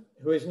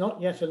is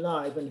not yet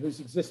alive and whose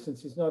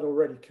existence is not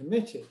already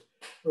committed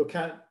will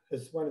count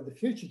as one of the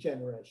future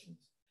generations,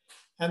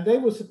 and they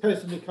will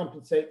supposedly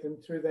compensate them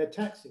through their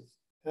taxes.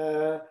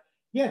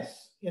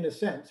 Yes, in a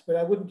sense, but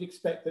I wouldn't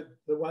expect that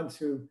the ones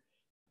who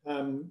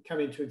come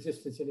into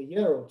existence in a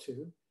year or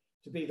two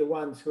to be the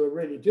ones who are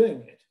really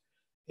doing it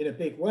in a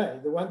big way.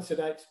 The ones that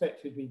I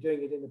expect to be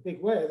doing it in a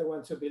big way are the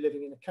ones who will be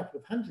living in a couple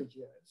of hundred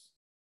years,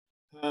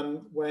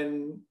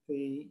 when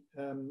the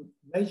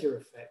major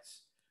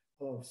effects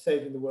of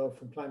saving the world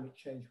from climate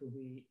change will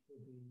be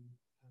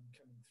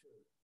coming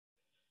through.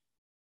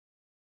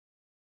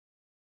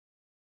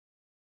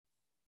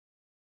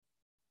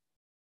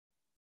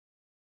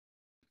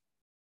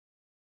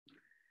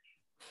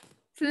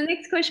 So the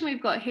next question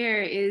we've got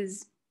here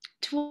is,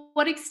 to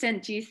what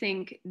extent do you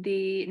think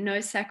the no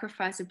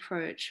sacrifice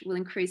approach will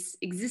increase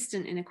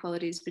existent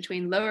inequalities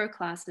between lower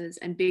classes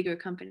and bigger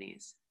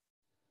companies?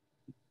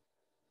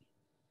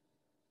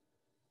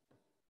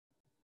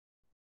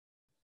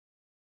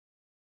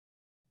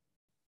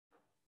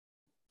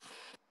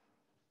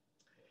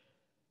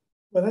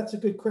 Well, that's a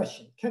good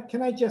question.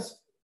 Can I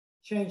just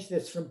change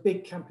this from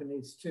big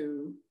companies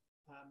to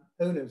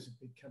owners of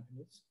big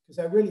companies? Because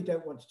I really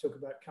don't want to talk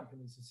about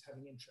companies as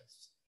having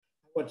interests.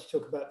 I want to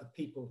talk about the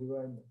people who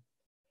own them.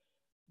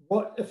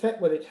 What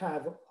effect will it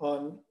have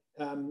on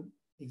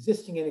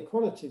existing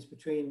inequalities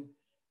between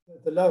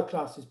the lower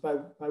classes, by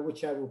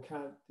which I will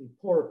count the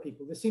poorer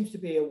people? There seems to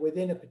be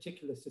within a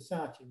particular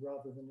society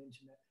rather than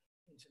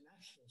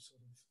international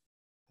sort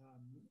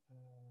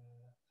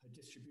of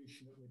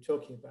distribution that we're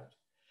talking about.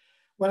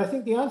 Well, I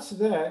think the answer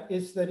there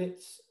is that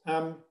it's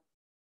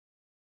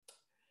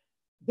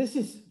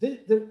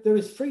there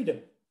is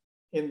freedom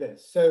in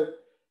this. So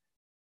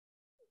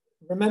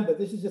remember,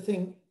 this is a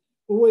thing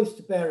always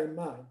to bear in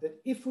mind,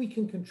 that if we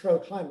can control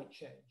climate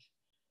change,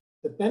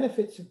 the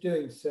benefits of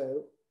doing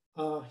so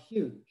are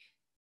huge,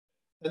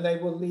 and they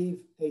will leave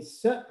a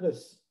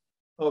surplus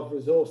of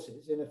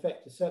resources, in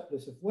effect, a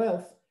surplus of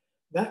wealth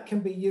that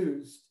can be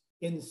used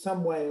in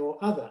some way or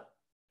other.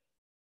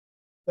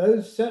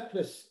 Those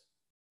surplus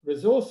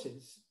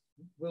resources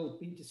will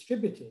be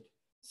distributed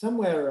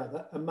somewhere or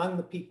other among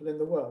the people in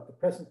the world, the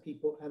present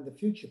people and the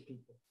future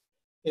people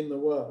in the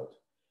world.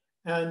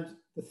 And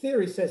the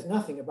theory says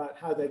nothing about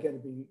how they're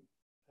going to be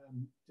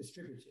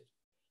distributed.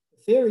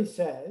 The theory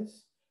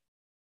says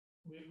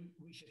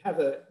we should have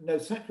a no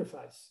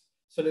sacrifice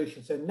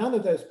solution. So none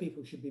of those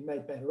people should be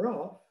made better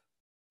off,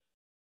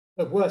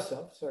 worse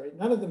off, sorry,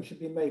 none of them should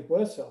be made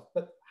worse off,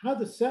 but how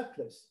the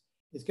surplus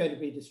is going to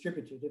be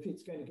distributed, if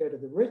it's going to go to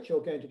the rich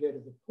or going to go to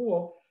the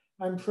poor,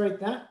 I'm afraid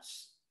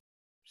that's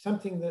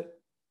something that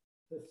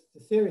the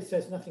theory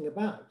says nothing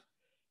about.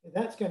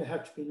 That's going to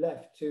have to be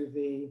left to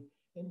the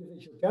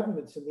individual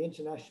governments and the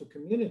international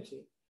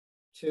community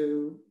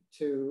to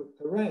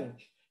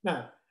arrange.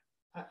 Now,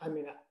 I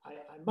mean,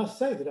 I must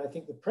say that I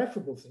think the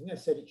preferable thing, I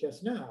said it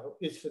just now,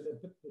 is for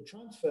the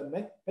transfer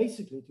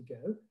basically to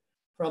go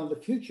from the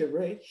future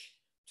rich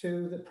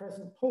to the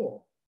present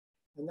poor.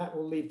 And that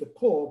will leave the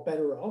poor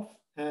better off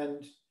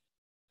and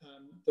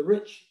the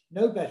rich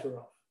no better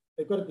off.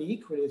 They've got to be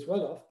equally as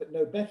well off, but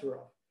no better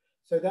off.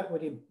 So that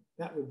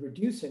would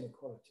reduce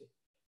inequality.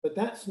 But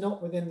that's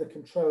not within the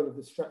control of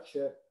the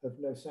structure of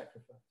no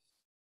sacrifice.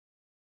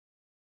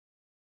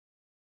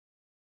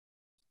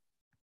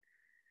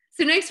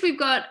 So next we've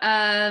got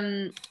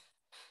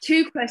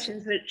two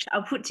questions which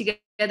I'll put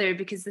together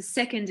because the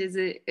second is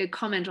a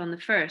comment on the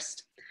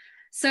first.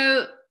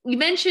 So you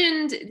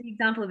mentioned the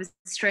example of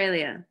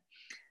Australia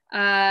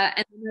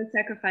and the no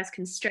sacrifice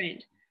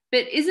constraint,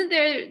 but isn't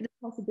there the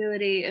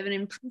possibility of an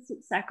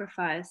implicit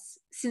sacrifice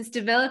since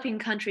developing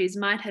countries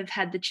might have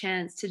had the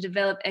chance to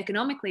develop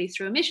economically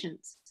through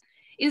emissions?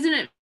 Isn't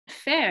it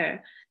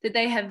fair that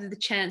they have the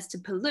chance to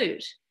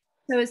pollute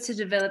so as to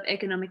develop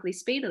economically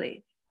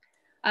speedily?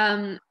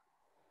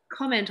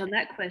 Comment on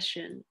that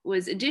question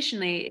was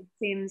additionally, it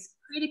seems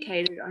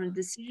predicated on a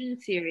decision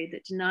theory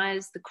that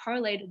denies the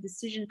correlated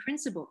decision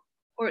principle,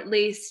 or at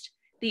least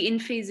the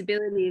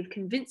infeasibility of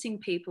convincing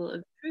people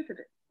of the truth of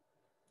it.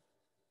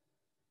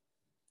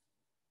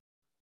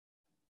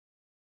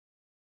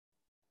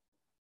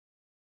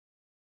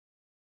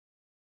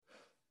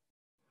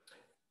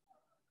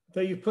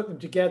 Though you put them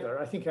together,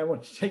 I think I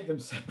want to take them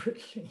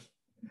separately.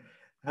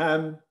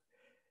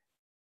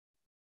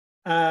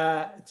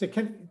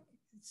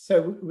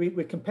 So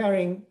we're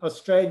comparing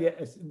Australia,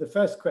 as in the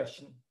first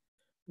question,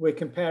 we're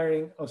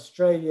comparing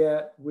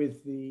Australia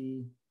with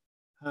the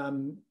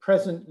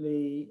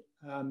presently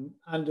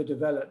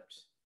underdeveloped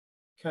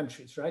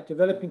countries, right?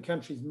 Developing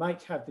countries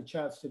might have the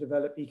chance to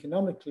develop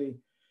economically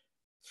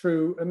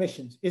through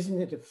emissions.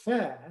 Isn't it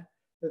fair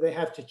that they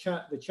have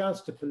the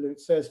chance to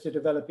pollute so as to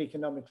develop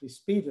economically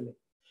speedily?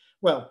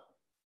 Well,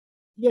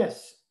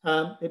 yes,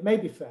 it may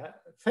be fair.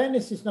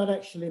 Fairness is not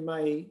actually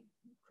my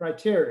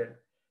criterion.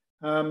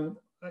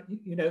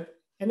 You know,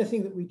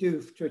 anything that we do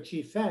to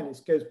achieve fairness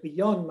goes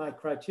beyond my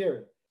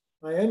criterion.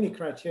 My only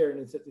criterion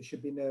is that there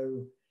should be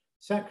no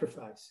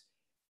sacrifice.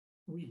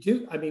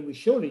 We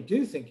surely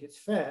do think it's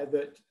fair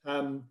that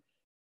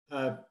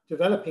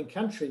developing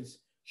countries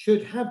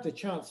should have the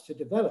chance to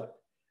develop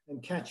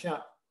and catch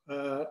up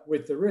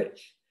with the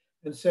rich.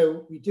 And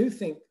so we do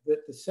think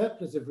that the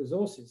surplus of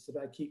resources that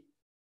I keep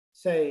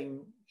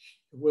saying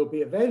will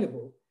be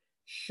available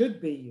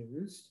should be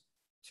used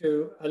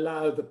to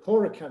allow the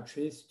poorer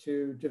countries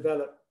to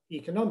develop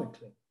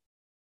economically.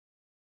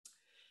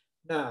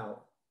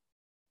 Now,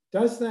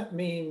 does that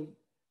mean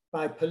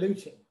by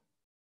polluting?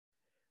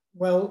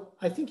 Well,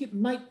 I think it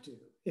might do.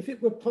 If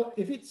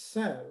it's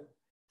so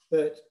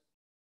that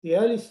the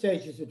early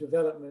stages of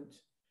development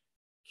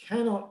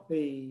cannot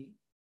be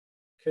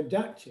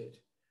conducted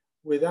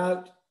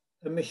without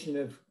emission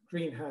of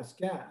greenhouse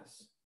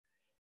gas,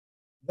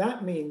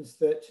 that means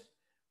that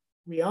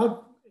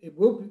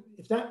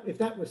if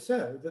that were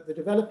so, that the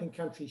developing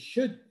countries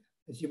should,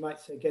 as you might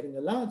say, get an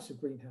allowance of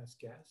greenhouse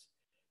gas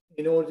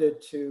in order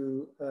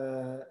to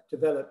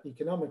develop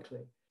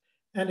economically.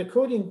 And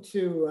according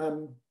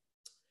to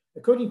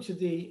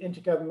the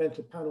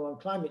Intergovernmental Panel on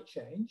Climate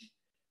Change,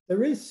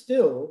 there is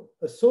still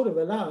a sort of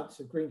allowance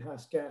of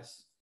greenhouse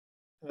gas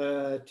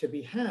to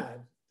be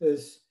had.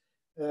 There's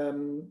a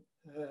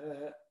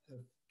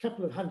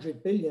couple of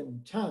 100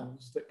 billion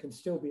tons that can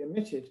still be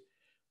emitted.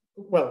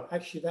 Well,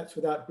 actually, that's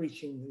without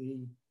breaching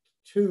the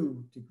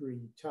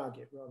 2-degree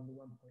target rather than the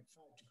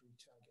 1.5-degree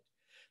target.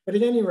 But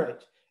at any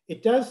rate,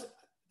 it does.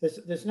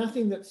 There's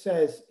nothing that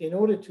says in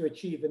order to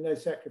achieve a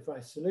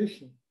no-sacrifice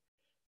solution,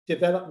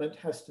 development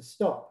has to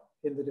stop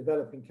in the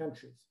developing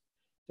countries.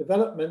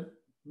 Development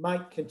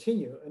might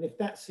continue, and if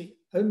that's the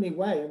only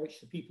way in which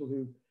the people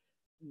who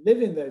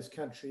live in those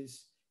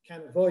countries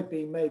can avoid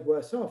being made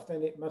worse off,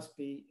 then it must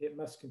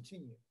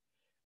continue.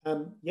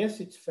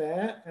 Yes, it's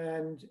fair,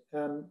 and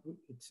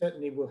it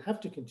certainly will have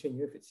to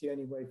continue if it's the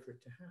only way for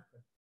it to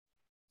happen.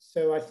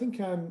 So I think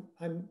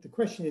the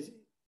question is,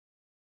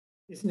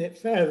 isn't it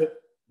fair that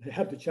they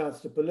have the chance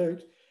to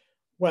pollute?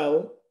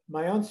 Well,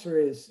 my answer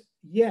is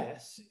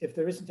yes, if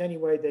there isn't any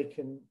way they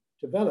can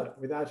develop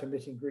without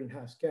emitting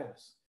greenhouse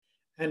gas.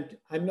 And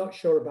I'm not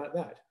sure about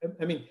that.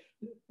 I mean,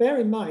 bear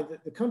in mind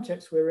that the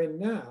context we're in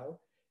now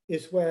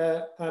is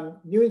where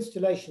new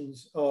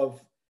installations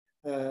of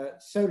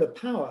solar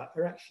power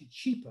are actually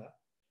cheaper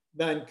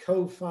than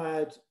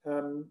coal-fired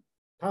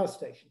power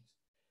stations.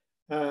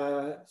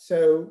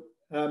 So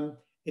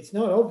it's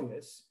not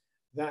obvious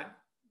that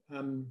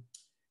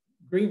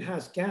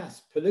greenhouse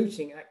gas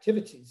polluting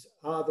activities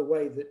are the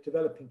way that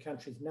developing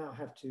countries now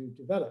have to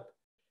develop.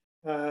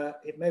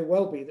 It may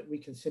well be that we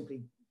can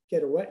simply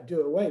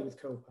do away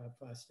with coal-powered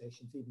fire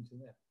stations, even to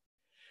them.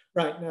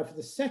 Right, now for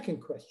the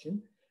second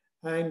question,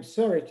 I'm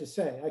sorry to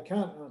say I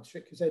can't answer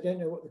it because I don't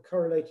know what the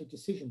correlated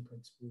decision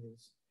principle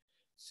is.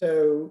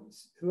 So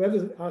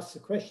whoever asks the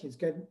question is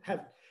going to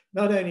have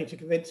not only to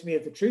convince me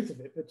of the truth of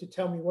it, but to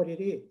tell me what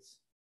it is.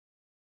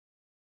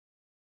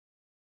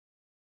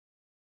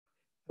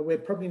 But we're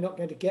probably not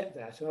going to get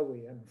that, are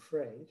we? I'm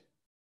afraid.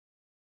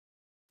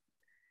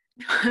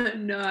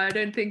 No, I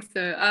don't think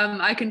so.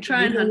 I can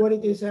try and. You know what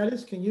it is,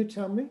 Alice? Can you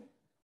tell me?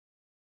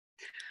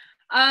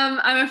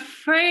 I'm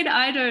afraid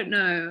I don't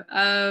know.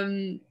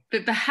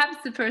 But perhaps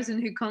the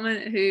person who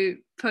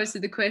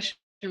posted the question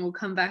will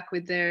come back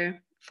with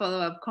their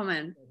follow-up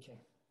comment.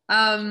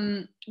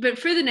 Okay. But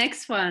for the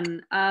next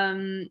one,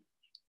 and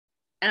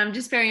I'm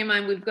just bearing in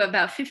mind we've got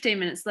about 15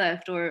 minutes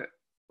left, or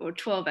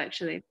 12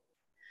 actually.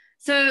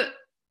 So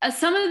are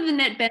some of the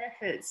net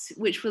benefits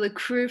which will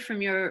accrue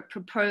from your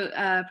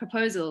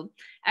proposal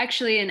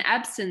actually an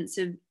absence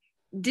of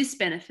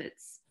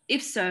disbenefits?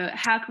 If so,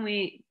 how can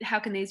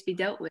these be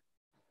dealt with?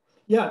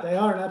 Yeah, they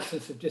are an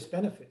absence of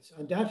disbenefits,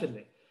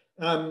 undoubtedly.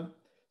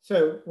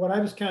 So what I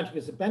was counting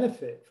as a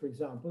benefit, for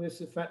example, is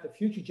the fact that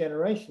future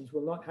generations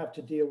will not have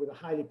to deal with a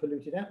highly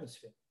polluted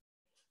atmosphere,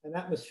 an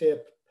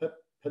atmosphere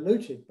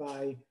polluted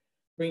by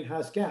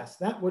greenhouse gas.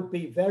 That would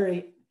be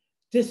very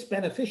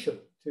disbeneficial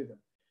to them.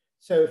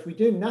 So if we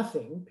do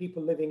nothing,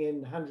 people living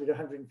in 100,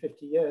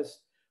 150 years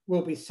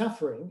will be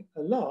suffering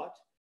a lot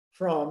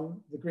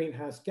from the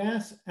greenhouse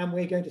gas, and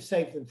we're going to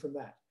save them from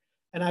that.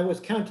 And I was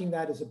counting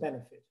that as a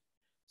benefit.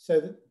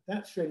 So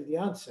that's really the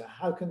answer.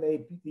 How can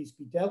these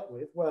be dealt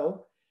with?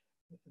 Well,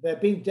 they're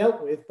being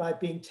dealt with by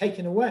being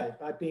taken away,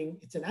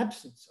 it's an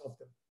absence of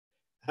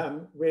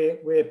them.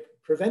 We're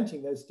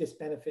preventing those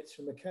disbenefits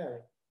from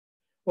occurring.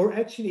 Or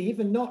actually,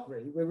 even not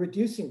really, we're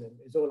reducing them,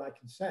 is all I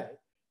can say.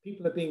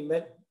 People are being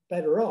made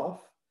better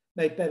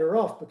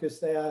off because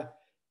they are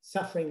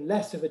suffering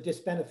less of a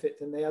disbenefit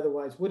than they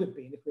otherwise would have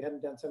been if we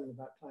hadn't done something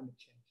about climate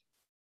change.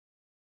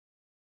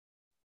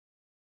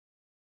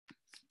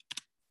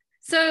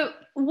 So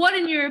what,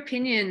 in your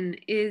opinion,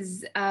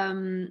 is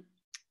a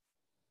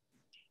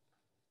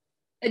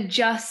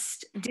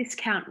just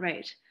discount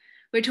rate?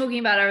 We're talking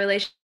about our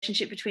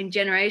relationship between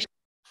generations,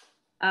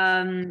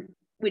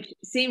 which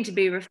seem to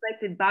be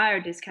reflected by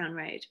our discount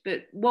rate,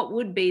 but what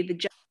would be the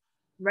just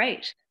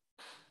rate?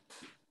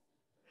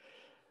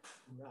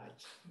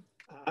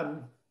 Right.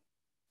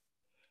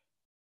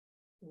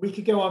 We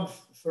could go on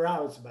for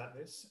hours about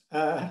this.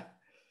 And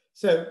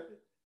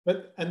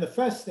the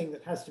first thing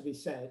that has to be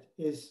said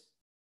is,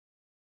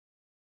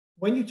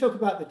 when you talk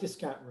about the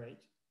discount rate,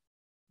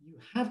 you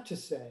have to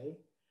say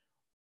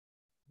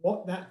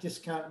what that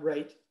discount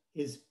rate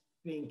is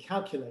being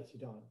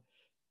calculated on.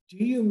 Do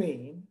you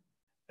mean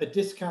a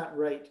discount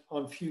rate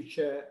on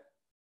future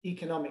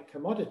economic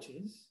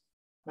commodities,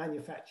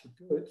 manufactured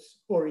goods,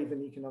 or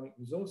even economic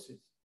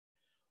resources?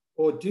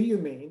 Or do you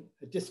mean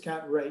a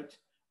discount rate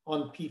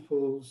on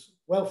people's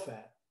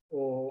welfare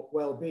or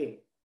well-being?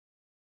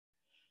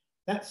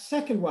 That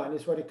second one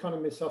is what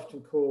economists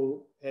often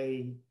call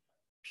a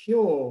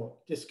pure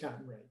discount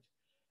rate.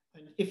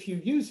 And if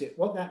you use it,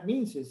 what that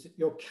means is that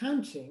you're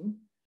counting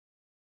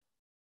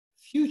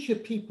future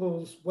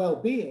people's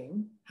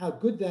well-being, how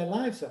good their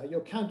lives are.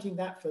 You're counting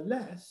that for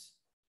less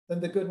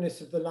than the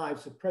goodness of the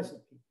lives of present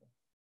people.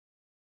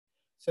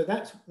 So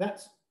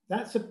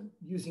that's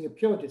using a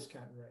pure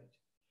discount rate.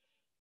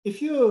 If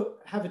you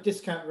have a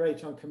discount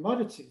rate on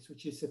commodities,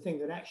 which is the thing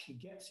that actually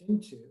gets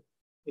into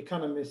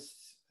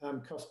economists'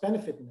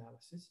 cost-benefit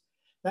analysis,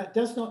 that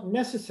does not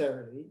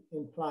necessarily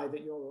imply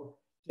that you're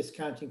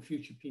discounting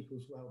future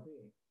people's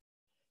well-being.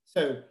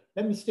 So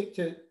let me stick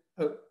to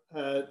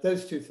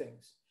those two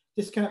things: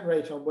 discount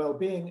rate on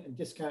well-being and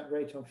discount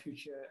rate on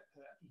future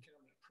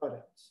economic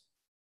products.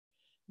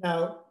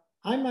 Now,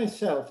 I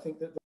myself think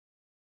that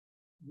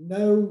there's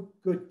no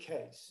good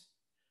case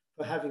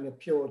for having a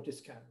pure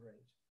discount rate.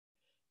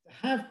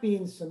 There have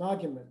been some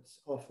arguments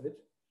offered.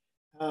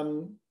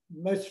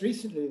 Most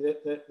recently,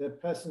 the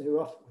person who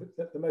offered,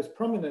 the most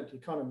prominent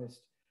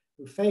economist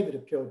who favored a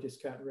pure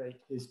discount rate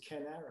is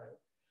Ken Arrow.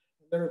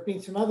 There have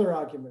been some other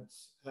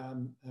arguments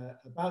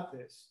about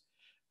this.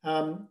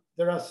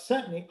 There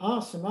certainly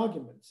are some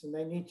arguments, and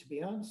they need to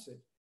be answered.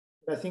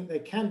 But I think they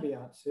can be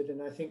answered,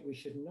 and I think we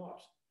should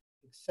not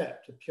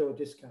accept a pure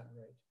discount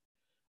rate.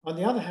 On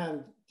the other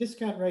hand,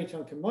 discount rate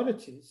on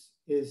commodities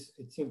is,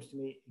 it seems to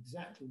me,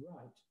 exactly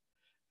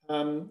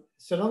right.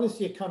 So long as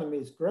the economy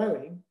is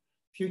growing,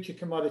 future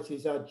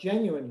commodities are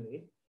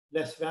genuinely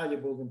less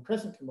valuable than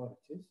present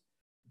commodities,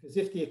 because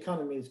if the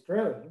economy is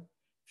growing,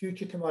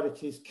 future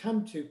commodities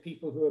come to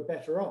people who are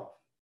better off.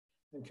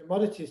 And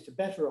commodities to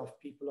better off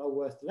people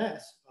are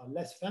less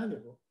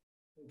valuable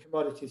than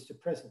commodities to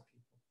present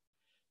people.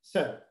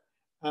 So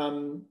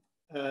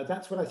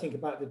that's what I think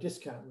about the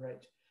discount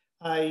rate.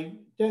 I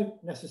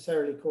don't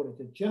necessarily call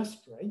it a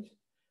just rate.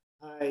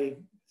 I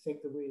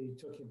think that we're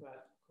talking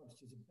about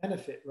quantities of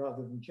benefit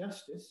rather than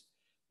justice.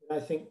 But I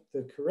think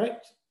the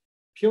correct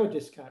pure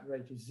discount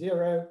rate is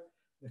 0.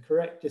 The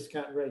correct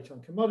discount rate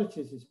on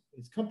commodities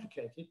is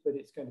complicated, but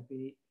it's going to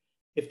be,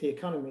 if the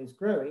economy is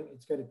growing,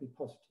 it's going to be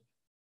positive.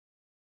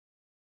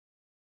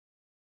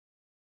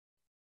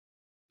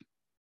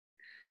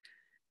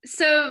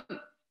 So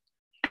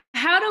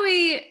how do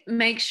we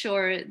make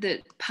sure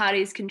that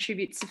parties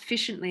contribute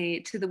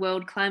sufficiently to the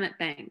World Climate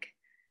Bank?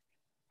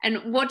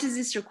 And what does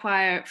this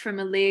require from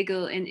a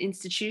legal and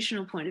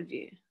institutional point of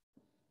view?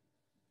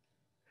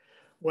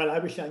 Well, I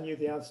wish I knew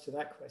the answer to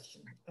that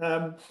question.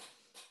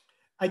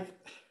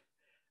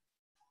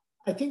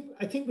 I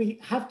think we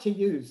have to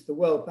use the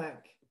World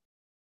Bank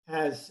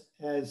as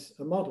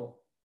a model.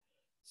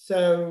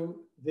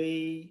 So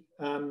the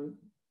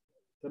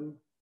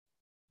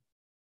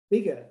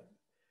bigger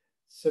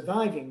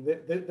surviving,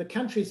 the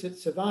countries that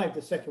survived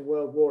the Second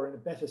World War in a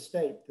better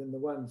state than the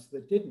ones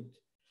that didn't,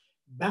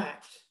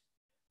 backed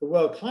the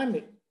World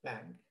Climate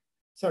Bank,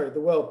 the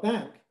World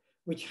Bank,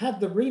 which had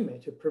the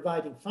remit of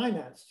providing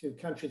finance to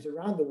countries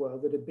around the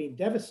world that had been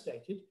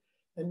devastated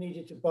and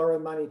needed to borrow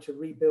money to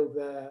rebuild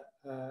their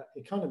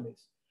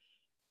economies.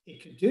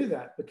 It could do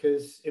that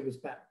because it was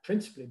backed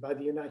principally by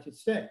the United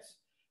States.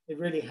 It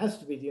really has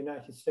to be the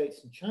United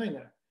States and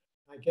China,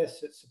 I guess,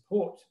 that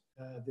support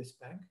this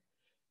bank.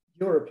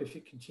 Europe, if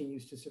it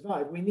continues to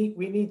survive, we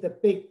need the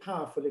big,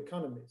 powerful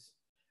economies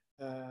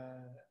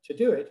to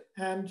do it,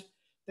 and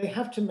they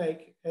have to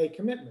make a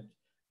commitment.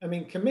 I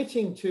mean,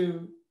 committing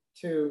to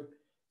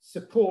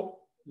support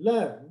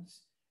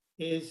loans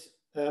is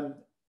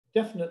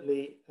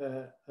definitely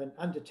an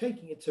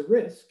undertaking. It's a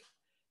risk.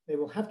 They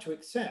will have to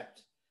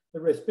accept the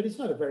risk, but it's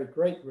not a very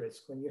great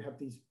risk when you have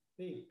these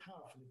big,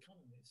 powerful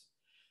economies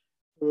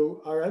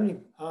who are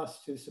only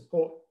asked to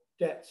support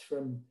debts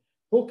from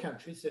poor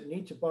countries that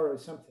need to borrow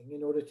something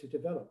in order to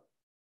develop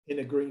in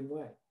a green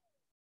way.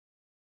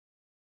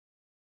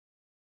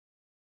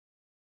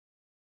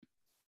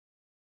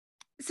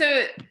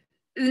 So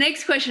the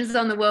next question is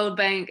on the World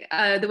Bank,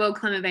 the World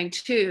Climate Bank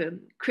too,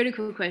 a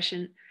critical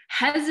question.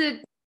 Has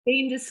it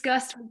been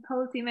discussed with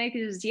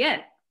policymakers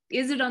yet?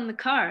 Is it on the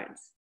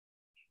cards?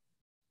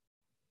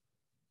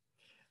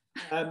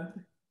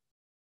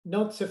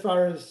 Not so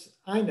far as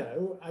I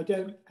know. I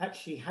don't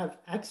actually have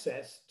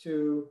access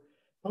to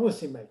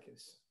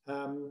policymakers.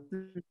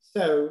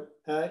 So,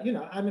 you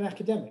know, I'm an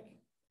academic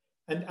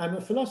and I'm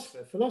a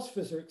philosopher.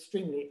 Philosophers are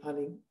extremely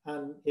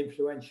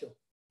uninfluential.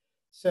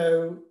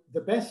 So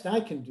the best I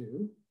can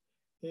do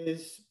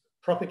is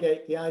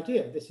propagate the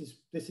idea. This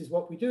is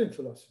what we do in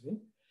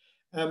philosophy.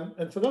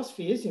 And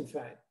philosophy is, in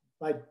fact,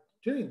 by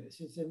doing this,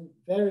 it's a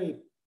very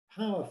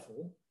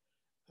powerful,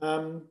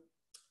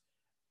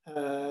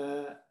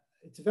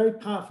 it's a very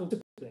powerful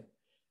discipline.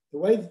 The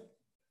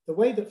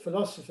way that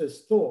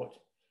philosophers thought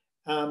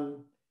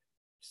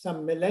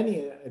some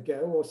millennia ago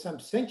or some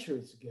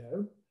centuries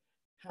ago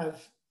have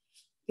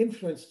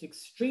influenced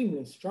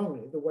extremely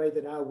strongly the way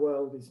that our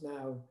world is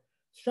now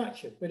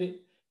structured. But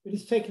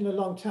it's taken a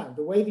long time.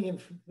 The way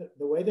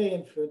they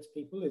influence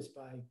people is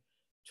by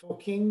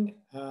talking,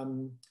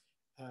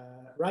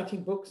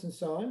 writing books and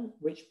so on,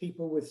 which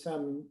people with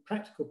some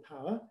practical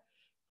power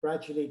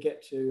gradually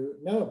get to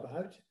know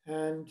about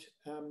and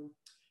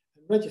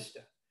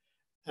register.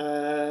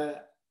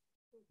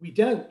 We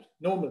don't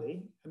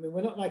normally, I mean,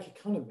 we're not like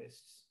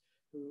economists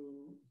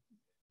who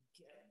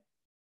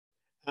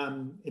get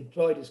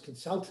employed as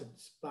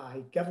consultants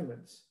by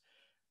governments.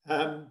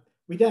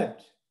 We don't.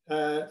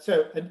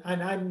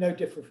 And I'm no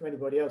different from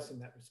anybody else in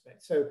that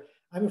respect. So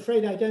I'm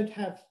afraid I don't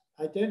have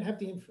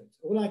the influence.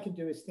 All I can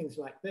do is things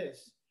like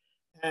this,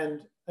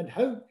 and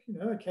hope, you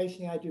know,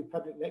 occasionally I do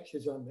public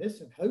lectures on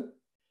this and hope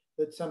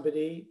that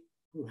somebody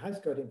who has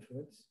got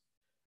influence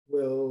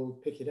will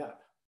pick it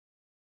up.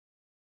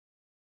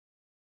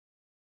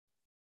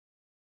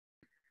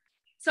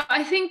 So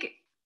I think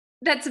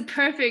that's a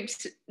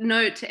perfect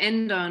note to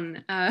end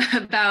on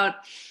about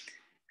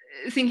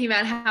thinking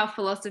about how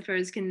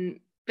philosophers can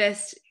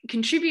best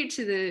contribute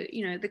to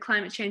the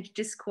climate change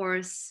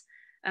discourse,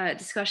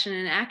 discussion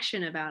and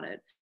action about it.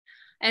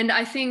 And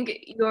I think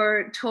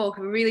your talk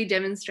really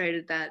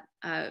demonstrated that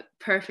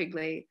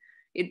perfectly.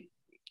 It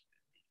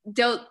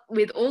dealt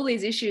with all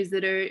these issues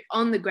that are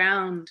on the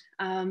ground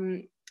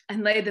and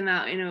laid them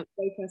out in a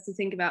way for us to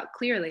think about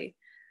clearly.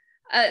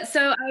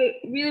 So I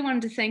really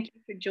wanted to thank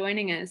you for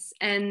joining us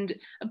and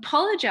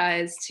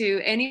apologize to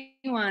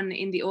anyone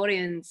in the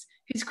audience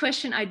whose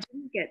question I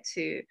didn't get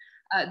to.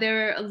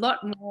 There are a lot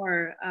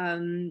more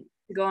to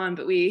go on,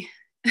 but we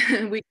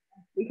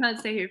can't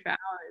stay here for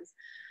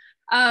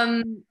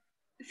hours.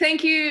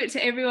 Thank you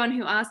to everyone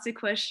who asked a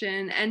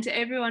question and to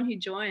everyone who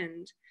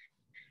joined.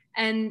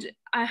 And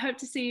I hope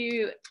to see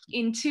you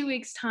in 2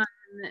 weeks' time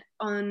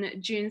on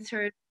June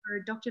 3rd for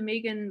Dr.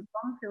 Megan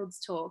Blomfield's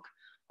talk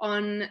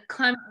on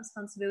climate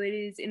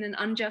responsibilities in an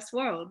unjust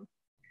world.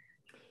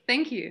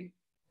 Thank you.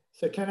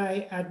 So can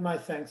I add my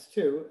thanks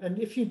too? And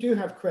if you do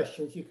have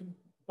questions, you can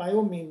by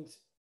all means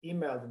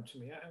email them to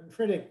me. I'm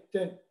afraid I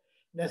don't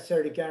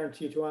necessarily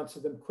guarantee to answer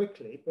them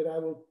quickly, but I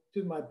will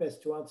do my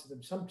best to answer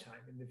them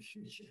sometime in the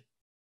future.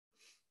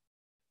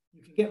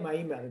 You can get my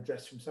email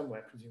address from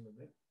somewhere,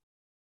 presumably.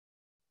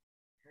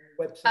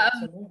 Website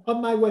somewhere?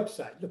 On my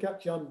website, look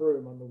up John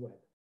Broome on the web.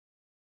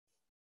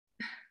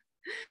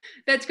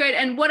 That's great.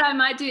 And what I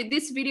might do,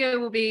 this video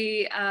will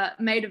be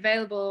made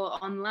available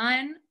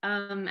online,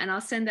 and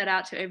I'll send that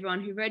out to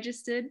everyone who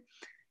registered.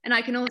 And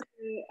I can also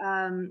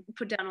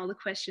put down all the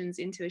questions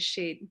into a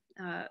sheet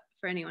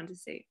for anyone to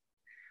see.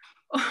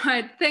 All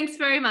right, thanks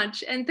very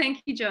much. And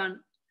thank you, John.